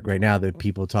Epstein's work right now that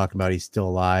people talk about. He's still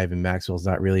alive and Maxwell's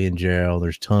not really in jail.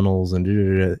 There's tunnels and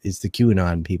it's the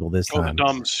QAnon people this time. The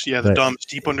dumbs. Yeah, the dumbs.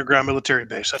 Deep underground military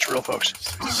base. That's real, folks.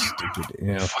 Stupid,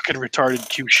 you know. Fucking retarded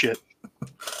Q shit.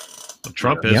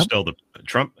 Trump is still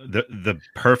the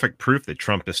perfect proof that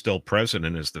Trump is still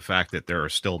president is the fact that there are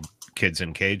still kids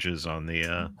in cages on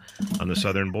the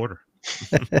southern border.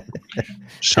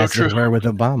 So That's true. Where with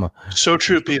Obama. So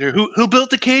true, Peter. Who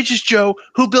built the cages, Joe?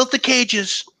 Who built the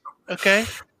cages? Okay.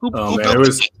 Who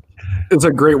built it's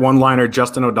a great one-liner.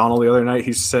 Justin O'Donnell the other night,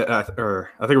 he said,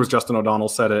 or I think it was Justin O'Donnell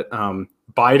said it.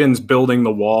 Biden's building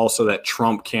the wall so that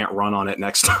Trump can't run on it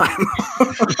next time.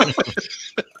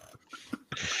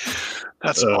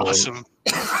 That's awesome.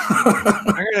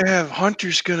 We're gonna have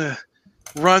Hunter's gonna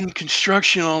run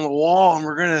construction on the wall, and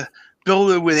we're gonna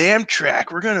build it with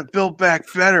Amtrak. We're gonna build back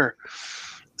better,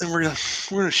 and we're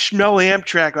gonna smell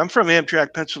Amtrak. I'm from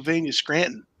Amtrak, Pennsylvania,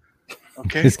 Scranton.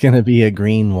 Okay, it's gonna be a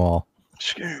green wall.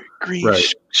 Green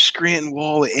Scranton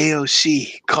wall with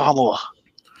AOC, Kamala.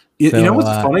 You know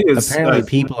what's funny is apparently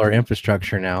people are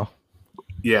infrastructure now.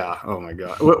 Yeah. Oh my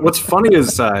God. What's funny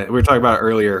is we were talking about it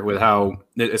earlier with how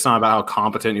it's not about how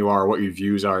competent you are or what your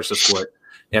views are. It's just what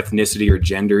ethnicity or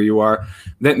gender you are.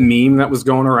 That meme that was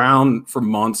going around for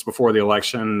months before the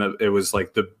election, it was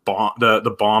like the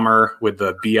bomber with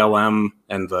the BLM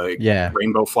and the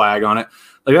rainbow flag on it.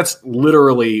 Like that's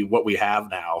literally what we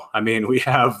have now. I mean, we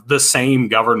have the same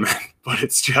government, but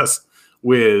it's just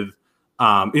with,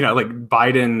 like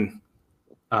Biden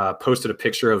posted a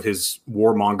picture of his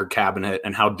warmonger cabinet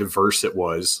and how diverse it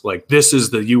was. Like, this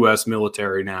is the U.S.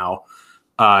 military now.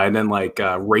 And then like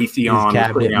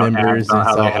Raytheon putting out ads about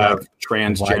how they have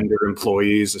transgender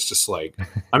employees. It's just like,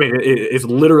 I mean, it's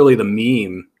literally the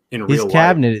meme in real life. His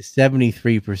cabinet is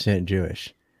 73%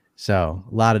 Jewish. So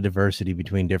a lot of diversity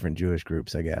between different Jewish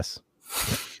groups, I guess.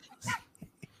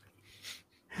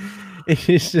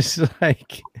 It's just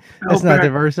like, that's not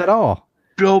diverse at all.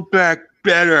 Build back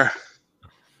better.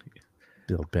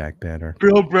 Build back better.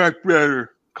 Build back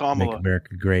better. Kamala. Make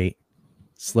America great.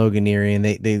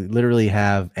 Sloganeering. They literally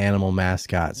have animal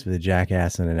mascots with a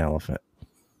jackass and an elephant.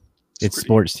 It's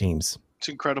sports teams. It's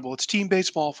incredible. It's team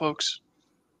baseball, folks.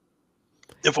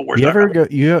 You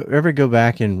ever go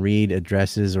back and read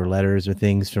addresses or letters or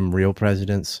things from real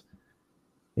presidents?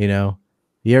 You know,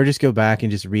 you ever just go back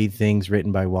and just read things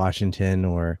written by Washington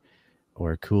or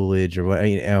Coolidge or what?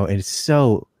 You know, it's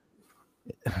so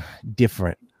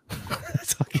different.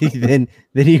 then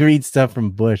you read stuff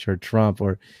from Bush or Trump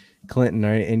or Clinton,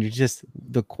 and you're just,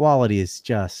 the quality is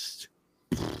just,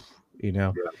 you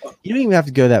know, you don't even have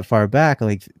to go that far back.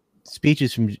 Like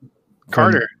speeches from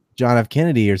Carter, John F.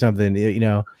 Kennedy or something, you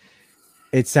know,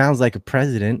 it sounds like a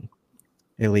president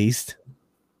at least,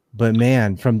 but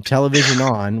man, from television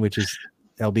on, which is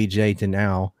LBJ to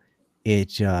now, it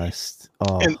just,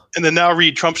 and then now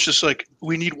read Trump's just like,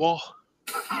 we need wall.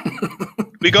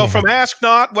 We go from ask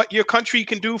not what your country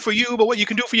can do for you, but what you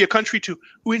can do for your country to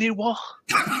we need wall.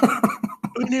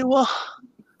 We need wall.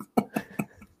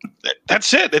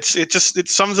 That's it. It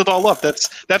sums it all up.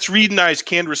 That's Reed and I's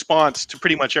canned response to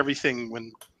pretty much everything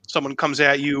when someone comes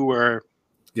at you or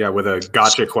with a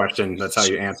gotcha question. That's how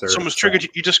you answer. Someone's triggered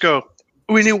you just go,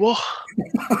 we need wall.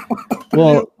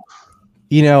 Well,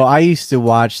 you know, I used to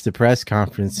watch the press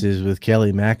conferences with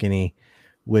Kelly McEnany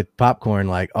with popcorn,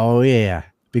 like, oh yeah,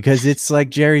 because it's like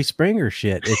Jerry Springer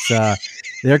shit. It's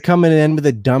they're coming in with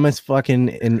the dumbest fucking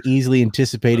and easily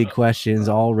anticipated questions,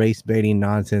 all race baiting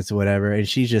nonsense or whatever, and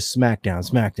she's just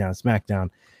smackdown.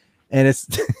 And it's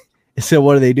so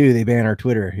what do? They ban our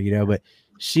Twitter, you know, but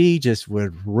she just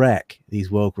would wreck these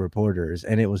woke reporters,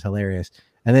 and it was hilarious.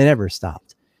 And they never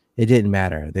stopped. It didn't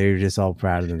matter. They were just all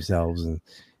proud of themselves and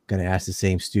gonna ask the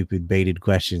same stupid baited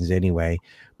questions anyway.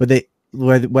 But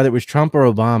whether it was Trump or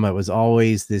Obama, it was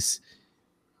always this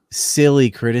silly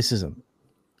criticism.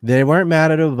 They weren't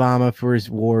mad at Obama for his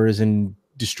wars and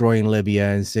destroying Libya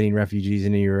and sending refugees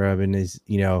into Europe and his,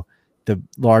 you know, the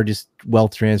largest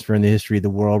wealth transfer in the history of the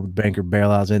world with banker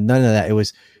bailouts and none of that. It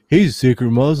was, he's a secret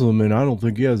Muslim and I don't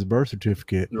think he has a birth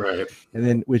certificate. Right. And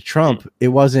then with Trump, it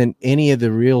wasn't any of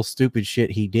the real stupid shit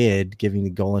he did, giving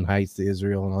the Golan Heights to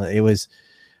Israel and all that. It was,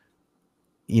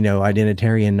 you know,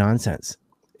 identitarian nonsense.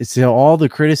 So all the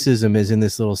criticism is in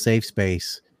this little safe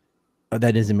space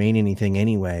that doesn't mean anything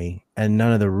anyway, and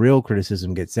none of the real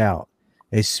criticism gets out,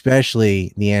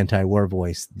 especially the anti-war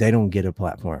voice. They don't get a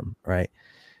platform, right?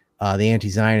 The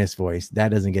anti-Zionist voice, that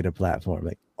doesn't get a platform.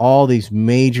 Like all these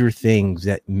major things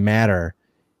that matter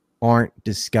aren't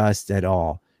discussed at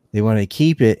all. They want to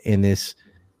keep it in this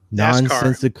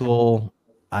nonsensical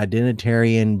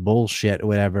identitarian bullshit or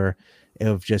whatever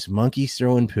of just monkeys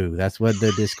throwing poo. That's what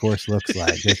the discourse looks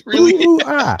like. Just, Really? ooh,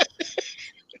 ah.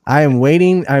 I'm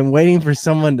waiting for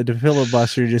someone to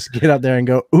filibuster, just get up there and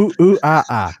go ooh ooh ah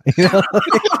ah. You know,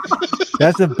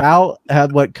 that's about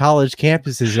what college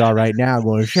campuses are right now.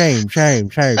 Going shame,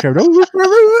 shame, shame, shame.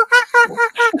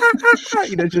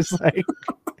 You know, just like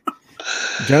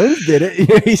Jones did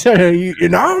it. He said, "You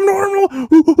know, I'm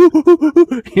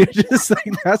normal." You're just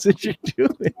like that's what you're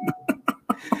doing.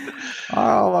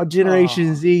 Oh,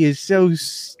 Generation Z is so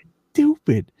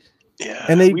stupid. Yeah,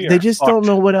 and they just don't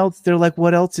know what else. They're like,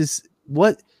 what else is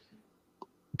what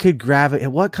could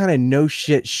gravitate? What kind of no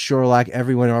shit Sherlock?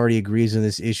 Everyone already agrees on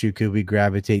this issue. Could we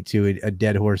gravitate to a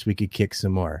dead horse? We could kick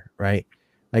some more, right?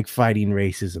 Like fighting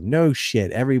racism. No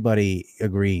shit. Everybody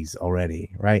agrees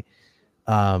already, right?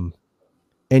 And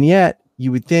yet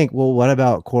you would think, well, what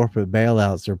about corporate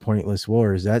bailouts or pointless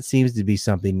wars? That seems to be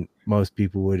something most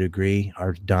people would agree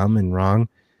are dumb and wrong.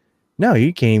 No,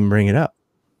 you can't even bring it up.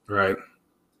 Right.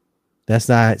 That's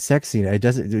not sexy. It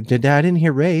doesn't. I didn't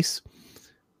hear race.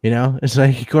 You know, it's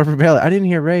like corporate bailout. I didn't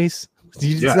hear race.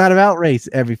 It's not about race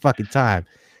every fucking time.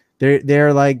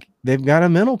 They're like they've got a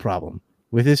mental problem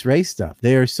with this race stuff.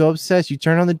 They are so obsessed. You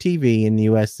turn on the TV in the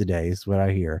U.S. today, is what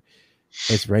I hear.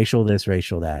 It's racial this,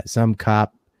 racial that. Some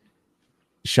cop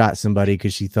shot somebody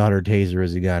because she thought her taser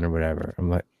was a gun or whatever. I'm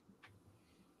like,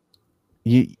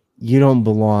 you don't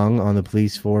belong on the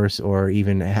police force or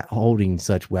even holding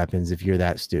such weapons if you're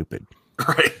that stupid.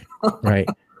 Right. Right.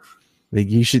 Like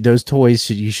you shouldn't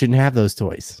have those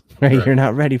toys. Right. You're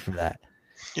not ready for that.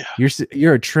 Yeah.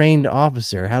 You're a trained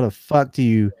officer. How the fuck do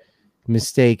you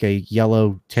mistake a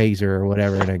yellow taser or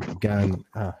whatever and a gun?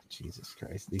 Oh, Jesus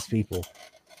Christ. These people.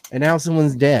 And now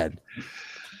someone's dead.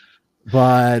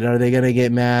 But are they going to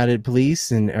get mad at police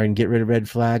and get rid of red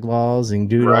flag laws and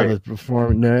do all the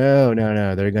perform? No.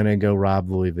 They're going to go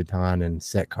rob Louis Vuitton and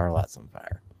set car lots on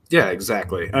fire. Yeah,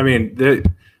 exactly. I mean,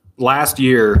 last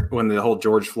year when the whole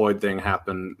George Floyd thing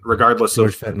happened, regardless of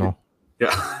fentanyl.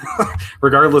 Yeah,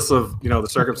 regardless of, you know, the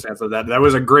circumstance of that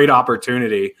was a great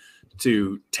opportunity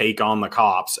to take on the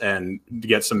cops and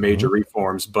get some major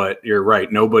reforms. But you're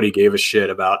right. Nobody gave a shit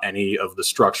about any of the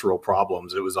structural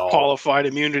problems. It was all qualified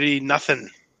immunity. Nothing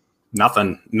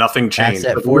changed.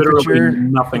 Asset Literally forfeiture.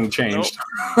 nothing changed.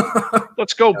 Nope.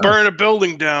 Let's go burn a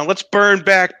building down. Let's burn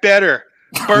back better.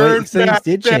 Burn back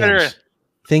better. Change.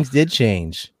 Things did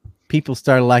change. People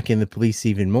started liking the police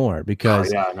even more because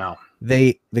they're not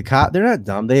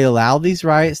dumb. They allow these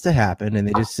riots to happen and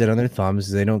they just sit on their thumbs.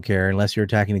 They don't care unless you're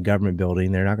attacking a government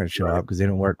building. They're not going to show up because they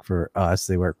don't work for us.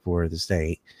 They work for the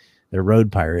state. They're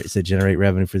road pirates that generate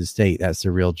revenue for the state. That's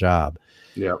their real job.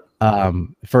 Yeah.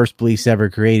 First police ever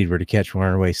created were to catch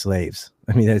runaway slaves.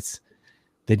 I mean,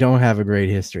 they don't have a great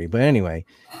history. But anyway,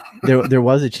 there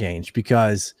was a change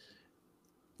because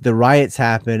the riots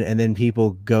happen and then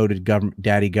people go to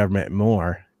government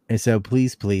more. And so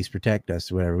please protect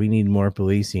us or whatever. We need more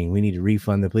policing. We need to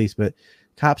refund the police. But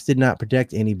cops did not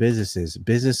protect any businesses.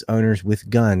 Business owners with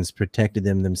guns protected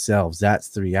them themselves. That's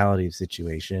the reality of the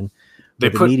situation.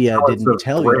 But the media didn't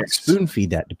tell you, spoon feed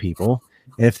that to people.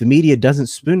 And if the media doesn't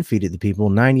spoon feed it to people,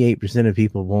 98% of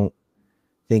people won't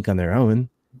think on their own.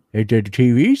 The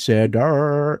TV said,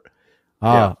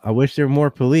 I wish there were more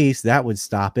police. That would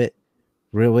stop it.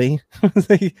 Really?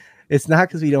 It's not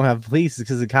because we don't have police. It's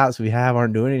because the cops we have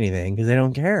aren't doing anything because they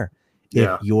don't care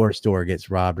if your store gets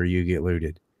robbed or you get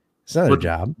looted. It's not their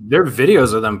job. There are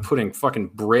videos of them putting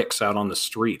fucking bricks out on the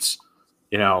streets.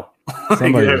 You know,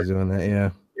 somebody was doing that.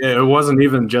 Yeah. It wasn't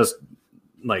even just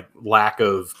like lack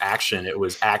of action. It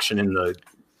was action in the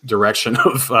direction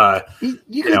of,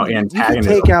 you know, antagonism. You can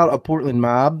take out a Portland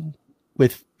mob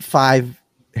with 5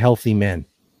 healthy men.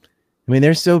 I mean,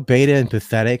 they're so beta and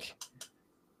pathetic.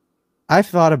 I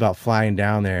thought about flying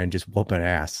down there and just whooping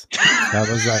ass. I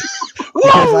was like,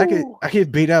 because I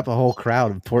could beat up a whole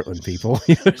crowd of Portland people.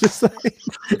 You know, just like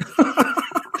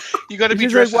You got to be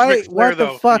It's dressed just as like, Ric Flair, what the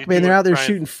though. fuck, You man? do They're it, out there Brian.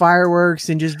 shooting fireworks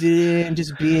and just being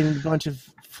a bunch of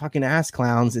fucking ass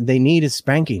clowns, and they need a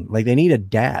spanking. Like they need a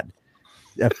dad.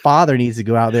 A father needs to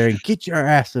go out there and get your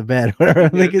ass to bed. Whatever.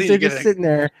 Because they're just sitting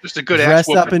there, just a good dressed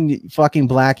ass up in fucking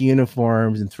black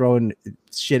uniforms and throwing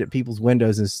shit at people's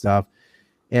windows and stuff.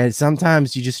 And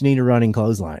sometimes you just need a running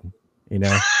clothesline. You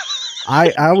know,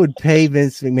 I would pay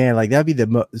Vince McMahon, like that'd be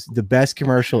the best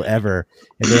commercial ever.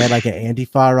 And they had like an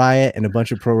Antifa riot and a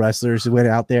bunch of pro wrestlers who went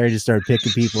out there and just started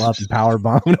picking people up and power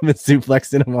bombing them and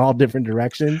suplexing them all different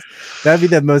directions. That'd be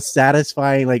the most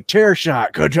satisfying, like chair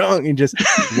shot, ka-chunk, and just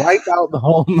wipe out the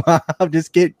whole mob.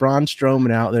 Just get Braun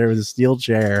Strowman out there with a steel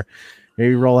chair.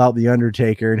 Maybe roll out the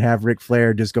Undertaker and have Ric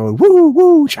Flair just going woo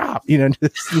woo chop, you know,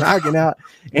 just knocking out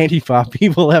Antifa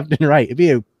people left and right. It'd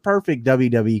be a perfect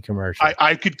WWE commercial.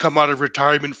 I could come out of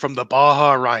retirement from the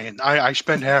Baja, Ryan. I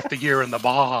spend half the year in the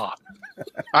Baja.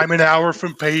 I'm an hour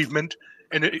from pavement,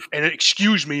 and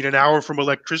excuse me, an hour from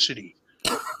electricity.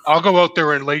 I'll go out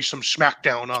there and lay some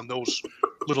smackdown on those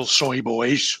little soy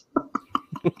boys.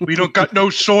 We don't got no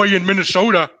soy in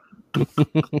Minnesota.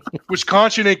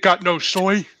 Wisconsin ain't got no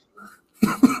soy.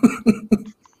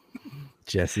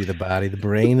 Jesse the Body, the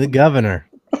Brain, the Governor.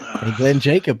 And Glenn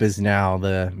Jacob is now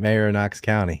the mayor of Knox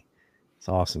County. It's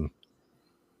awesome.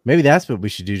 Maybe that's what we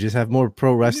should do. Just have more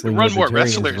pro wrestling. Run more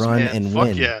libertarians wrestlers, run man. and Fuck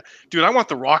win. yeah. Dude, I want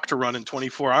The Rock to run in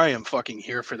 24. I am fucking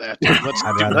here for that. Dude.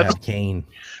 I'd rather have Kane.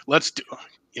 Let's do.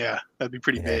 Yeah, that'd be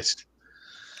pretty based.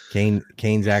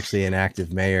 Kane's actually an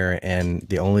active mayor and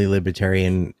the only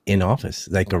libertarian in office,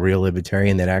 like a real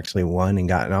libertarian that actually won and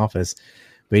got in office.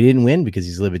 But he didn't win because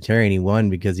he's a libertarian. He won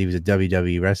because he was a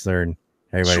WWE wrestler and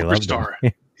everybody loved him.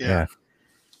 Yeah.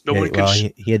 No one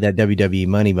he had that WWE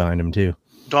money behind him too.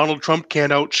 Donald Trump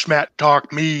can't out-smat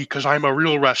talk me because I'm a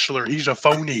real wrestler. He's a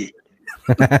phony.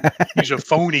 He's a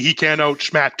phony. He can't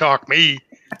out-smat talk me.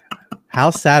 How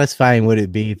satisfying would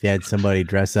it be if they had somebody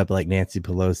dress up like Nancy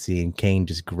Pelosi and Kane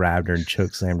just grabbed her and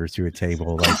chokeslammed her through a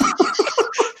table? Like,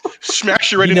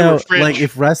 smacks you right into her fridge. Like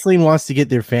if wrestling wants to get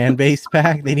their fan base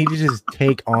back, they need to just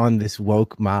take on this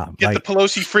woke mob. Get the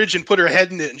Pelosi fridge and put her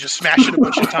head in it and just smash it a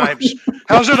bunch of times.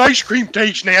 How's that ice cream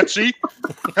taste, Nancy?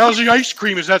 How's the ice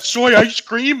cream? Is that soy ice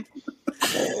cream?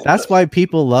 That's why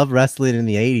people love wrestling in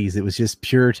the 80s. It was just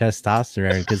pure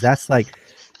testosterone because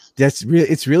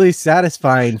it's really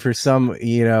satisfying for some,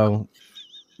 enemy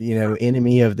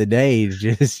of the day to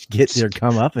just get their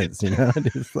comeuppance,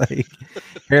 just like,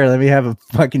 here, let me have a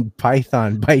fucking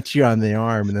python bite you on the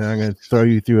arm and then I'm going to throw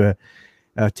you through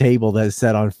a table that's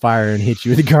set on fire and hit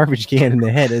you with a garbage can in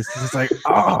the head. It's just like,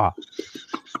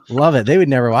 love it. They would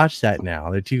never watch that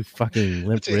now. They're too fucking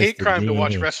limp. It's a hate crime to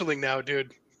watch wrestling now,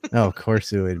 dude. Oh, of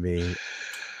course it would be.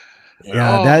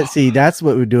 Yeah, that's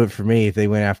what would do it for me if they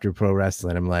went after pro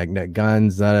wrestling. I'm like, no,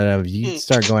 guns, you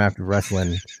start going after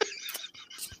wrestling.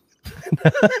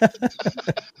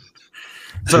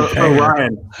 So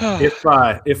Ryan,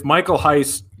 if Michael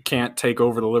Heiss can't take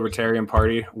over the Libertarian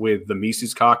Party with the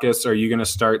Mises Caucus, are you going to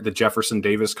start the Jefferson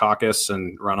Davis Caucus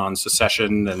and run on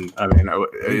secession? And I mean,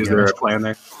 is there a plan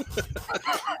there?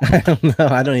 I don't know.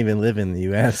 I don't even live in the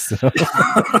U.S. So.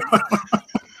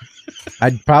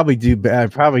 I'd probably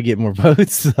get more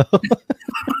votes. So.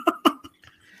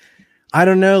 I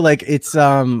don't know. Like it's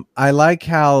I like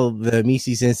how the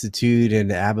Mises Institute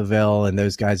and Abbeville and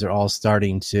those guys are all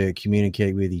starting to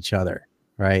communicate with each other,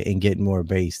 right? And get more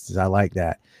based. I like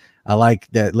that. I like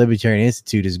that Libertarian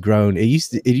Institute has grown. It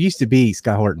used to be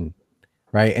Scott Horton,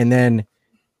 right? And then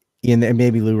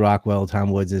maybe Lou Rockwell,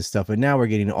 Tom Woods and stuff, but now we're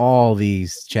getting all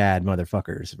these Chad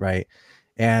motherfuckers, right?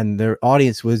 And their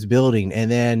audience was building,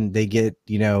 and then they get,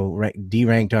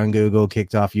 deranked on Google,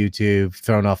 kicked off YouTube,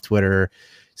 thrown off Twitter.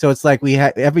 So it's like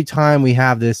every time we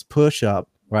have this push up,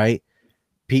 right?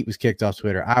 Pete was kicked off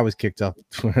Twitter. I was kicked off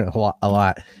Twitter a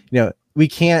lot. We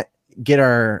can't get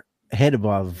our head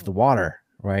above the water,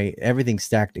 right? Everything's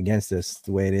stacked against us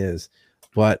the way it is.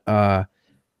 But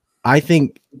I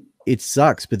think it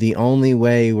sucks. But the only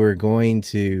way we're going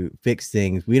to fix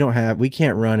things, we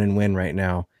can't run and win right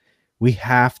now. We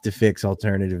have to fix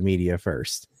alternative media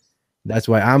first. That's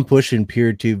why I'm pushing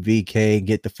PeerTube, VK,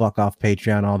 get the fuck off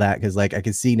Patreon, all that. Because I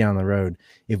can see down the road,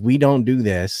 if we don't do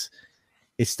this,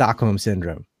 it's Stockholm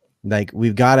syndrome. Like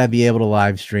we've got to be able to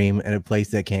live stream at a place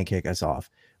that can't kick us off.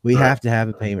 We have to have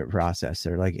a payment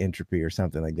processor like Entropy or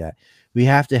something like that. We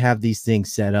have to have these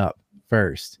things set up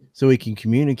first so we can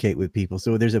communicate with people.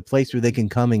 So there's a place where they can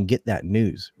come and get that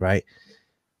news, right?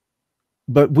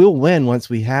 But we'll win once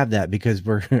we have that because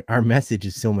our message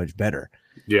is so much better.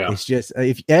 Yeah. It's just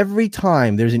if every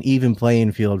time there's an even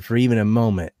playing field for even a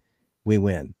moment, we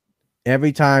win.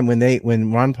 every time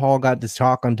when Ron Paul got this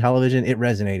talk on television, it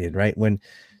resonated, right? When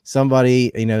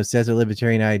somebody, says a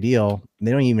libertarian ideal,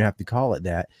 they don't even have to call it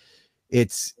that.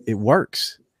 It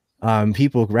works.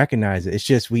 People recognize it. It's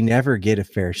just we never get a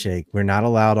fair shake. We're not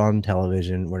allowed on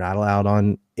television. We're not allowed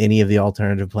on any of the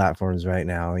alternative platforms right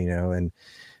now, and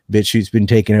BitChute's been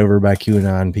taken over by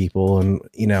QAnon people, and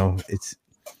it's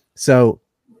so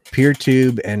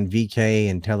PeerTube and VK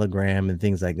and Telegram and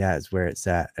things like that is where it's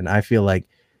at. And I feel like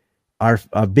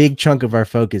a big chunk of our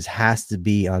focus has to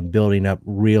be on building up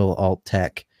real alt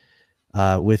tech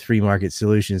with free market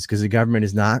solutions, because the government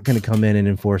is not going to come in and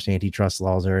enforce antitrust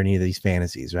laws or any of these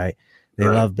fantasies, right? They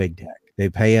love big tech. They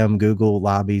pay them. Google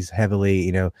lobbies heavily.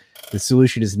 The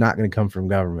solution is not going to come from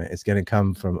government. It's going to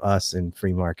come from us and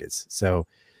free markets. So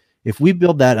if we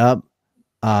build that up,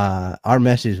 our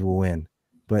message will win.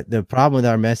 But the problem with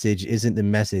our message isn't the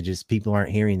message, it's people aren't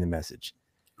hearing the message.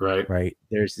 Right.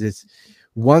 There's this,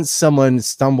 once someone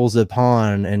stumbles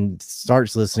upon and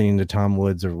starts listening to Tom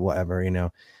Woods or whatever,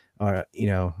 or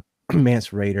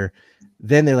Mance Raider,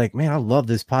 then they're like, man, I love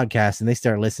this podcast, and they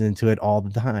start listening to it all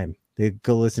the time. They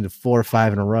go listen to 4 or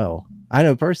 5 in a row. I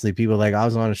know personally people like, I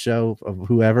was on a show of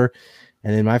whoever,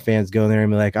 and then my fans go in there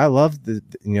and be like, I love the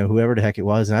whoever the heck it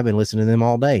was, and I've been listening to them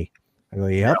all day. I go,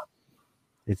 yep,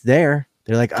 it's there.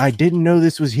 They're like, I didn't know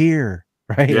this was here,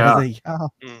 right? Yeah, I was like, oh,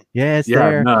 yeah, it's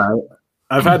there. No,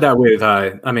 I've had that with,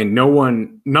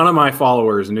 none of my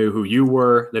followers knew who you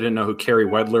were. They didn't know who Kerry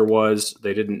Wedler was.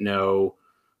 They didn't know,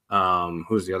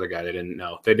 who's the other guy they didn't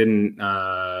know. They didn't,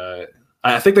 I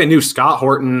think they knew Scott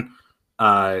Horton,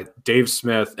 Dave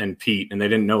Smith, and Pete, and they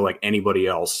didn't know like anybody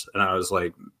else. And I was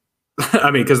like,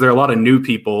 because there are a lot of new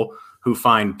people who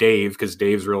find Dave, because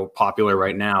Dave's real popular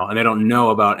right now, and they don't know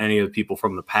about any of the people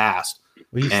from the past.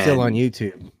 Well, he's still on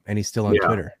YouTube, and he's still on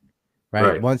Twitter.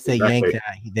 Right. Once they yank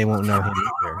that, they won't know him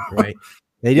either. Right.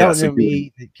 They don't know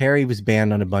me. Carrie was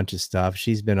banned on a bunch of stuff.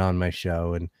 She's been on my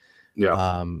show, and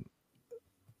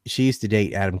she used to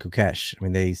date Adam Kokesh.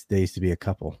 They used to be a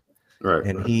couple. Right.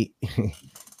 And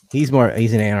he's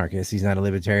an anarchist. He's not a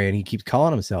libertarian. He keeps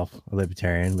calling himself a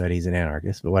libertarian, but he's an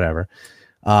anarchist, but whatever.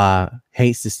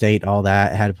 Hates the state, all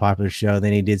that. Had a popular show.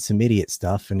 Then he did some idiot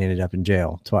stuff and ended up in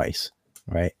jail twice.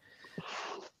 Right.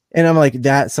 And I'm like,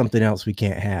 that's something else we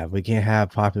can't have. We can't have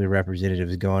popular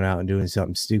representatives going out and doing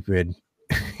something stupid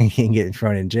and getting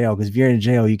thrown in jail. Because if you're in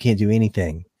jail, you can't do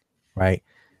anything, right?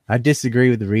 I disagree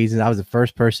with the reason. I was the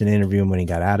first person to interview him when he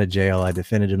got out of jail. I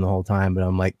defended him the whole time, but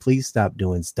I'm like, please stop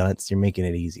doing stunts. You're making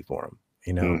it easy for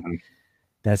him.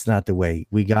 That's not the way.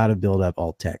 We got to build up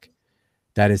alt tech.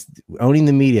 That is owning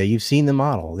the media. You've seen the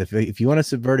model. If you want a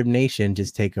subversive nation,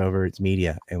 just take over its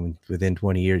media, and within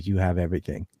 20 years, you have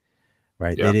everything.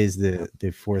 Right. Yeah. It is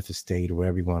the fourth estate, or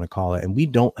whatever you want to call it. And we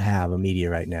don't have a media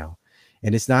right now.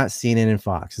 And it's not CNN and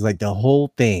Fox. It's like the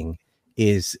whole thing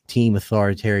is team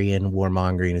authoritarian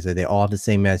warmongering. Is that they all have the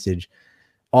same message.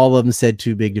 All of them said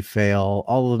too big to fail.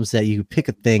 All of them said you could pick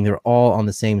a thing. They're all on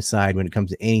the same side when it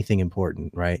comes to anything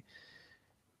important. Right.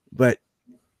 But,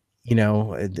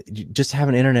 just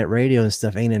having internet radio and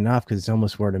stuff ain't enough, because it's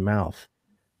almost word of mouth.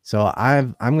 So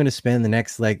I'm going to spend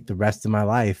the rest of my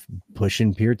life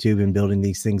pushing PeerTube and building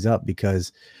these things up,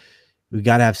 because we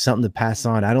got to have something to pass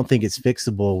on. I don't think it's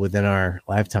fixable within our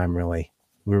lifetime, really.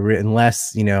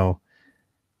 Unless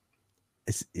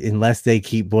they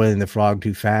keep boiling the frog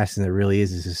too fast and there really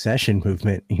is a secession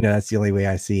movement. That's the only way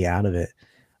I see out of it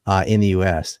in the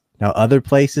U.S. Now, other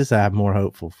places I have more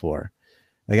hopeful for.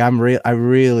 Like I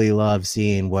really love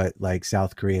seeing what like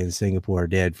South Korea and Singapore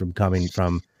did, from coming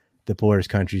from the poorest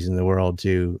countries in the world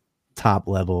to top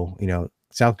level.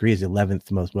 South Korea is the 11th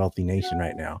most wealthy nation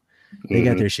right now. They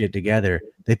got their shit together.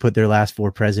 They put their last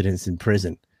 4 presidents in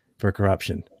prison for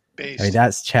corruption.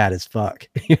 That's Chad as fuck.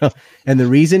 And the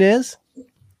reason is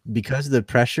because the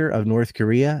pressure of North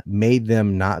Korea made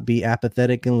them not be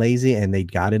apathetic and lazy, and they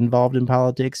got involved in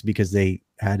politics because they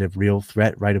had a real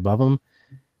threat right above them,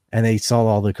 and they saw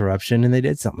all the corruption and they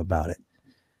did something about it.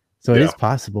 So it is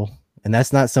possible. And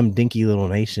that's not some dinky little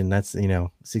nation. That's,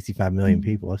 65 million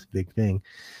people. That's a big thing.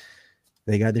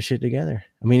 They got their shit together.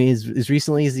 As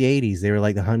recently as the 80s, they were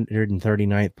like the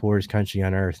 139th poorest country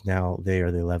on earth. Now they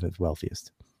are the 11th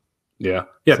wealthiest. Yeah.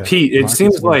 Yeah. So, Pete, it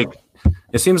seems like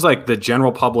the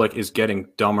general public is getting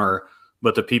dumber,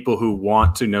 but the people who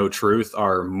want to know truth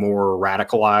are more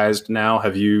radicalized now.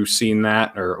 Have you seen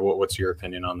that, or what's your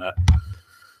opinion on that?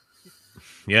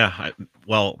 Yeah.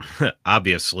 Well,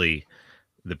 obviously,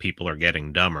 the people are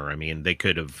getting dumber. They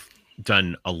could have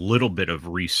done a little bit of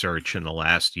research in the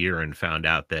last year and found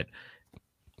out that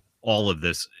all of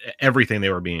this, everything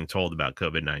they were being told about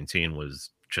COVID-19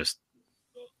 was just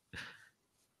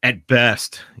at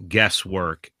best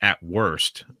guesswork, at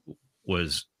worst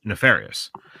was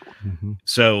nefarious. Mm-hmm.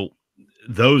 So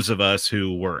those of us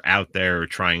who were out there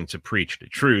trying to preach the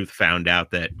truth found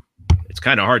out that it's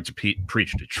kind of hard to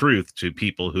preach the truth to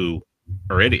people who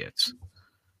are idiots.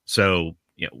 So,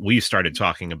 you know, we started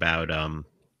talking about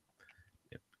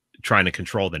trying to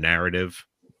control the narrative,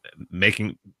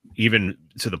 making, even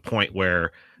to the point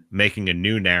where making a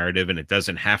new narrative, and it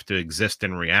doesn't have to exist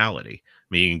in reality. I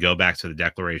mean, you can go back to the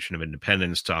Declaration of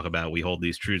Independence, talk about we hold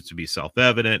these truths to be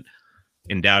self-evident,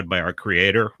 endowed by our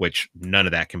creator, which none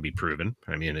of that can be proven.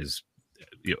 I mean,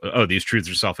 oh, these truths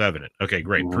are self-evident. Okay,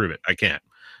 great. Mm-hmm. Prove it. I can't.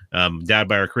 Endowed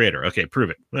by our creator. Okay, prove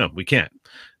it. No, we can't.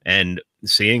 And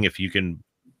seeing if you can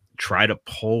try to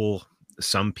pull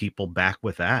some people back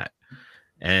with that.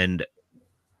 And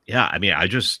yeah, I mean,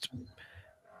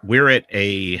 we're at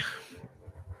a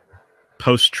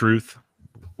post-truth.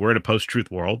 We're in a post-truth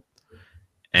world.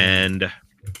 And,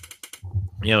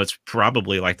 you know, it's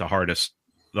probably like the hardest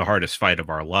fight of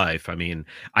our life. I mean,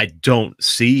 I don't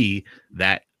see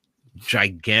that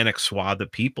gigantic swath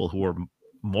of people who are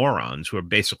morons, who are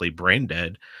basically brain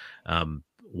dead,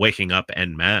 waking up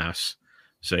en masse.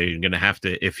 So you're going to have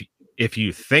to, if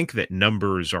you think that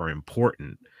numbers are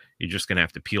important, you're just going to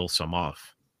have to peel some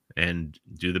off and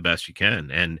do the best you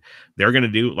can. And they're going to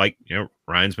do, like, you know,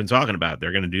 Ryan's been talking about,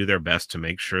 they're going to do their best to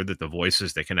make sure that the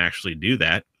voices that can actually do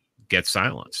that get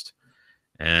silenced.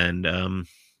 And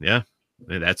yeah,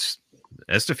 that's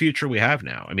the future we have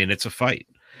now. I mean, it's a fight.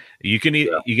 You can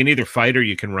either fight or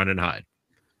you can run and hide.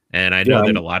 And I know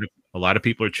that a lot of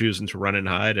people are choosing to run and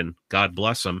hide, and God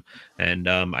bless them. And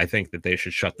I think that they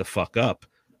should shut the fuck up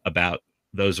about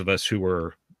those of us who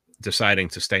were deciding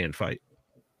to stay and fight.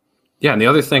 Yeah, and the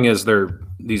other thing is they're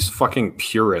these fucking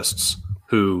purists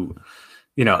who,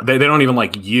 you know, they don't even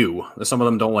like you. Some of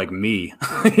them don't like me.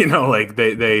 You know, like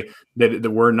they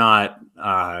we're not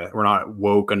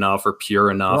woke enough or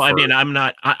pure enough. Well, I mean,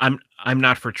 I'm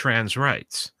not for trans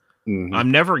rights. Mm-hmm.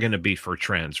 I'm never going to be for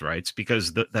trans rights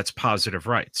because that's positive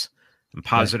rights. And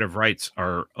positive rights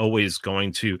are always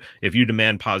going to, if you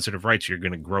demand positive rights, you're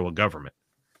going to grow a government.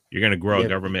 You're going to grow a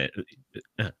government.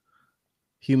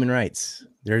 Human rights.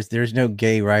 There's no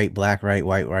gay right, black right,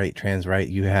 white right, trans right.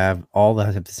 You have all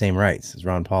the same rights. As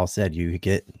Ron Paul said, you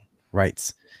get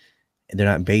rights. They're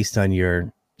not based on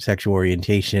your sexual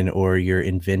orientation or your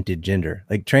invented gender.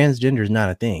 Like transgender is not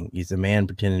a thing. He's a man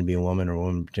pretending to be a woman or a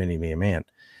woman pretending to be a man.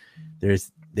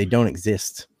 They don't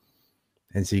exist.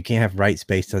 And so you can't have rights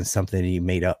based on something that you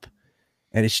made up.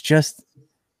 And it's just,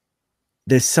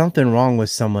 there's something wrong with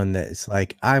someone that's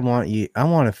like, I want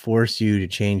to force you to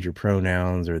change your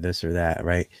pronouns or this or that,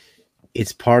 right?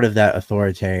 It's part of that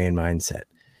authoritarian mindset.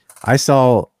 I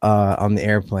saw on the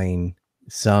airplane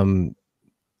some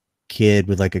kid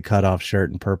with like a cutoff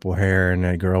shirt and purple hair and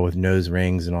a girl with nose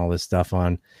rings and all this stuff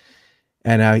on.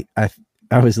 And I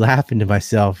was laughing to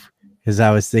myself because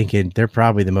I was thinking they're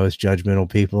probably the most judgmental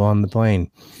people on the plane.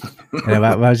 And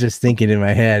I was just thinking in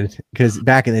my head, because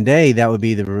back in the day, that would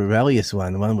be the rebellious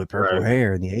one, the one with purple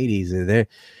hair in the 80s.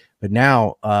 But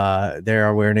now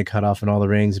they're wearing a cutoff and all the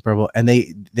rings purple. And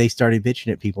they started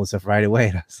bitching at people and stuff right away.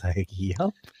 And I was like, yep,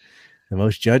 the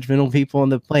most judgmental people on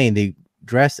the plane. They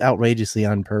dress outrageously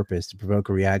on purpose to provoke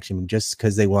a reaction just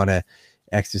because they want to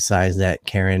exercise that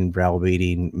Karen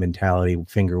browbeating mentality,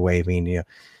 finger waving, you know.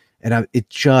 And it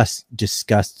just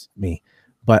disgusts me.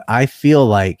 But I feel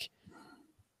like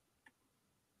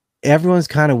everyone's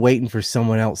kind of waiting for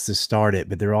someone else to start it,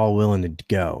 but they're all willing to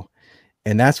go.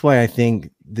 And that's why I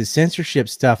think the censorship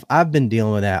stuff, I've been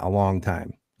dealing with that a long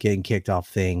time, getting kicked off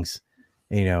things,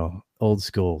 you know, old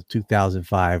school,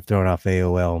 2005, thrown off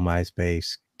AOL,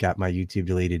 MySpace, got my YouTube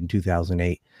deleted in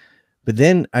 2008. But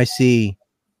then I see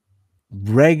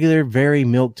regular, very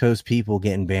milquetoast people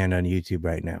getting banned on YouTube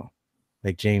right now.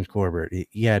 Like James Corbett,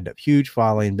 he had a huge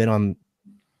following, been on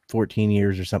 14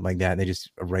 years or something like that. And they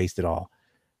just erased it all.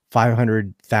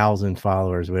 500,000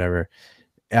 followers, whatever.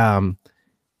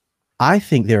 I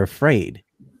think they're afraid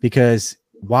because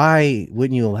why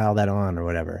wouldn't you allow that on or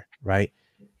whatever, right?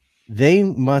 They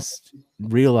must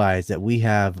realize that we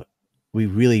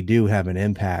really do have an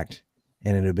impact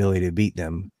and an ability to beat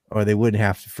them, or they wouldn't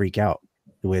have to freak out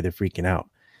the way they're freaking out.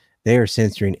 They are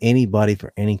censoring anybody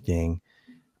for anything.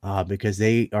 Because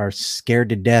they are scared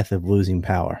to death of losing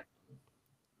power.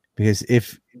 Because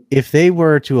if they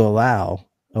were to allow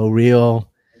a real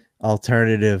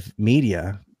alternative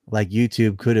media like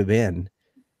YouTube could have been,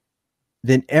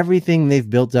 then everything they've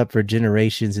built up for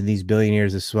generations and these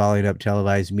billionaires of swallowing up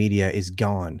televised media is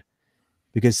gone.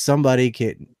 Because somebody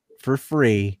can, for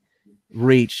free,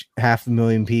 reach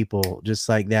 500,000 people just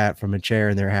like that from a chair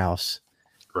in their house.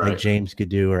 like James could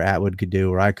do, or Atwood could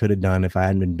do, or I could have done if I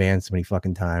hadn't been banned so many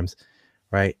fucking times,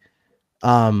 right?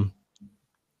 And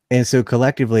so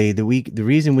collectively, the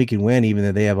reason we can win, even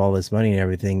though they have all this money and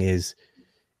everything, is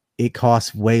it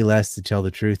costs way less to tell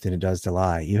the truth than it does to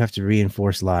lie. You have to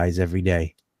reinforce lies every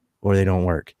day, or they don't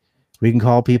work. We can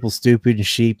call people stupid and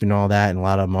sheep and all that, and a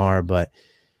lot of them are, but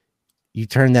you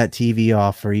turn that TV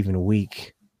off for even a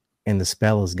week, and the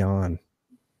spell is gone,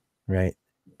 right?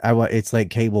 It's like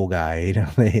Cable Guy, you know,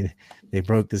 they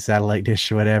broke the satellite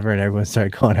dish or whatever, and everyone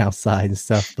started going outside and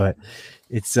stuff. But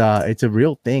it's a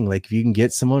real thing. Like if you can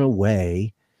get someone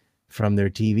away from their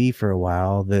TV for a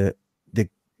while, the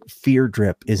fear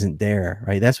drip isn't there,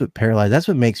 right? That's what paralyzes. That's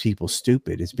what makes people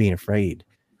stupid, is being afraid,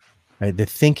 right? The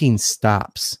thinking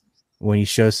stops when you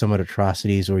show someone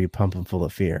atrocities or you pump them full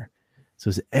of fear. So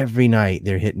it's every night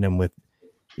they're hitting them with,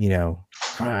 you know,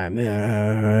 crime,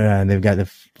 and they've got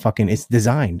the fucking, it's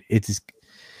designed. It's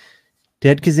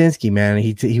Ted Kaczynski, man.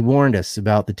 He warned us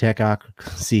about the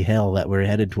technocracy hell that we're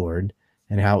headed toward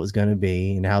and how it was going to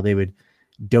be, and how they would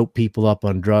dope people up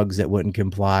on drugs that wouldn't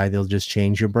comply. They'll just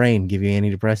change your brain, give you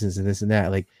antidepressants and this and that.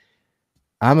 Like,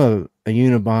 I'm a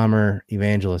Unabomber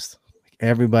evangelist.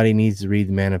 Everybody needs to read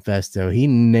the manifesto. He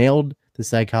nailed the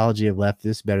psychology of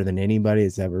leftists better than anybody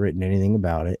that's ever written anything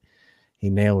about it.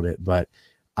 He nailed it. But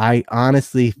I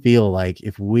honestly feel like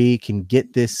if we can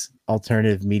get this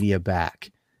alternative media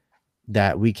back,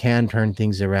 that we can turn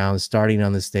things around, starting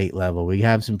on the state level. We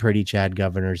have some pretty Chad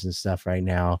governors and stuff right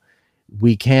now.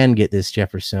 We can get this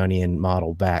Jeffersonian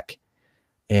model back,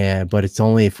 but it's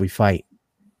only if we fight,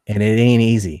 and it ain't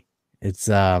easy. It's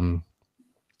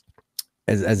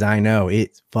as I know,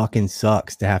 it fucking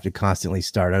sucks to have to constantly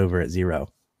start over at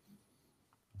zero,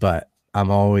 but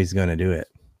I'm always going to do it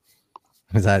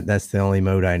because that's the only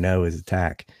mode I know is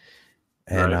attack.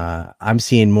 And I'm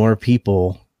seeing more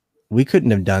people. We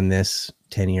couldn't have done this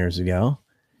 10 years ago.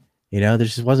 You know, there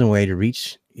just wasn't a way to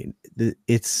reach.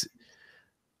 It's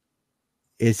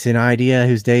an idea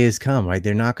whose day has come, right?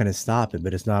 They're not going to stop it,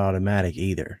 but it's not automatic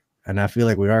either. And I feel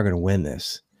like we are going to win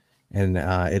this. And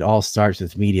it all starts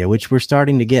with media, which we're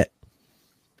starting to get.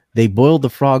 They boiled the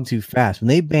frog too fast. When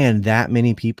they banned that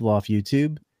many people off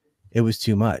YouTube, it was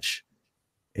too much.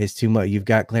 It's too much. You've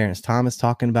got Clarence Thomas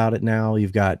talking about it now.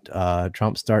 You've got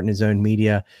Trump starting his own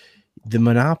media. The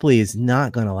monopoly is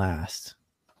not going to last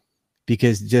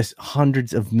because just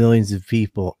hundreds of millions of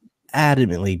people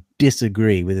adamantly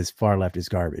disagree with this far leftist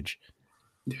garbage.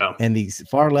 Yeah. And these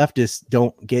far leftists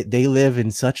they live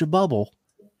in such a bubble.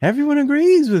 Everyone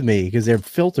agrees with me because they're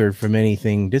filtered from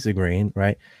anything disagreeing,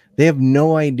 right? They have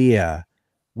no idea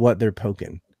what they're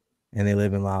poking, and they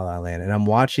live in La La Land. And I'm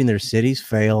watching their cities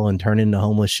fail and turn into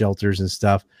homeless shelters and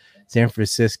stuff. San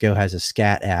Francisco has a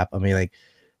scat app. I mean, like,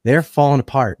 they're falling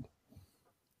apart,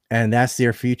 and that's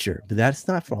their future. But that's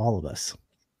not for all of us.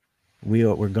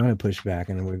 We're going to push back,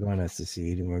 and we're going to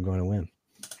secede, and we're going to win.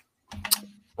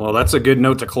 Well, that's a good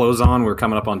note to close on. We're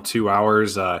coming up on 2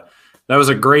 hours. That was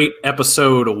a great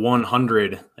episode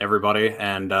 100, everybody.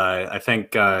 And I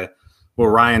think what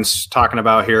Ryan's talking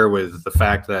about here with the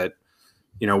fact that,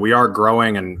 you know, we are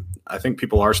growing, and I think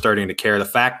people are starting to care. The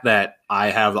fact that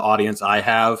I have the audience I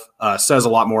have says a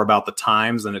lot more about the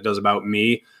times than it does about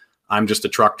me. I'm just a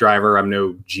truck driver. I'm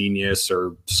no genius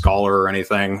or scholar or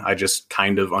anything. I just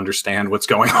kind of understand what's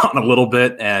going on a little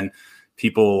bit, and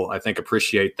people, I think,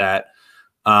 appreciate that.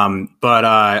 But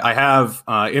I have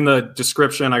in the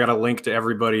description, I got a link to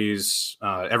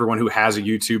everyone who has a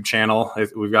YouTube channel.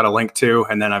 We've got a link to,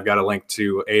 and then I've got a link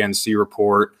to ANC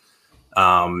Report.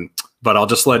 But I'll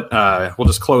just we'll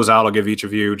just close out. I'll give each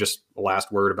of you just a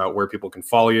last word about where people can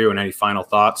follow you and any final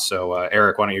thoughts. So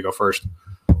Eric, why don't you go first?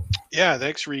 Yeah,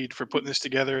 thanks, Reed, for putting this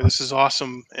together. This is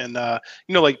awesome. And,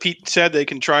 you know, like Pete said, they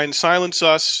can try and silence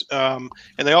us, and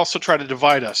they also try to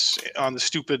divide us on the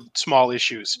stupid small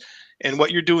issues. And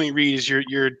what you're doing, Reed, is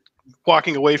you're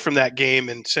walking away from that game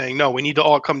and saying, no, we need to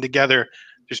all come together.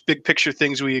 There's big picture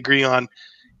things we agree on.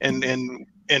 And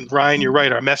Ryan, you're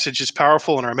right. Our message is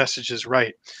powerful, and our message is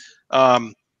right.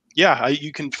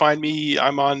 You can find me.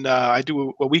 I'm on. I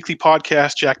do a weekly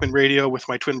podcast, Jackman Radio, with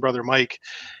my twin brother Mike,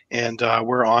 and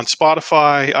we're on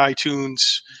Spotify,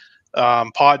 iTunes,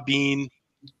 Podbean.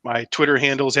 My Twitter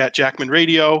handle is @Jackman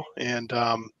Radio, and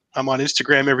I'm on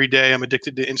Instagram every day. I'm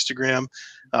addicted to Instagram.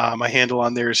 My handle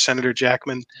on there is Senator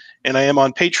Jackman, and I am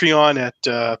on Patreon at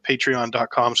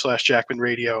patreon.com/Jackman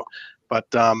Radio. But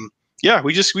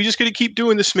we just got to keep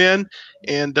doing this, man.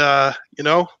 And you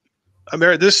know,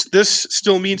 this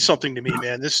still means something to me,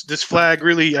 man. This flag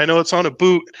really, I know it's on a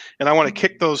boot, and I want to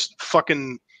kick those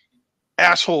fucking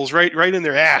assholes right in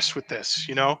their ass with this,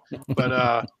 you know.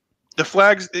 But The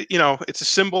flags, you know, it's a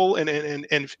symbol, and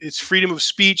it's freedom of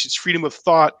speech, it's freedom of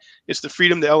thought, it's the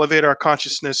freedom to elevate our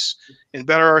consciousness and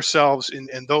better ourselves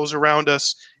and those around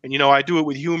us. And, you know, I do it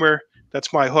with humor.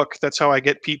 That's my hook. That's how I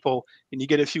get people. And you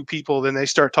get a few people, then they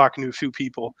start talking to a few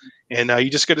people. And you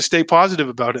just got to stay positive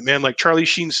about it, man. Like Charlie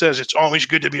Sheen says, it's always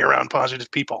good to be around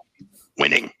positive people.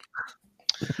 Winning.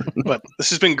 But this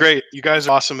has been great. You guys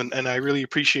are awesome, and I really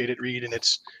appreciate it, Reed. And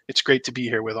it's great to be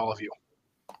here with all of you.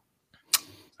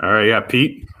 All right, yeah,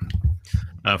 Pete.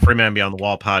 Freeman Beyond the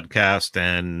Wall podcast,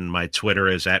 and my Twitter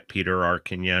is at Peter R.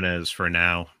 Quinones for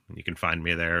now. You can find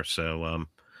me there. So,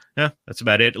 yeah, that's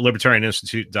about it.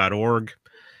 LibertarianInstitute.org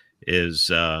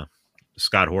is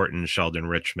Scott Horton, Sheldon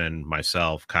Richman,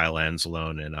 myself, Kyle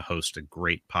Anzalone, and a host of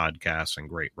great podcasts and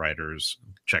great writers.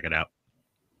 Check it out.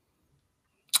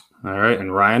 All right,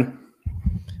 and Ryan?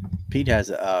 Pete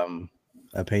has a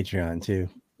Patreon too,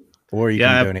 or you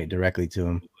can donate directly to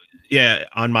him. Yeah,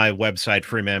 on my website,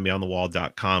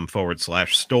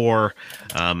 freemanbeyondthewall.com/store.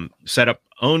 Set up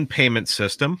own payment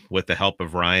system with the help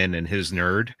of Ryan and his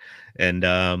nerd. And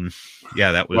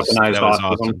yeah, that was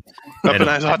awesome.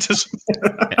 Weaponized autism.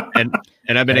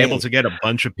 And I've been able to get a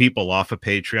bunch of people off of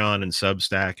Patreon and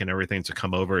Substack and everything to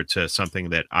come over to something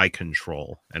that I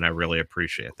control. And I really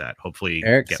appreciate that. Hopefully,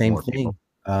 Eric, get same more thing. people.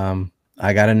 I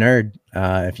got a nerd.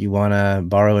 If you want to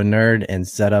borrow a nerd and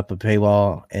set up a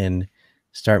paywall and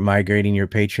start migrating your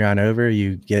Patreon over,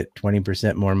 you get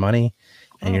 20% more money,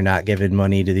 and you're not giving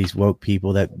money to these woke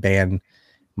people that ban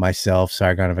myself,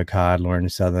 Sargon of Akkad, Lauren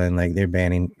Sutherland, like they're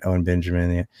banning Owen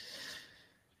Benjamin.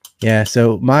 Yeah.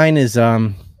 So mine is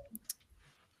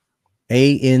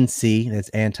ANC, that's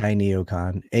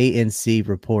anti-neocon,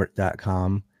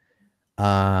 ancreport.com.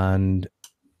 And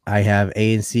I have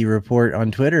ANC Report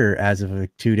on Twitter as of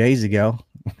 2 days ago.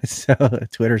 So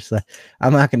Twitter's,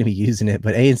 I'm not going to be using it,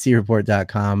 but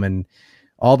ancreport.com, and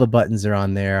all the buttons are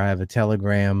on there. I have a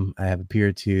Telegram, I have a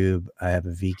PeerTube, I have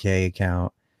a VK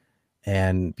account,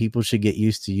 and people should get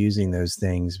used to using those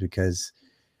things because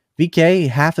VK,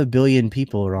 500 million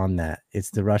people are on that. It's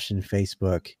the Russian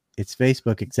Facebook. It's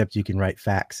Facebook, except you can write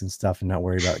facts and stuff and not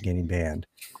worry about getting banned.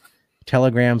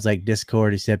 Telegram's like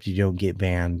Discord, except you don't get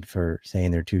banned for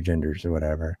saying they're two genders or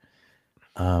whatever.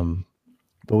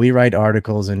 But we write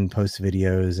articles and post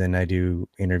videos, and I do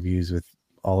interviews with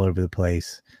all over the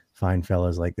place. Fine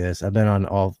fellows like this. I've been on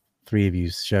all three of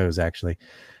you shows, actually.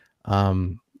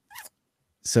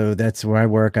 So that's where I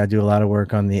work. I do a lot of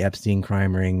work on the Epstein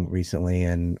crime ring recently,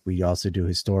 and we also do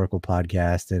historical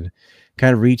podcast and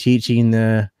kind of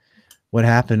reteaching what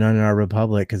happened in our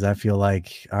republic, because I feel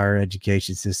like our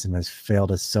education system has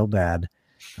failed us so bad.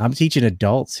 I'm teaching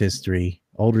adults history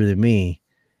older than me.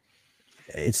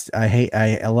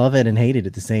 I love it and hate it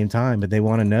at the same time, but they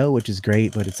want to know, which is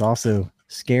great, but it's also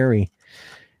scary.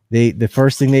 The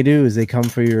first thing they do is they come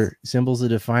for your symbols of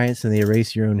defiance and they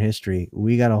erase your own history.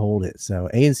 We got to hold it. So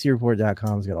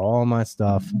ancreport.com's got all my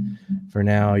stuff for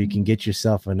now. You can get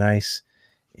yourself a nice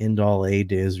End All Aid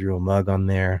to Israel mug on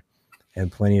there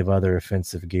and plenty of other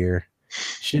offensive gear.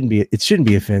 It shouldn't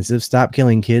be offensive. Stop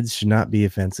killing kids should not be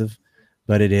offensive,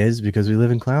 but it is because we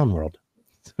live in clown world.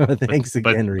 So thanks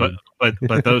again, Reed. But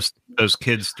those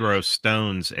kids throw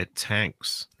stones at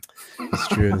tanks. It's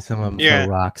true. Some of them throw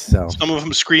rocks. So some of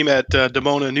them scream at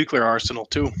Dimona Nuclear Arsenal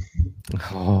too.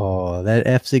 Oh, that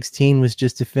F-16 was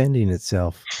just defending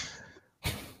itself.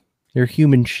 They're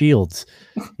human shields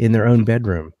in their own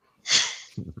bedroom.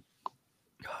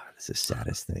 God, it's the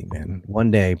saddest thing, man.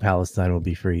 One day Palestine will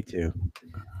be free too.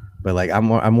 But like I'm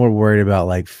more worried about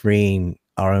like freeing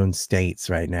our own states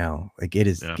right now. Like it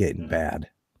is getting bad.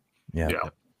 Yeah.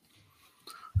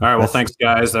 All right. Well, thanks,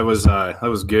 guys. That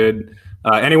was good.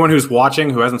 Anyone who's watching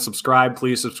who hasn't subscribed,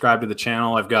 please subscribe to the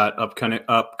channel. I've got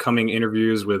upcoming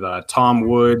interviews with Tom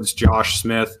Woods, Josh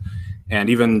Smith, and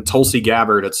even Tulsi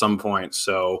Gabbard at some point.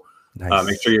 So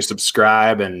make sure you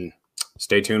subscribe and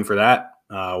stay tuned for that.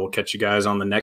 We'll catch you guys on the next.